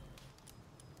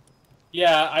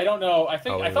 Yeah, I don't know. I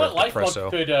thought Life Monk Depresso.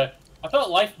 could. I thought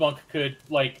Life Monk could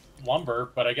like lumber,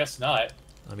 but I guess not.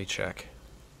 Let me check.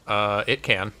 It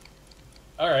can.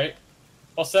 All right.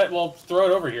 We'll throw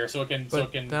it over here so it can.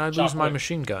 But then I lose my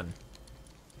machine gun.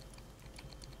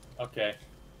 Okay.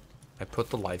 I put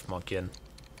the life monk in.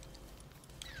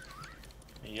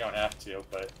 You don't have to,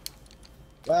 but.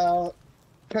 Well,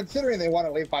 considering they want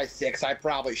to leave by 6, I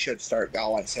probably should start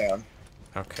going soon.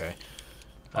 Okay.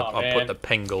 Oh, I'll put the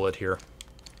pengullet here.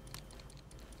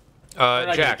 We're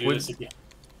not Jack, gonna do this again.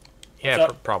 yeah,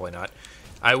 probably not.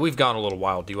 We've gone a little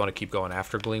while. Do you want to keep going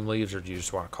after Gleam leaves, or do you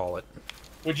just want to call it?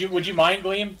 Would you mind,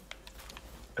 Gleam?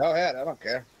 Go ahead, I don't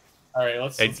care. All right,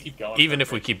 let's keep going. Even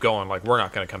if we keep going, like we're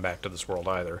not going to come back to this world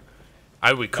either.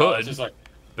 We No, could, it's just like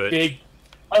but big.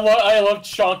 I love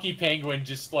Chonky Penguin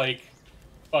just like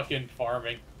fucking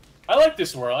farming. I like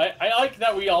this world. I like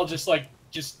that we all just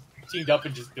teamed up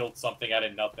and just built something out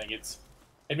of nothing.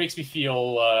 It makes me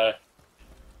feel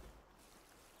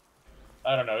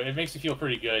I don't know. It makes me feel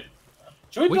pretty good.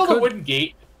 Should we build a wooden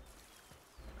gate?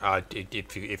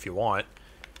 if you want.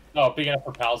 No, big enough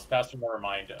for pals. Pastor, never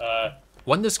mind.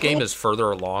 When this game is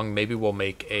further along, maybe we'll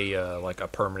make a like a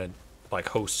permanent like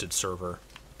hosted server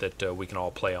that we can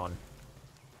all play on.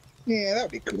 Yeah, that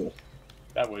would be cool.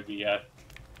 That would be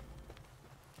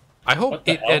I hope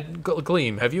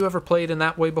Gleam, have you ever played in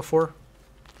that way before?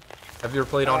 Have you ever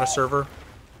played on a server?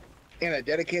 In a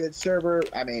dedicated server,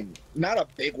 I mean, not a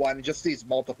big one, just these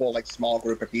multiple, like, small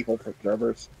group of people for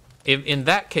servers. In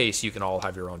that case, you can all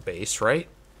have your own base, right?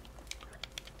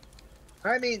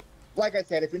 I mean, like I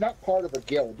said, if you're not part of a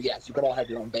guild, yes, you can all have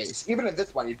your own base. Even in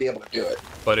this one, you'd be able to do it.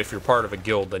 But if you're part of a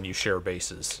guild, then you share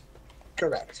bases.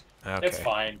 Correct. Okay. It's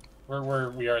fine.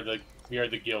 We are the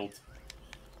guild.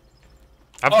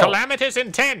 Of calamitous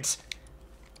intent!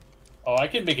 Oh, I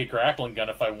can make a grappling gun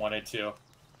if I wanted to.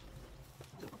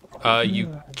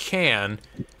 You can.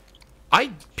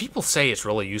 People say it's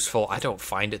really useful. I don't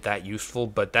find it that useful,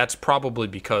 but that's probably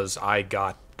because I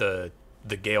got the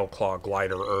Gale Claw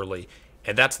glider early,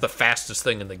 and that's the fastest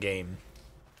thing in the game.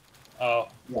 Oh.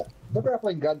 Yeah. The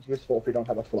grappling gun's useful if you don't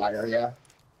have a flyer, yeah.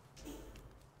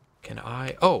 Can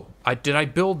I... Oh, did I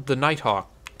build the Nighthawk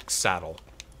saddle?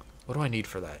 What do I need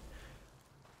for that?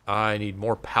 I need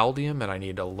more paldium, and I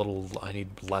need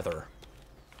leather.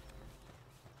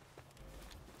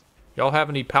 Y'all have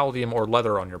any paldium or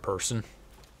leather on your person?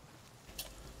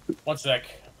 One sec.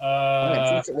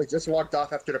 We just walked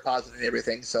off after depositing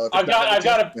everything, so...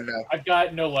 I've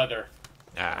got no leather.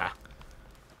 Ah.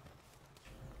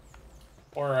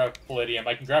 Or palladium.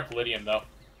 I can grab palladium though.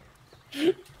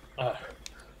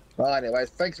 Well, anyways,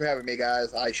 thanks for having me,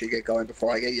 guys. I should get going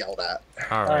before I get yelled at.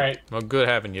 All right. Well, good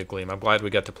having you, Gleam. I'm glad we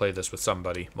got to play this with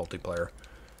somebody, multiplayer.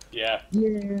 Yeah.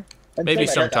 Yeah. Maybe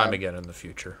sometime again in the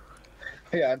future.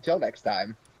 Yeah, until next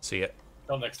time. See ya.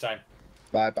 Until next time.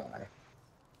 Bye-bye.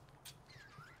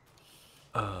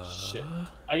 Shit.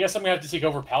 I guess I'm gonna have to take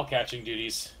over pal catching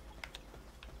duties.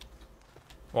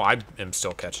 Well, I am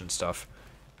still catching stuff.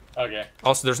 Okay.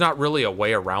 Also, there's not really a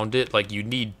way around it. Like, you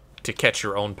need to catch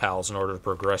your own pals in order to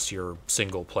progress your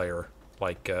single player,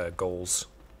 like, goals.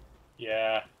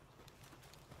 Yeah.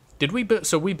 Did we build...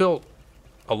 So we built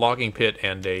a logging pit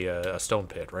and a stone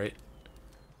pit, right?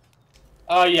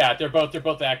 Oh, yeah. They're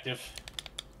both active.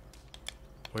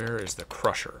 Where is the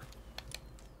crusher?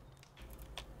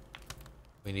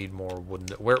 We need more wooden...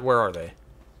 Where are they?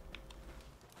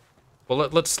 Well,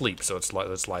 let's sleep, so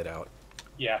let's light out.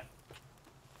 Yeah.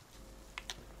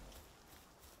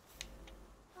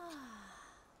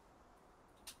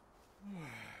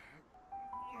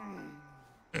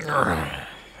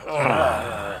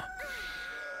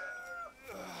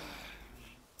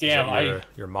 Damn,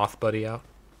 your moth buddy out?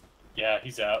 Yeah,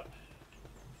 he's out.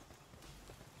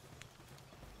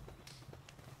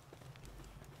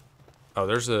 Oh,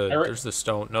 there's the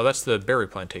stone. No, that's the berry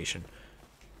plantation.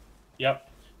 Yep.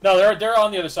 No, they're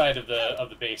on the other side of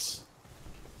the base.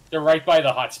 They're right by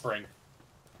the hot spring.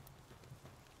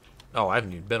 Oh, I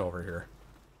haven't even been over here.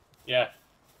 Yeah.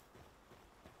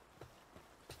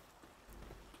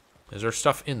 Is there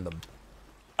stuff in them?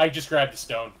 I just grabbed the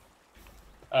stone.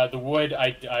 The wood,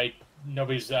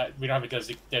 nobody's we don't have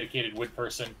a dedicated wood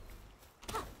person.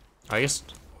 I guess.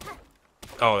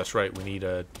 Oh, that's right. We need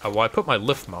a. Well, I put my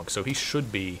lift monk, so he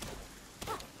should be.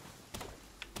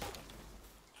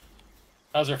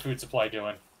 How's our food supply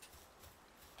doing?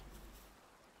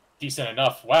 Decent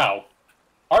enough. Wow,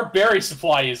 our berry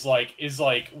supply is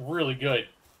like really good.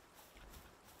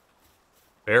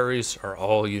 Berries are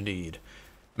all you need.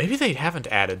 Maybe they haven't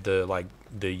added the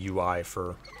UI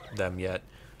for them yet.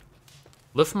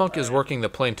 Lift monk is working the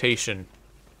plantation.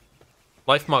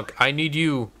 Life monk, I need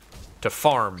you to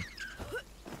farm.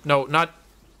 No, not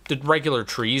the regular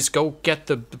trees. Go get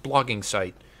the blogging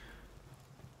site.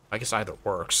 I guess either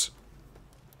works.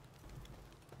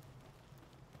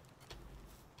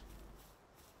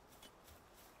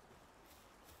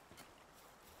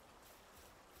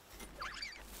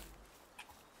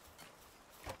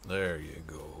 There you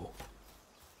go.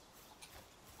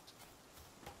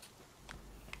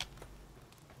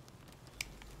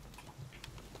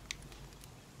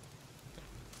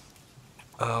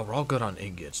 We're all good on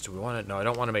ingots. Do we want to... No, I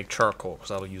don't want to make charcoal, because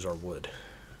that'll use our wood.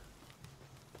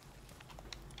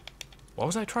 What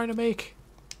was I trying to make?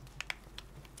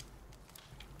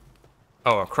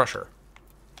 Oh, a crusher.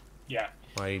 Yeah.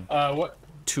 I what?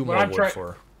 Two more wood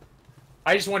for...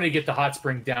 I just wanted to get the hot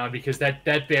spring down because that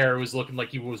bear was looking like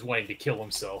he was wanting to kill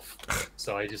himself.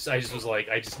 So I just was like,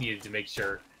 I just needed to make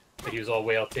sure that he was all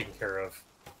well taken care of.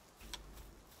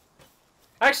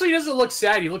 Actually, he doesn't look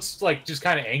sad. He looks like just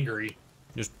kind of angry.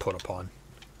 Just put upon.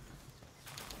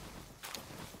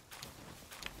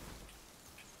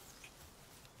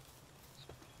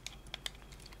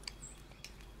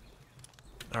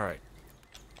 All right.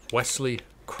 Wesley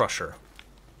Crusher.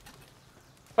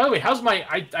 By the way, how's my...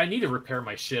 I need to repair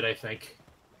my shit, I think.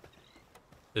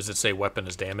 Does it say weapon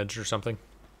is damaged or something?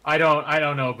 I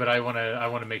don't know, but I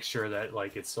wanna make sure that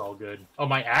like it's all good. Oh,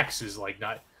 my axe is like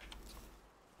not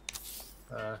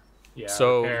yeah.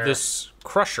 So repair. this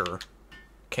crusher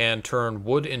can turn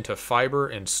wood into fiber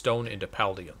and stone into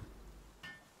paldium.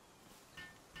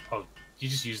 Oh, you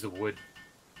just use the wood.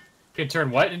 Can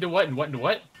turn what into what and what into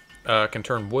what? Can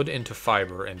turn wood into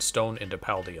fiber and stone into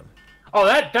paldium. Oh,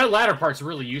 that latter part's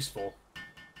really useful.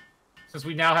 Since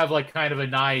we now have like kind of a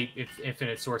nigh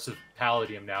infinite source of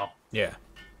palladium now. Yeah.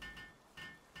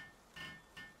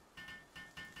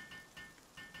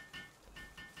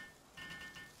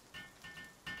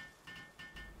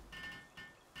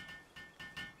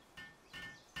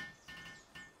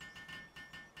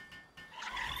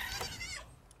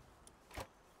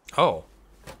 Oh.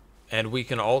 And we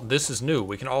can this is new.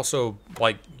 We can also,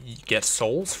 like, get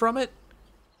souls from it?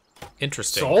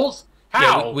 Interesting. Souls?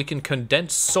 How? Yeah, we can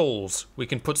condense souls. We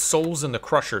can put souls in the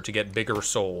crusher to get bigger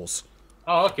souls.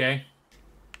 Oh, okay.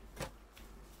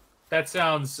 That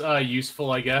sounds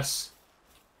useful, I guess.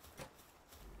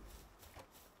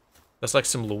 That's like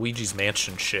some Luigi's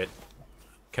Mansion shit.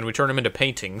 Can we turn them into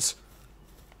paintings?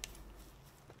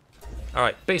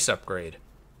 Alright, base upgrade.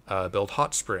 Build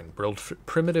hot spring. Build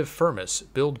primitive furnace.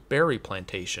 Build berry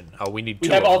plantation. Oh, we need two.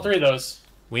 We have all three of those.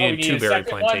 We Oh, need we need two a berry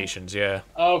second one? plantations, yeah.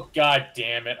 Oh, god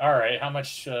damn it. Alright, how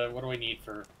much, what do we need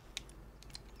for...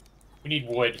 We need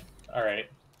wood. Alright.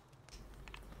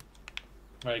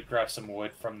 I'm gonna grab some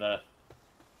wood from the...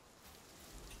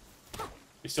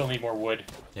 We still need more wood.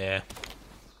 Yeah.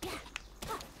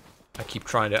 I keep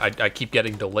trying to... I keep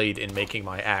getting delayed in making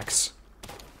my axe.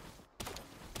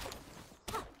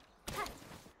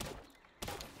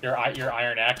 Your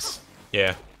iron axe?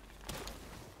 Yeah.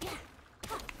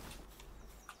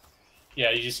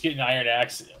 Yeah, you just get an iron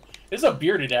axe. This is a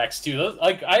bearded axe, too. Those,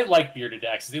 like, I like bearded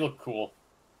axes. They look cool.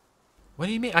 What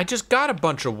do you mean? I just got a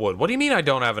bunch of wood. What do you mean I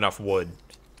don't have enough wood?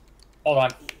 Hold on.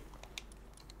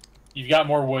 You've got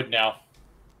more wood now.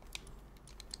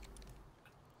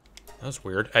 That's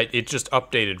weird. It just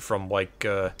updated from, like,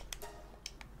 it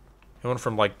went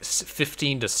from, like,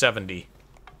 15 to 70.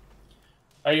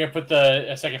 Are you gonna put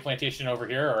the second plantation over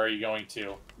here, or are you going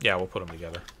to? Yeah, we'll put them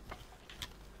together.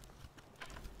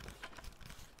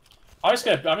 I'm just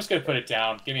gonna put it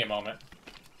down. Give me a moment.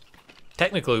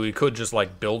 Technically, we could just,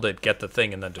 like, build it, get the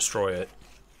thing, and then destroy it.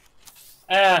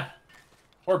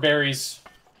 Or berries.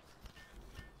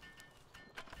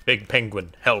 Big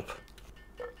penguin, help.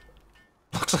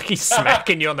 Looks like he's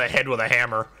smacking you on the head with a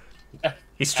hammer.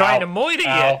 He's trying to moita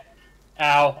you.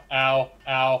 Ow, ow,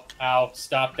 ow, ow.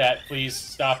 Stop that, please.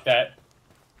 Stop that.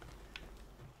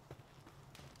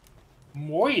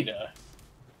 Moida.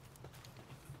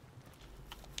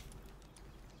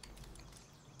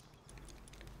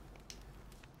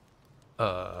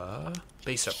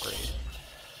 Base upgrade.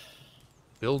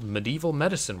 Build medieval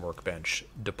medicine workbench.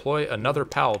 Deploy another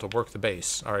pal to work the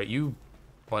base. Alright, you...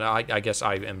 Well, I guess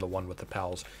I am the one with the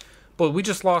pals. But we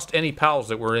just lost any pals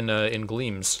that were in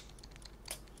Gleams.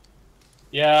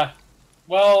 Yeah.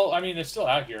 Well, I mean, they're still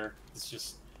out here. It's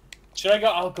just... Should I go?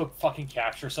 I'll go fucking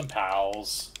capture some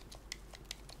pals.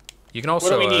 You can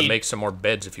also make some more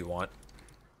beds if you want.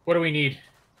 What do we need?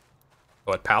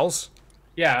 What, pals?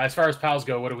 Yeah, as far as pals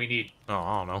go, what do we need? Oh,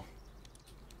 I don't know.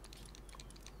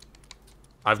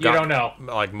 You don't know.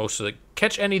 Like, most of the...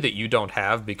 Catch any that you don't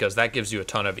have, because that gives you a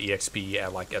ton of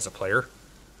EXP, like, as a player.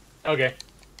 Okay.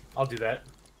 I'll do that.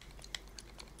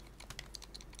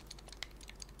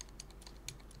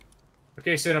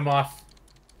 Okay, send him off.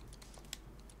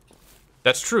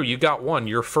 That's true, you got one.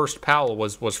 Your first pal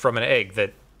was from an egg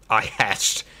that I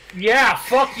hatched. Yeah,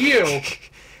 fuck you!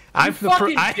 I'm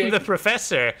the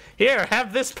professor. Here,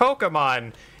 have this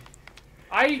Pokemon.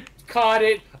 I caught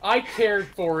it, I cared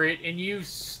for it, and you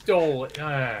stole it.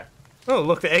 Oh,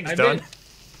 look, the egg's done.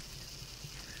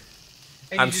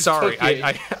 I'm sorry,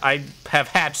 I have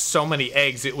hatched so many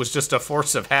eggs, it was just a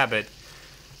force of habit.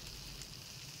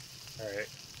 Alright.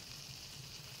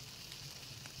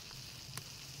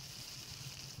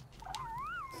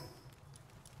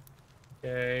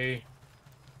 Okay.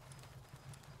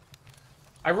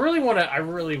 I really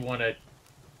wanna...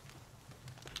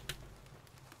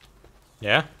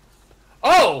 Yeah?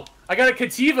 Oh! I got a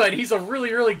Kativa, and he's a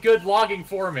really, really good logging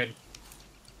foreman.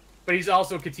 But he's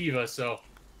also Kativa, so...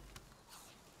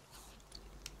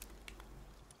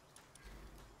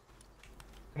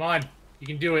 Come on, you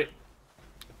can do it.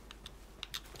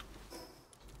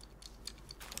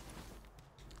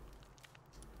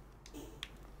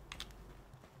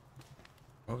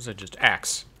 What was it? Just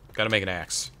axe. Gotta make an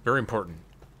axe. Very important.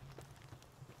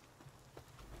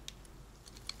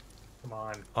 Come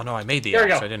on. Oh no, I made the There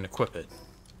we axe. go. I didn't equip it.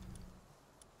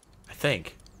 I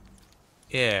think.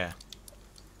 Yeah.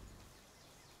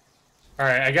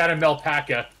 Alright, I got a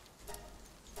Melpaca.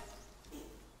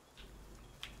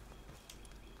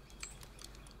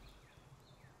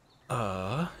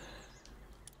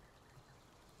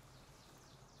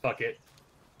 Fuck it.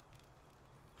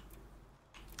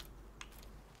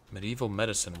 Medieval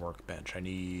medicine workbench. I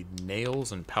need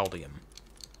nails and paldium.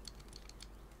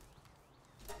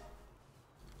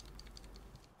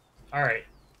 Alright.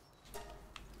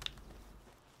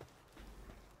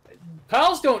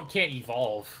 Pals can't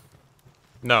evolve.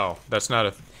 No, that's not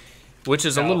a... Which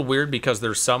is a No. little weird because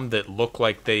there's some that look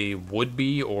like they would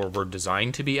be or were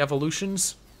designed to be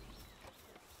evolutions.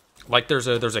 Like there's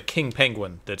a king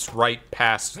penguin that's right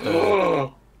past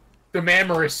the... The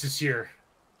Mamorus is here.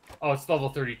 Oh, it's level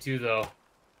 32 though.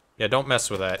 Yeah, don't mess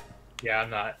with that. Yeah,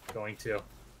 I'm not going to.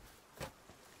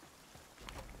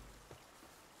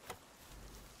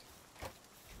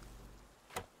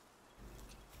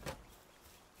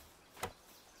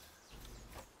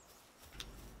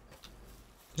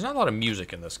 There's not a lot of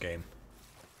music in this game.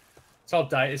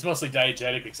 It's mostly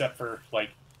diegetic, except for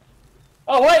like.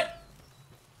 Oh what?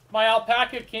 My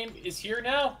alpaca is here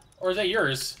now, or is that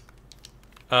yours?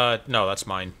 No, that's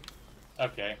mine.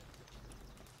 Okay.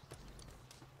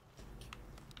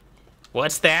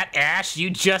 What's that, Ash? You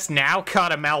just now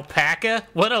caught a alpaca?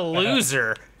 What a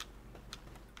loser.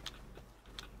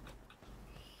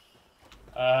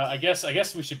 I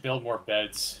guess we should build more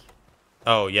beds.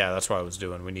 Oh, yeah, that's what I was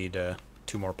doing. We need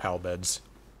 2 more pal beds.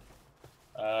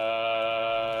 We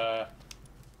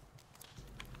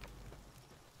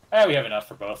have enough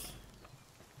for both.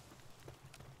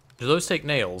 Do those take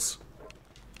nails?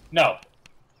 No.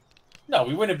 No,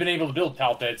 we wouldn't have been able to build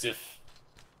pal beds if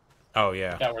Oh,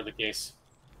 yeah. that were the case.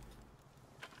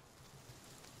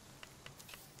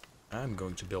 I'm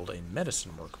going to build a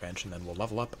medicine workbench, and then we'll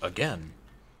level up again.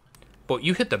 But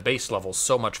you hit the base levels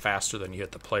so much faster than you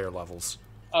hit the player levels.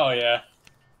 Oh, yeah.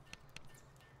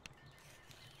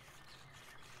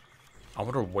 I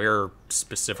wonder where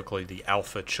specifically the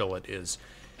alpha chillet is.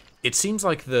 It seems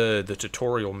like the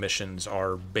tutorial missions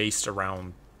are based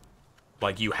around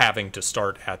like you having to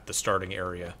start at the starting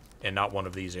area and not one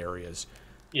of these areas.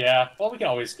 Yeah, well, we can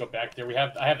always go back there.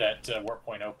 I have that warp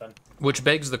point open. Which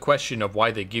begs the question of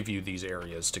why they give you these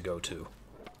areas to go to.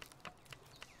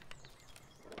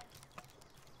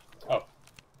 Oh.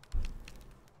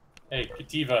 Hey,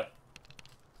 Kativa.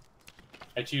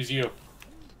 I choose you.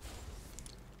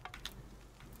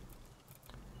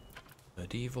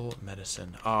 Medieval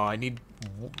medicine. Oh, I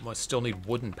still need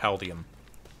wooden paldium.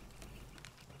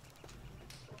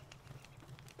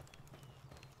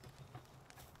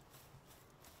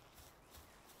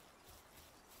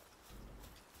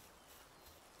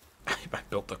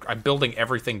 I'm building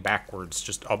everything backwards.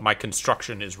 Just my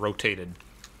construction is rotated.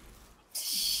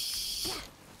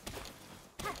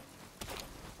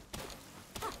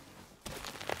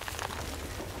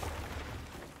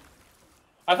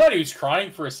 I thought he was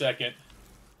crying for a second.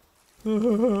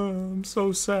 I'm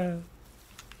so sad.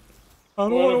 I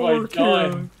don't What want have to I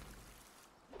work done?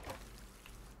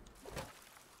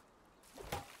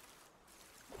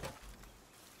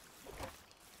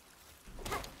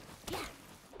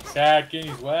 Sacking,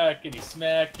 he's whacking, he's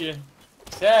smacking.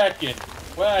 Sacking,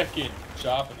 whacking,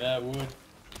 chopping that wood.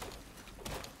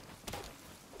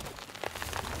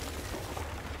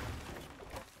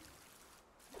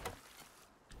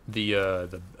 The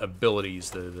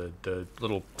abilities, the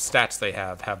little stats they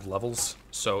have levels.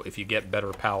 So if you get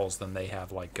better pals, then they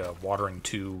have like watering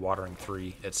 2, watering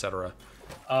 3, etc.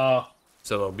 So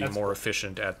they'll be more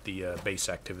efficient at the base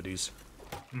activities.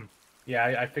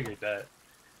 Yeah, I figured that.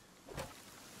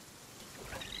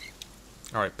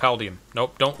 All right, paldium.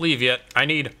 Nope, don't leave yet. I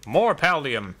need more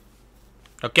paldium.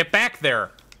 Now get back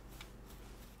there.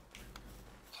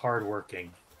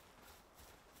 Hardworking.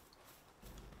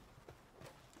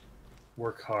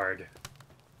 Work hard.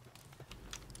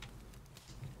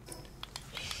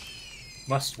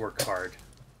 Must work hard.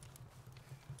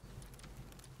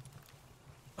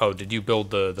 Oh, did you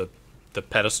build the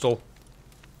pedestal?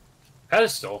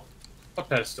 Pedestal? What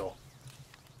pedestal?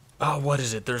 Oh, what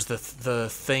is it? There's the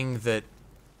thing that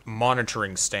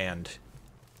monitoring stand.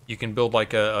 You can build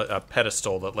like a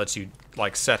pedestal that lets you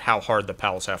like set how hard the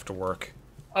pals have to work.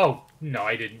 Oh, no,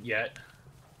 I didn't yet.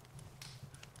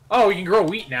 Oh, you can grow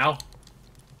wheat now.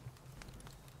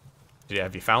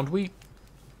 Have you found wheat?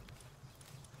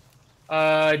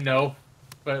 No.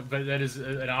 But that is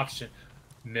an option.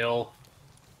 Mill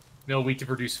wheat to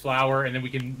produce flour, and then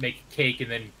we can make cake, and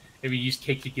then maybe use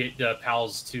cake to get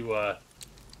pals to,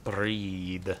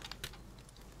 Breed.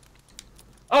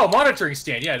 Oh, monitoring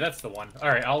stand. Yeah, that's the one.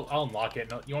 Alright, I'll unlock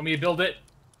it. You want me to build it?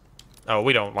 Oh,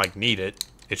 we don't, like, need it.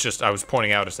 It's just, I was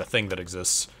pointing out it's a thing that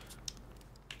exists.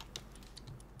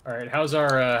 Alright, how's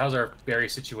our berry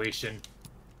situation?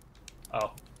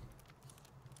 Oh.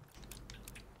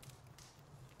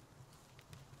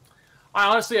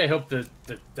 I hope the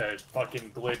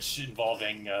fucking glitch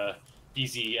involving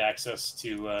easy access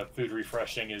to food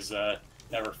refreshing is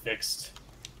never fixed.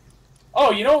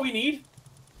 Oh, you know what we need?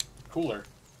 Cooler.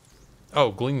 Oh,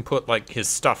 Gleam put, like, his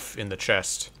stuff in the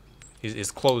chest.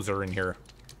 His clothes are in here.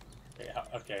 Yeah,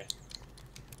 okay.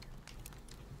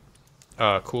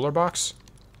 Cooler box?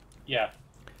 Yeah.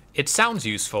 It sounds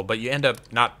useful, but you end up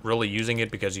not really using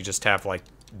it because you just have, like,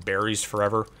 berries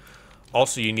forever.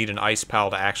 Also, you need an ice pal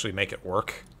to actually make it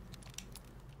work.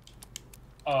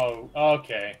 Oh,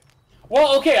 okay.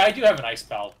 Well, okay, I do have an ice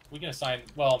pal. We can assign...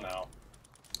 Well, no.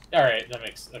 Alright, that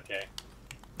makes... Okay.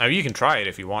 Now, you can try it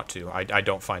if you want to. I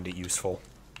don't find it useful.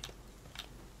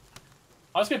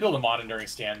 I was gonna build a monitoring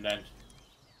stand, then.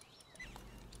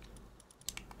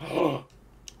 I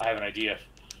have an idea.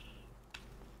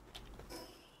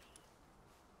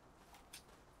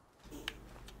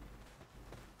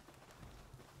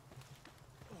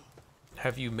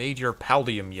 Have you made your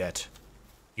paldium yet?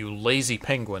 You lazy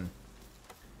penguin.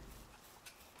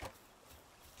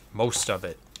 Most of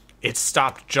it. It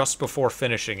stopped just before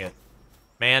finishing it.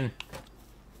 Man.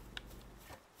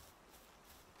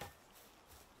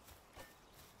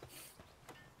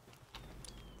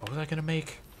 What was I gonna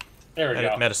make? There we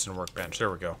go. Medicine workbench. There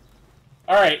we go.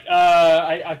 All right.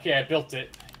 I built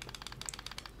it.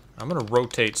 I'm gonna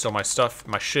rotate so my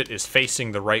shit is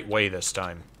facing the right way this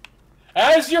time.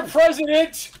 As your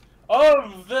president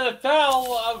of the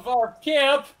PAL of our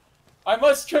camp, I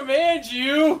must command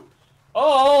you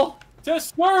all to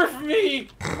serve me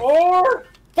or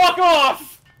fuck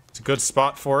off! It's a good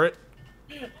spot for it.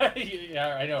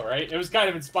 Yeah, I know, right? It was kind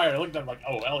of inspired. I looked at him like,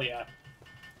 oh, hell yeah.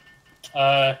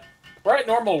 We're at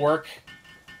normal work.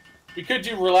 We could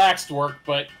do relaxed work,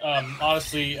 but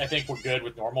honestly, I think we're good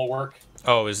with normal work.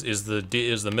 Oh, is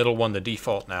the middle one the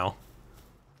default now?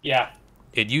 Yeah.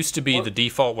 It used to be the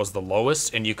default was the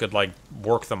lowest, and you could, like,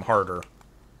 work them harder.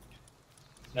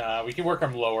 Nah, we can work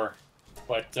them lower.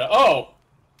 But, oh!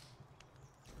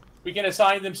 We can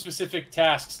assign them specific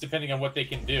tasks depending on what they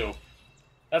can do.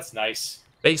 That's nice.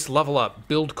 Base level up,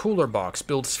 build cooler box,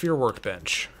 build sphere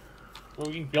workbench. Well,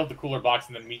 we can build the cooler box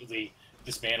and then immediately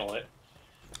dismantle it.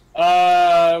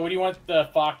 What do you want the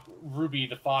Ruby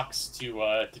the Fox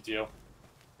to do?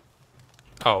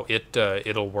 Oh,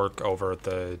 it'll work over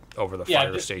the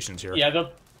fire stations here. Yeah,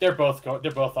 they're both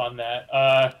on that.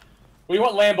 What do you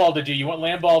want Lamball to do? You want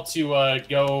Lamball to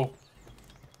go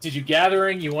to do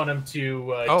gathering? You want him to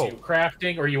do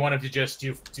crafting, or you want him to just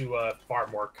do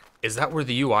farm work? Is that where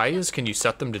the UI is? Can you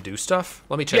set them to do stuff?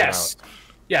 Let me check it out.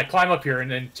 Yeah, climb up here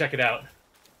and then check it out.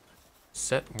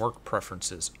 Set work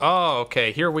preferences. Oh,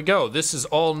 okay, here we go. This is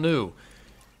all new.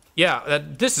 Yeah,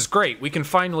 this is great. We can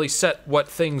finally set what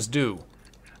things do.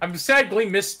 I'm sad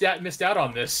Gleam missed out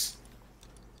on this.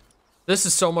 This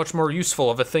is so much more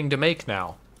useful of a thing to make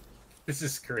now. This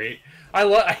is great.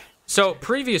 So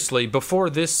previously, before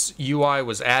this UI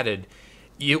was added,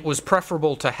 it was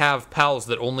preferable to have pals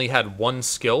that only had one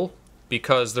skill,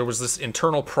 because there was this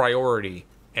internal priority.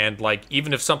 And, like,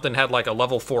 even if something had, like, a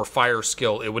level 4 fire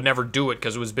skill, it would never do it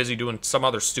because it was busy doing some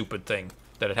other stupid thing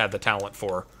that it had the talent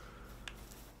for.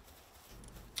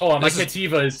 Oh, my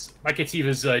Kativa's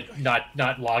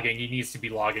not logging. He needs to be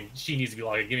logging. She needs to be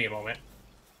logging. Give me a moment.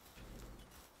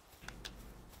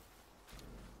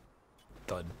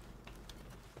 Done.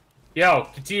 Yo,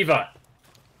 Kativa.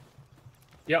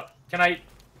 Yo, can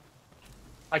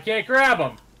I can't grab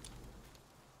him.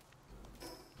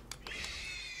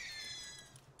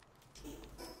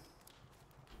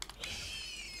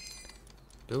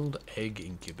 Build egg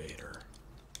incubator.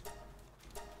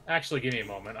 Actually, give me a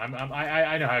moment.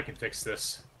 I know how I can fix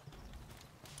this.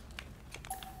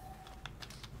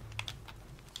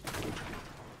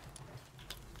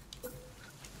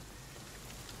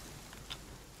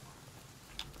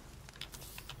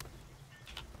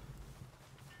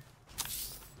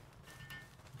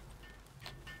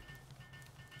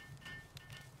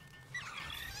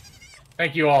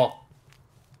 Thank you all.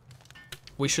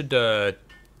 We should go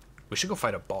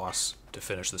fight a boss to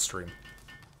finish the stream.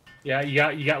 Yeah,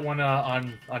 you got one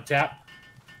on tap?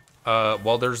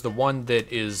 Well, there's the one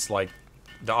that is, like,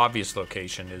 the obvious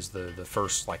location is the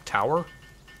first, like, tower.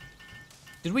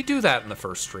 Did we do that in the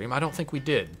first stream? I don't think we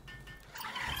did.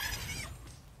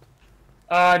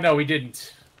 No, we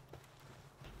didn't.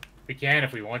 We can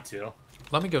if we want to.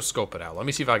 Let me go scope it out. Let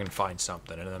me see if I can find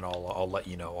something, and then I'll let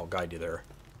you know. I'll guide you there.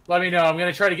 Let me know. I'm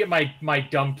gonna try to get my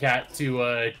dumb cat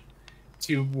to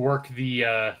work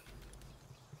the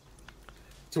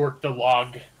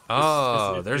log.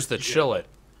 Oh, there's the chillet.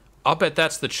 I'll bet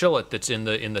that's the chillet that's in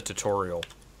the tutorial.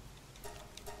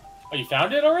 Oh, you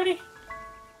found it already?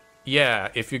 Yeah,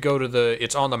 if you go to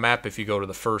it's on the map if you go to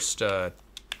the first. Oh,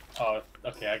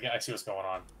 okay. I see what's going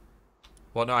on.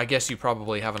 Well, no, I guess you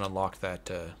probably haven't unlocked that.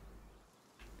 Do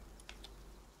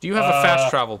you have a fast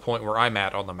travel point where I'm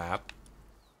at on the map?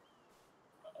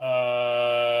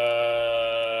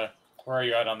 Where are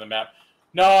you at on the map?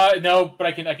 No, but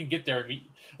I can get there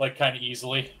like kind of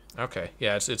easily. Okay,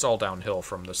 yeah, it's all downhill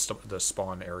from the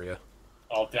spawn area.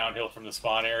 All downhill from the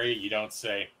spawn area? You don't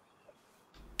say.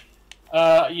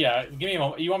 Yeah, give me a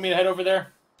moment. You want me to head over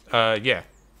there? Yeah.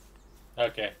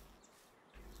 Okay.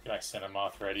 Can I send him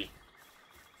off ready?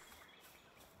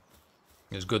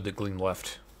 It's good that Gleam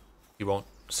left. You won't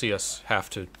see us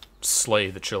have to slay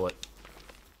the chillet.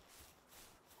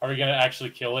 Are we gonna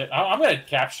actually kill it? I'm gonna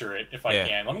capture it if I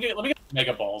can. Let me get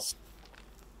mega balls.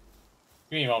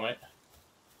 Give me a moment.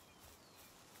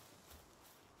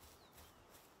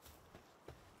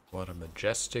 What a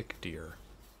majestic deer.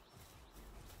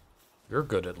 You're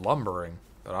good at lumbering,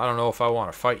 but I don't know if I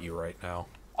want to fight you right now.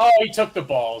 Oh, he took the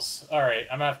balls. All right,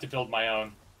 I'm gonna have to build my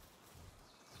own.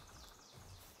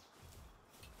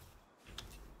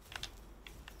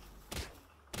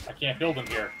 I can't build them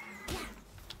here.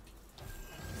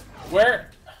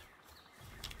 Where?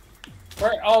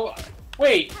 Oh,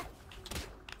 wait.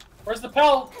 Where's the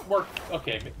pal work?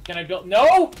 Okay, can I build?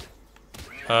 No.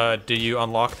 Do you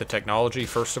unlock the technology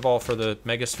first of all for the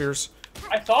megaspheres?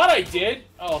 I thought I did.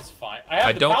 Oh, it's fine.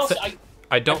 I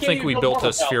don't think we built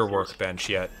a sphere workbench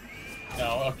yet.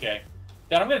 No. Okay.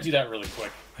 Then I'm gonna do that really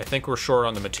quick. I think we're short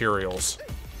on the materials.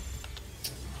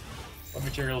 What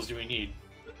materials do we need?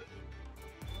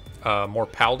 More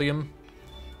paldium.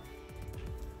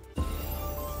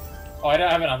 Oh, I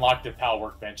haven't unlocked the PAL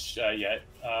workbench yet.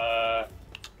 I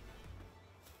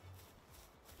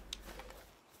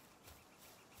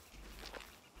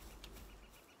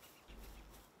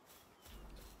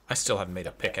still haven't made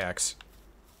a pickaxe.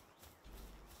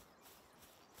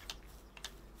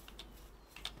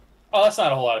 Oh, that's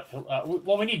not a whole lot of...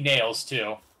 well, we need nails,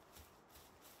 too.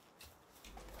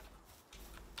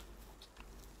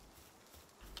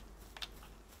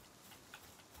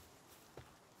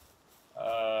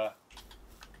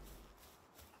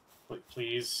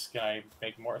 Please, can I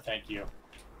make more? Thank you.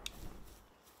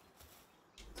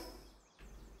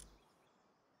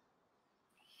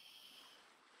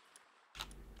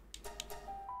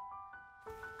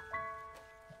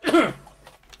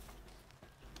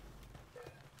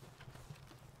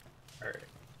 Alright.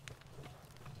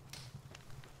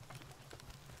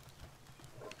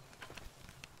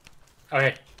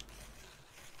 Okay.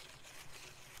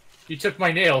 You took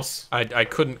my nails. I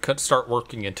couldn't start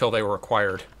working until they were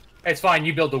acquired. It's fine.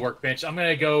 You build the workbench. I'm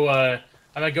gonna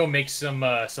go make some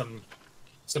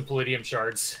palladium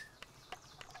shards.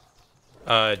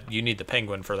 You need the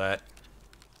penguin for that.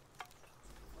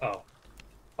 Oh,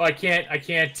 I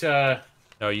can't.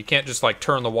 No, you can't just like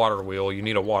turn the water wheel. You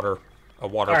need a water All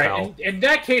pal. right. In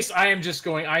that case, I am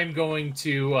going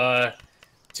to go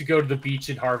to the beach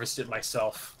and harvest it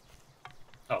myself.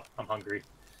 Oh, I'm hungry.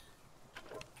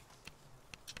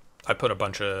 I put a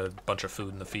bunch of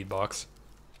food in the feed box.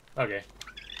 Okay.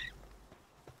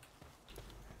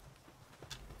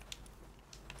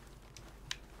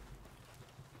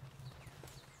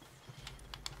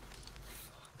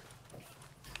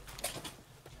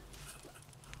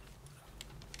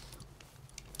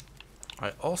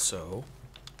 I also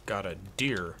got a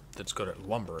deer that's good at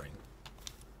lumbering.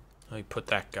 Let me put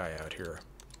that guy out here.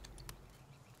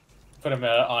 Put him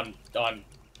on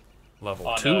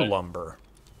Level 2 lumber.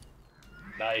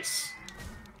 Nice.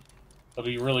 He'll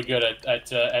be really good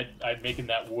at making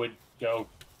that wood go.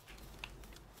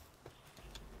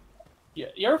 Yeah,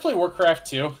 you ever play Warcraft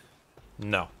 2?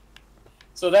 No.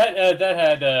 So that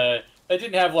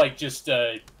didn't have like just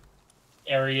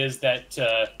areas that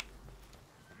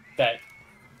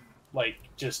like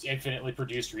just infinitely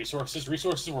produced resources.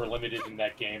 Resources were limited in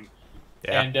that game.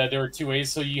 Yeah. And there were two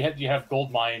ways. So you have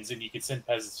gold mines, and you could send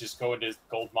peasants just go into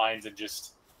gold mines and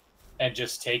just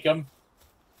take them.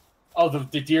 Oh,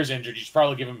 the deer's injured. You should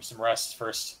probably give him some rest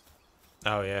first.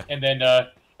 Oh yeah. And then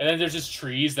there's just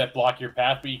trees that block your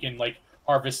path, but you can like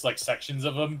harvest like sections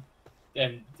of them,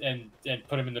 and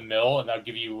put them in the mill, and that'll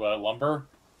give you lumber.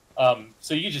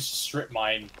 So you can just strip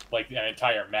mine like an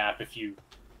entire map if you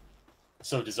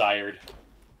so desired.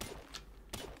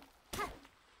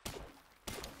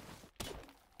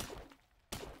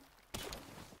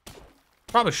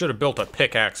 Probably should have built a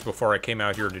pickaxe before I came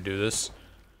out here to do this.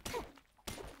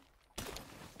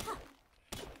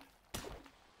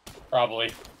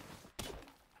 Probably.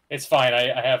 It's fine.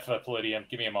 I have palladium.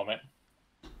 Give me a moment.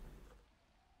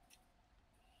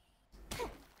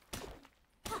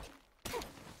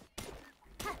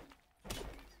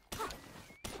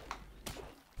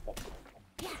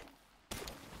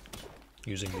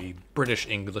 Using the British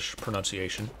English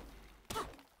pronunciation.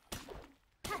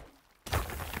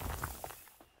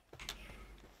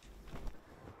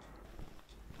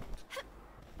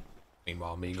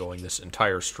 Meanwhile, me going this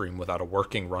entire stream without a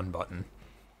working run button.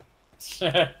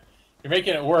 You're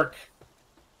making it work.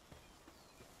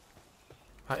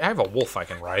 I have a wolf I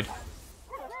can ride.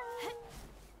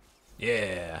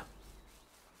 Yeah.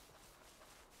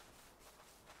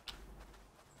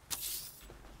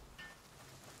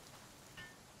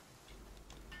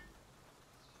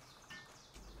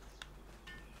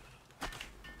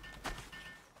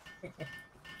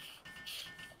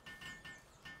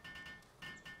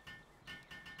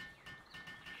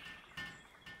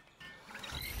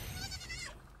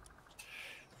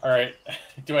 All right.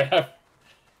 Do I have?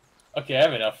 Okay, I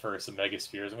have enough for some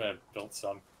megaspheres. I'm gonna build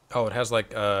some. Oh, it has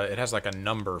like a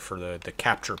number for the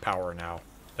capture power now.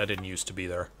 That didn't used to be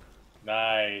there.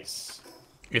 Nice.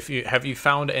 Have you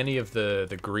found any of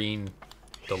the green,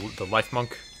 the life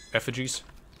monk effigies?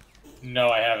 No,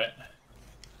 I haven't.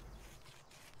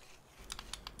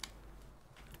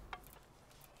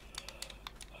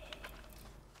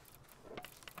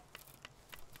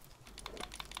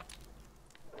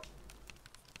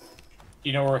 Do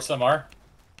you know where some are?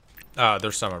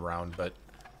 There's some around, but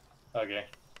Okay.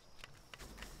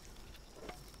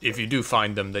 if you do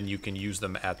find them, then you can use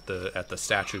them at the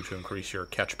statue to increase your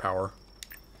catch power.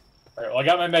 All right. Well, I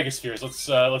got my megaspheres.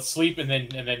 Let's sleep and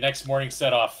then next morning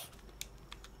set off.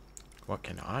 What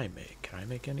can I make? Can I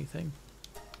make anything?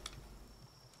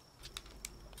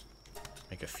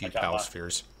 Make a few pal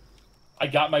spheres. I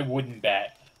got my wooden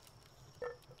bat.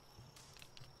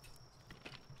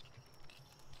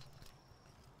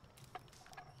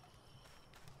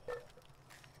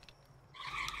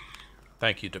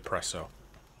 Thank you, Depresso.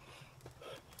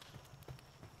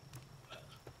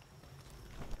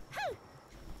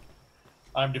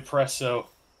 I'm Depresso.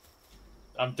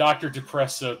 I'm Dr.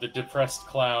 Depresso, the depressed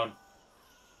clown.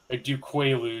 I do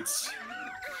Quaaludes.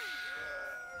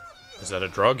 Is that a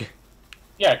drug?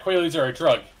 Yeah, Quaaludes are a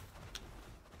drug.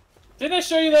 Didn't I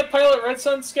show you that Pilot Red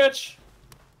Sun sketch?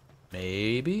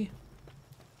 Maybe?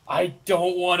 I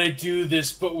don't want to do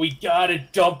this, but we gotta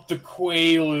dump the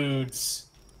Quaaludes.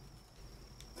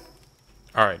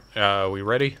 Alright, we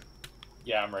ready?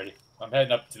 Yeah, I'm ready. I'm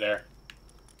heading up to there.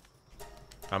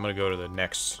 I'm gonna go to the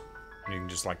next... You can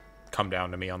just, like, come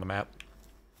down to me on the map.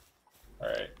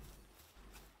 Alright.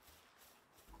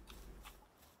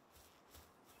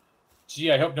 Gee,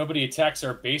 I hope nobody attacks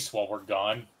our base while we're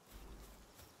gone.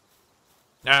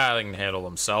 Ah, they can handle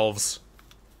themselves.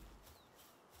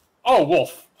 Oh,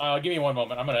 wolf. Give me one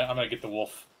moment. I'm gonna get the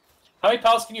wolf. How many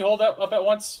pals can you hold up at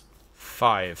once?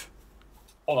 5.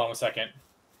 Hold on 1 second.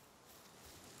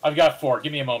 I've got 4.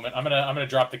 Give me a moment. I'm gonna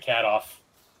drop the cat off.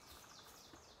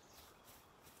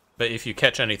 But if you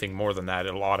catch anything more than that,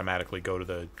 it'll automatically go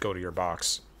to your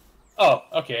box. Oh,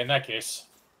 okay. In that case,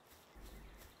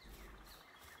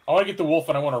 I want to get the wolf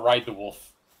and I want to ride the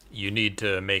wolf. You need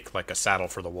to make like a saddle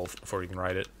for the wolf before you can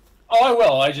ride it. Oh, I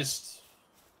will. I just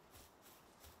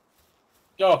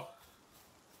go.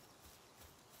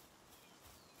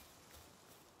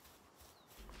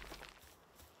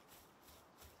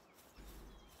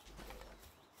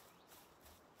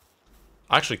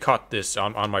 I actually caught this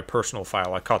on my personal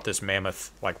file. I caught this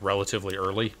mammoth like relatively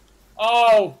early.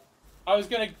 Oh, I was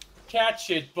gonna catch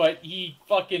it, but he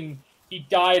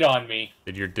died on me.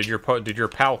 Did your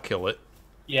pal kill it?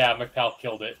 Yeah, my pal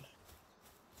killed it.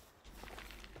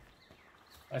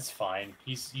 That's fine.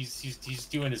 He's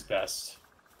doing his best.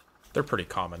 They're pretty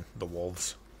common, the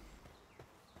wolves.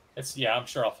 Yeah, I'm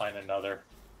sure I'll find another.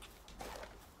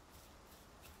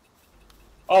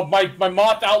 Oh, my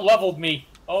moth out-leveled me.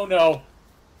 Oh no.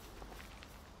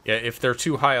 Yeah, if they're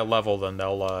too high a level, then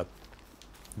they'll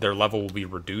their level will be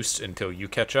reduced until you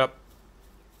catch up.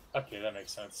 Okay, that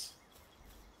makes sense.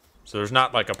 So there's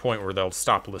not like a point where they'll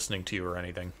stop listening to you or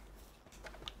anything.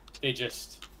 They're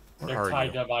Where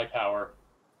tied to my power.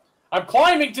 I'm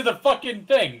climbing to the fucking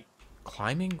thing.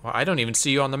 Climbing? Well, I don't even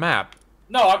see you on the map.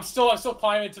 No, I'm still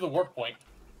climbing to the warp point.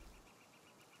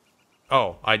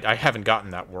 Oh, I haven't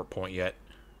gotten that warp point yet.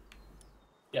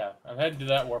 Yeah, I'm heading to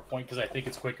that warp point because I think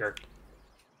it's quicker.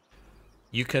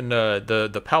 You can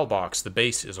the PAL box, the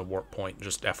base is a warp point,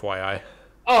 just FYI.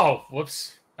 Oh,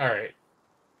 whoops. All right.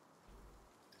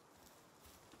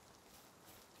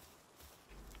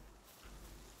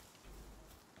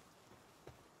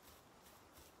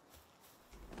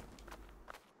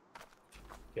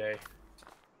 Okay.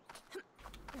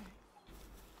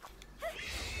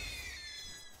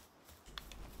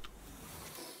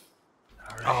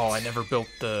 All right. Oh, I never built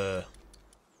the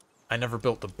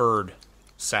bird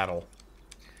saddle.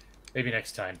 Maybe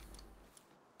next time.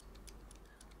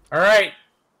 All right,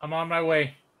 I'm on my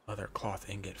way. Leather, cloth,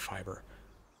 ingot, fiber.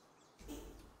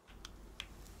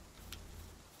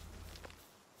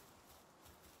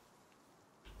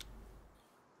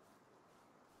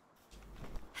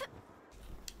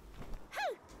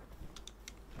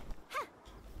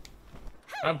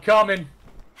 I'm coming.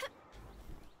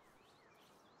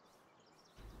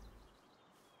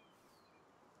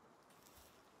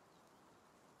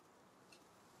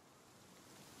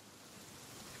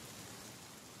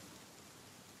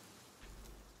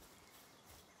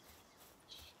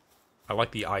 I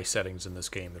like the eye settings in this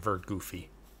game. They're very goofy.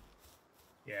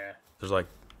 Yeah. There's like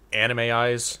anime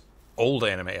eyes, old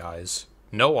anime eyes,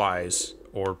 no eyes,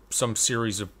 or some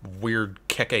series of weird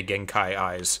Kekkei Genkai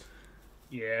eyes.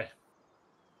 Yeah.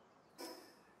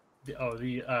 The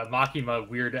Makima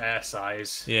weird ass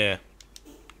eyes. Yeah.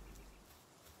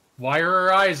 Why are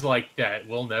her eyes like that?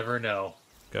 We'll never know.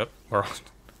 Yep. We're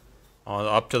on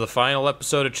up to the final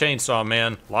episode of Chainsaw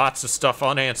Man. Lots of stuff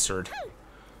unanswered.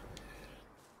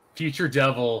 Future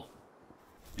Devil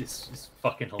is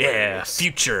fucking hilarious. Yeah,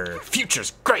 future.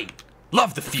 Future's great.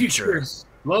 Love the future.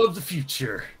 Love the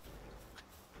future.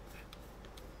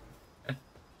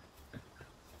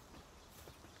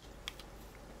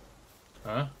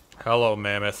 Huh? Hello,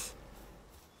 Mammoth.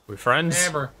 We friends?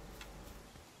 Hammer.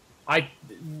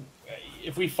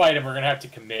 If we fight him, we're gonna have to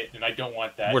commit, and I don't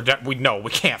want that. We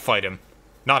can't fight him.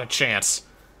 Not a chance.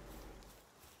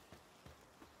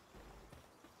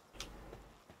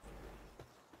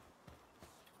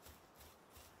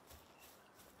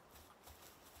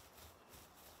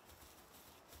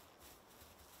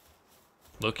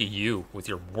 Look at you with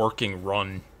your working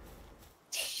run.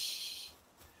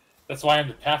 That's why I'm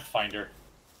the Pathfinder.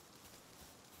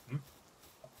 Hmm?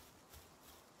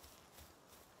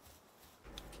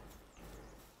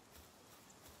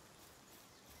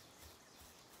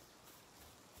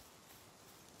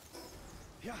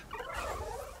 Yeah.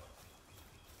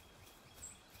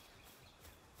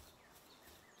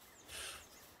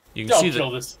 You can Don't see kill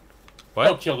this. What?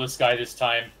 Don't kill this guy this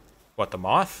time. What, the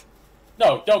moth?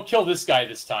 No, don't kill this guy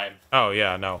this time. Oh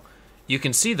yeah, no. You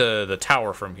can see the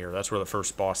tower from here. That's where the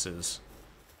first boss is.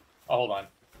 Oh, hold on.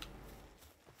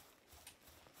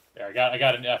 There, I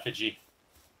got an effigy.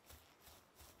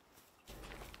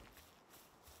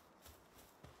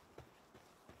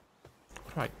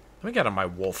 Let me get on my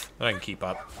wolf. Then I can keep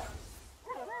up.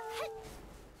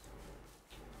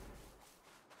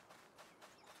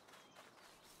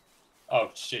 Oh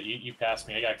shit, you passed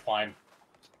me. I gotta climb.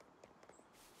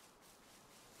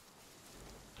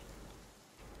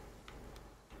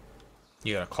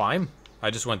 You gotta climb?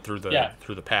 I just went through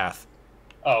the path.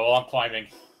 Oh, well, I'm climbing.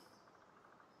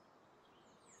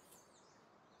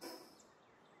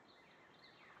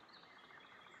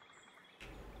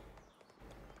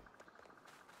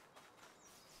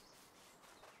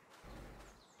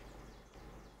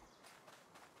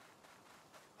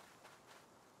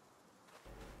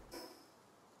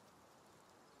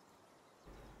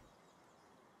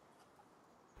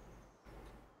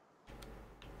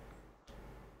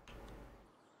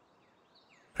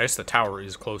 I guess the tower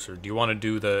is closer. Do you want to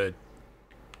do the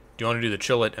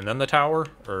chill it and then the tower,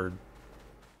 or?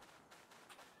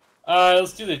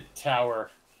 Let's do the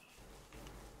tower.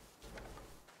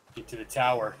 Get to the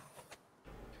tower.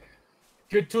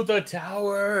 Get to the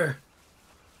tower!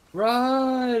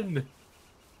 Run!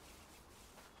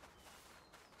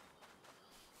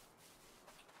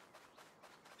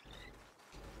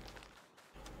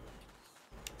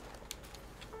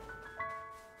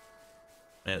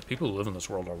 Man, the people who live in this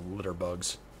world are litter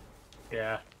bugs.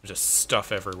 Yeah. There's just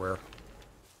stuff everywhere.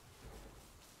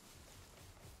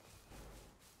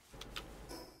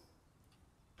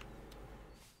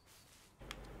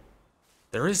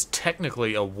 There is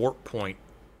technically a warp point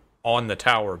on the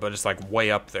tower, but it's like way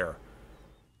up there.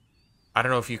 I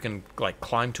don't know if you can like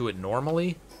climb to it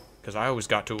normally, because I always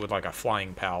got to it with like a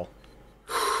flying pal.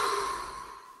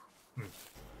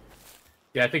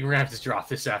 Yeah, I think we're gonna have to drop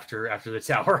this after the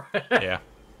tower. Yeah.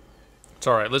 It's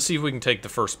alright, let's see if we can take the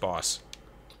first boss.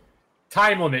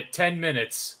 Time limit, 10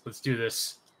 minutes. Let's do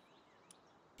this.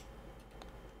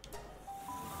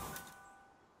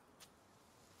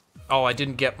 Oh, I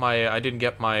didn't get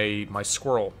my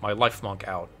squirrel, my life monk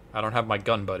out. I don't have my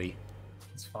gun buddy.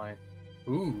 It's fine.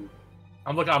 Ooh.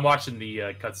 I'm watching the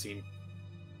cutscene.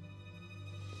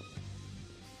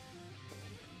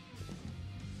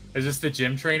 Is this the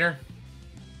gym trainer?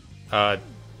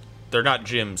 They're not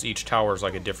gyms. Each tower is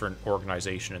like a different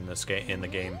organization in the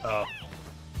game. Oh.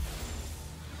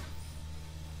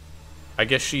 I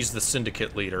guess she's the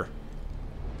syndicate leader.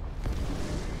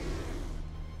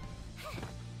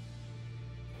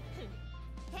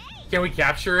 Can we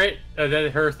capture it?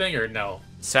 That her thing or no?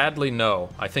 Sadly, no.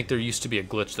 I think there used to be a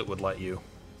glitch that would let you.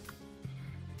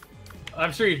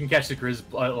 I'm sure you can catch the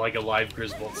like a live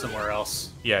Grisbolt somewhere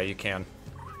else. Yeah, you can.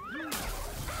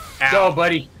 Ow. Go,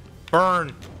 buddy.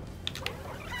 Burn.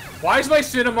 Why is my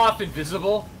Cinemoth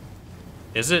invisible?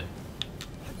 Is it?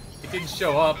 It didn't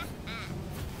show up.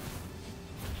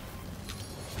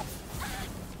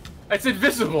 It's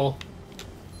invisible.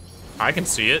 I can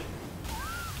see it.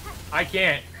 I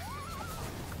can't.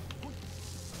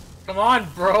 Come on,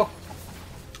 bro.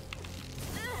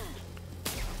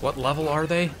 What level are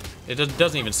they? It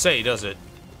doesn't even say, does it?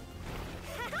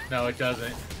 No, it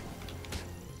doesn't.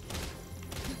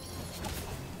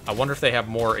 I wonder if they have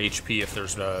more HP if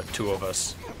there's two of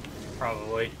us.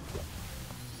 Probably.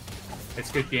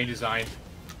 It's good game design.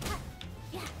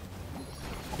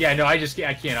 Yeah, no, I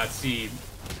cannot see.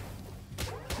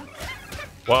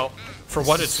 Well, for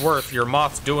what it's worth, your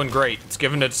moth's doing great. It's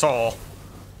giving its all.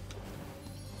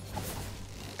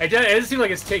 It doesn't seem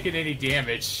like it's taking any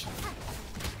damage.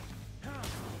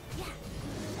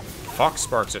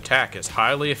 Foxspark's attack is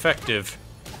highly effective.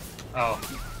 Oh.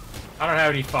 I don't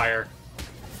have any fire.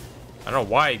 I don't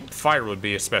know why fire would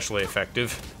be especially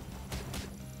effective.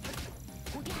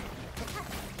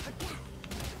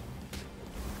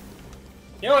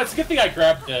 You know, it's a good thing I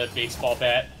grabbed the baseball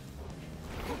bat.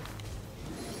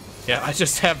 Yeah, I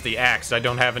just have the axe. I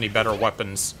don't have any better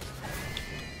weapons.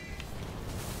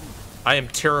 I am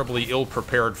terribly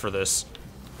ill-prepared for this.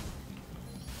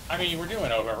 I mean, we're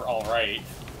doing all right.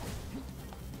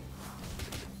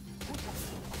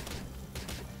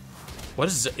 What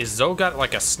is Zoe got,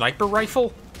 like, a sniper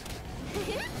rifle?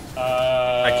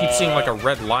 I keep seeing, like, a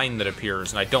red line that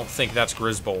appears, and I don't think that's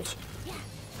Grisbolt.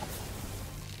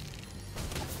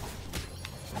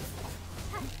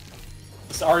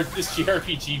 This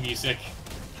JRPG music.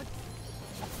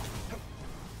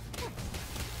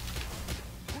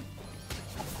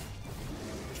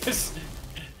 This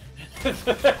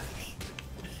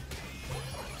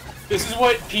is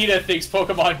what PETA thinks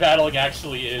Pokemon battling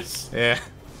actually is. Yeah.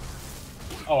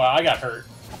 Oh wow, I got hurt.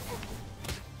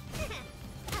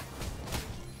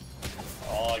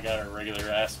 All I got are regular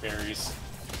ass berries.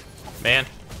 Man,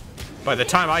 by the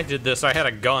time I did this, I had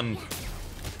a gun.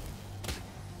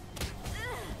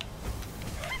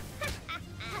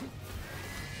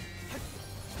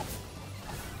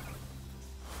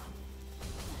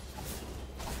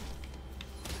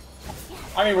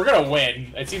 I mean, we're gonna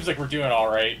win. It seems like we're doing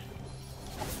alright.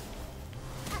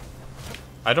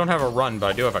 I don't have a run, but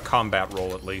I do have a combat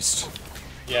roll at least.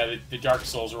 Yeah, the Dark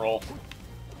Souls roll.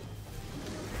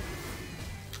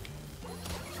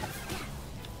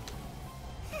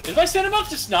 Is my Cinnamon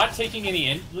just not taking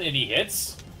any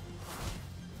hits?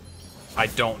 I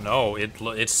don't know. It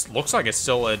looks like it's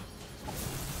still a...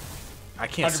 I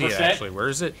can't see it 100%? actually. Where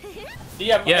is it?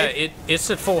 Yeah, Yeah, it's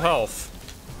at full health.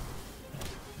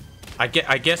 I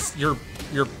guess your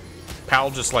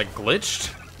pal just like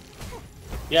glitched.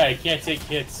 Yeah, he can't take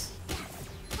hits.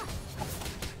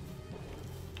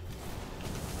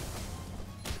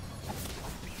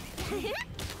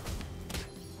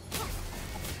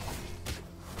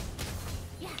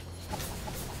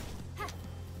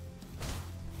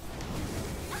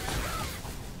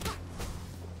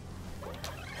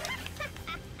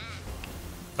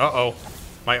 Uh-oh.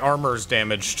 My armor's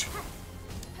damaged.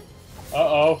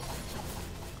 Uh-oh.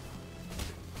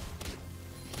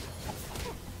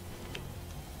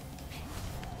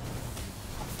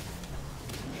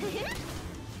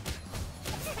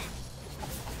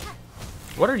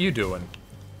 What are you doing?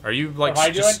 Are you like What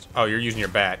am I just... doing? Oh, you're using your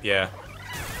bat, yeah.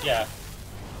 Yeah.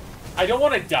 I don't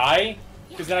want to die,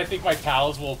 because then I think my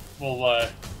pals will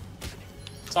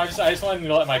So I just want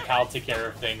to let my pal take care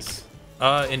of things.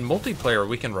 In multiplayer,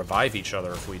 we can revive each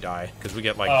other if we die, because we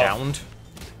get, like, downed.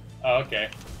 Oh, okay.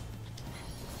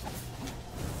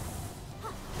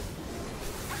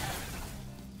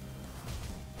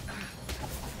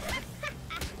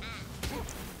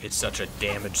 It's such a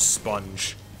damage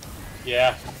sponge.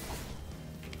 Yeah.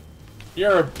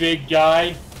 You're a big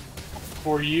guy.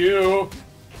 For you.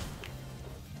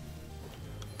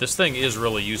 This thing is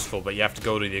really useful, but you have to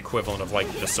go to the equivalent of, like,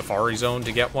 the Safari Zone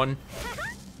to get one,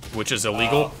 which is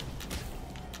illegal.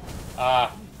 No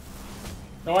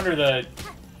wonder the...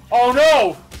 Oh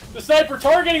no! The sniper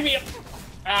targeting me!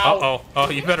 Ow! Uh-oh. Oh,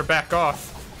 you better back off.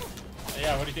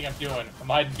 Yeah, what do you think I'm doing? I'm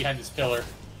hiding behind this pillar.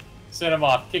 Set him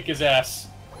off. Kick his ass.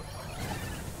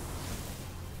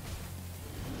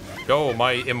 Go,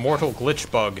 my immortal glitch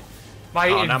bug. My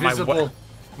now invisible...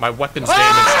 my weapon's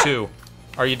damaged, too.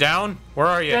 Are you down? Where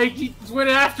are you? Yeah, he went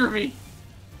after me!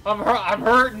 I'm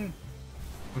hurting!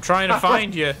 I'm trying to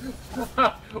find you.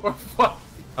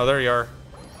 Oh, there you are.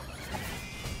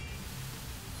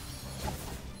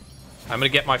 I'm gonna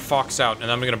get my fox out,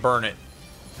 and I'm gonna burn it.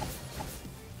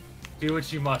 Do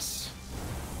what you must.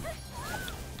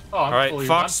 Oh, I'm Alright,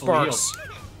 fox sparks.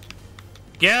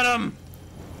 Get him!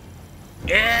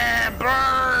 Yeah,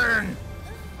 burn!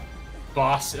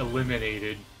 Boss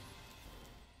eliminated.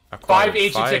 Acquired 5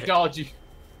 ancient technology.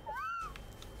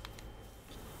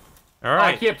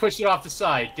 Alright. I can't push it off the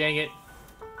side. Dang it.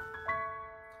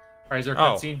 Alright, is there a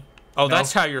cutscene? Oh, No?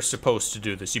 that's how you're supposed to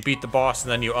do this. You beat the boss,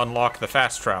 and then you unlock the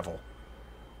fast travel.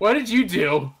 What did you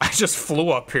do? I just flew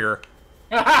up here.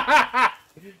 I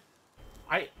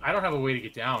don't have a way to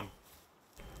get down.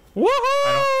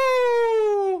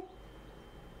 Woohoo!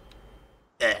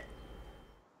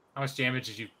 How much damage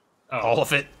did you... Oh. All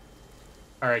of it.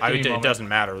 Alright, It doesn't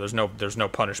matter. There's no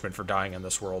punishment for dying in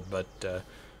this world, but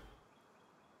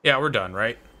yeah, we're done,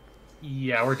 right?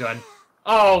 Yeah, we're done.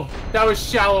 Oh, that was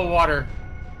shallow water.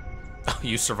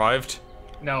 You survived?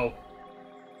 No.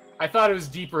 I thought it was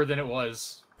deeper than it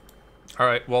was.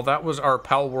 Alright, well that was our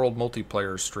Palworld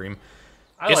multiplayer stream.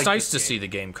 It's nice to see the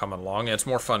game coming along, and it's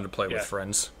more fun to play with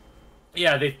friends.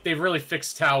 Yeah, they really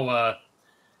fixed how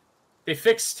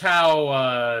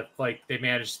like they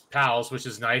managed pals, which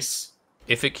is nice.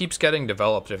 If it keeps getting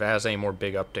developed, if it has any more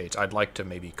big updates, I'd like to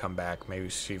maybe come back, maybe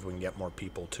see if we can get more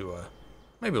people to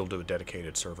maybe we'll do a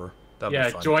dedicated server. That'll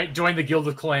be fun. Join the Guild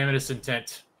of Calamitous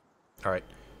Intent. All right.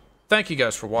 Thank you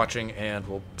guys for watching, and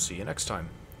we'll see you next time.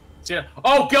 See ya.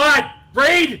 Oh God!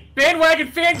 Raid! Bandwagon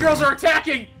fangirls are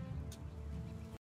attacking!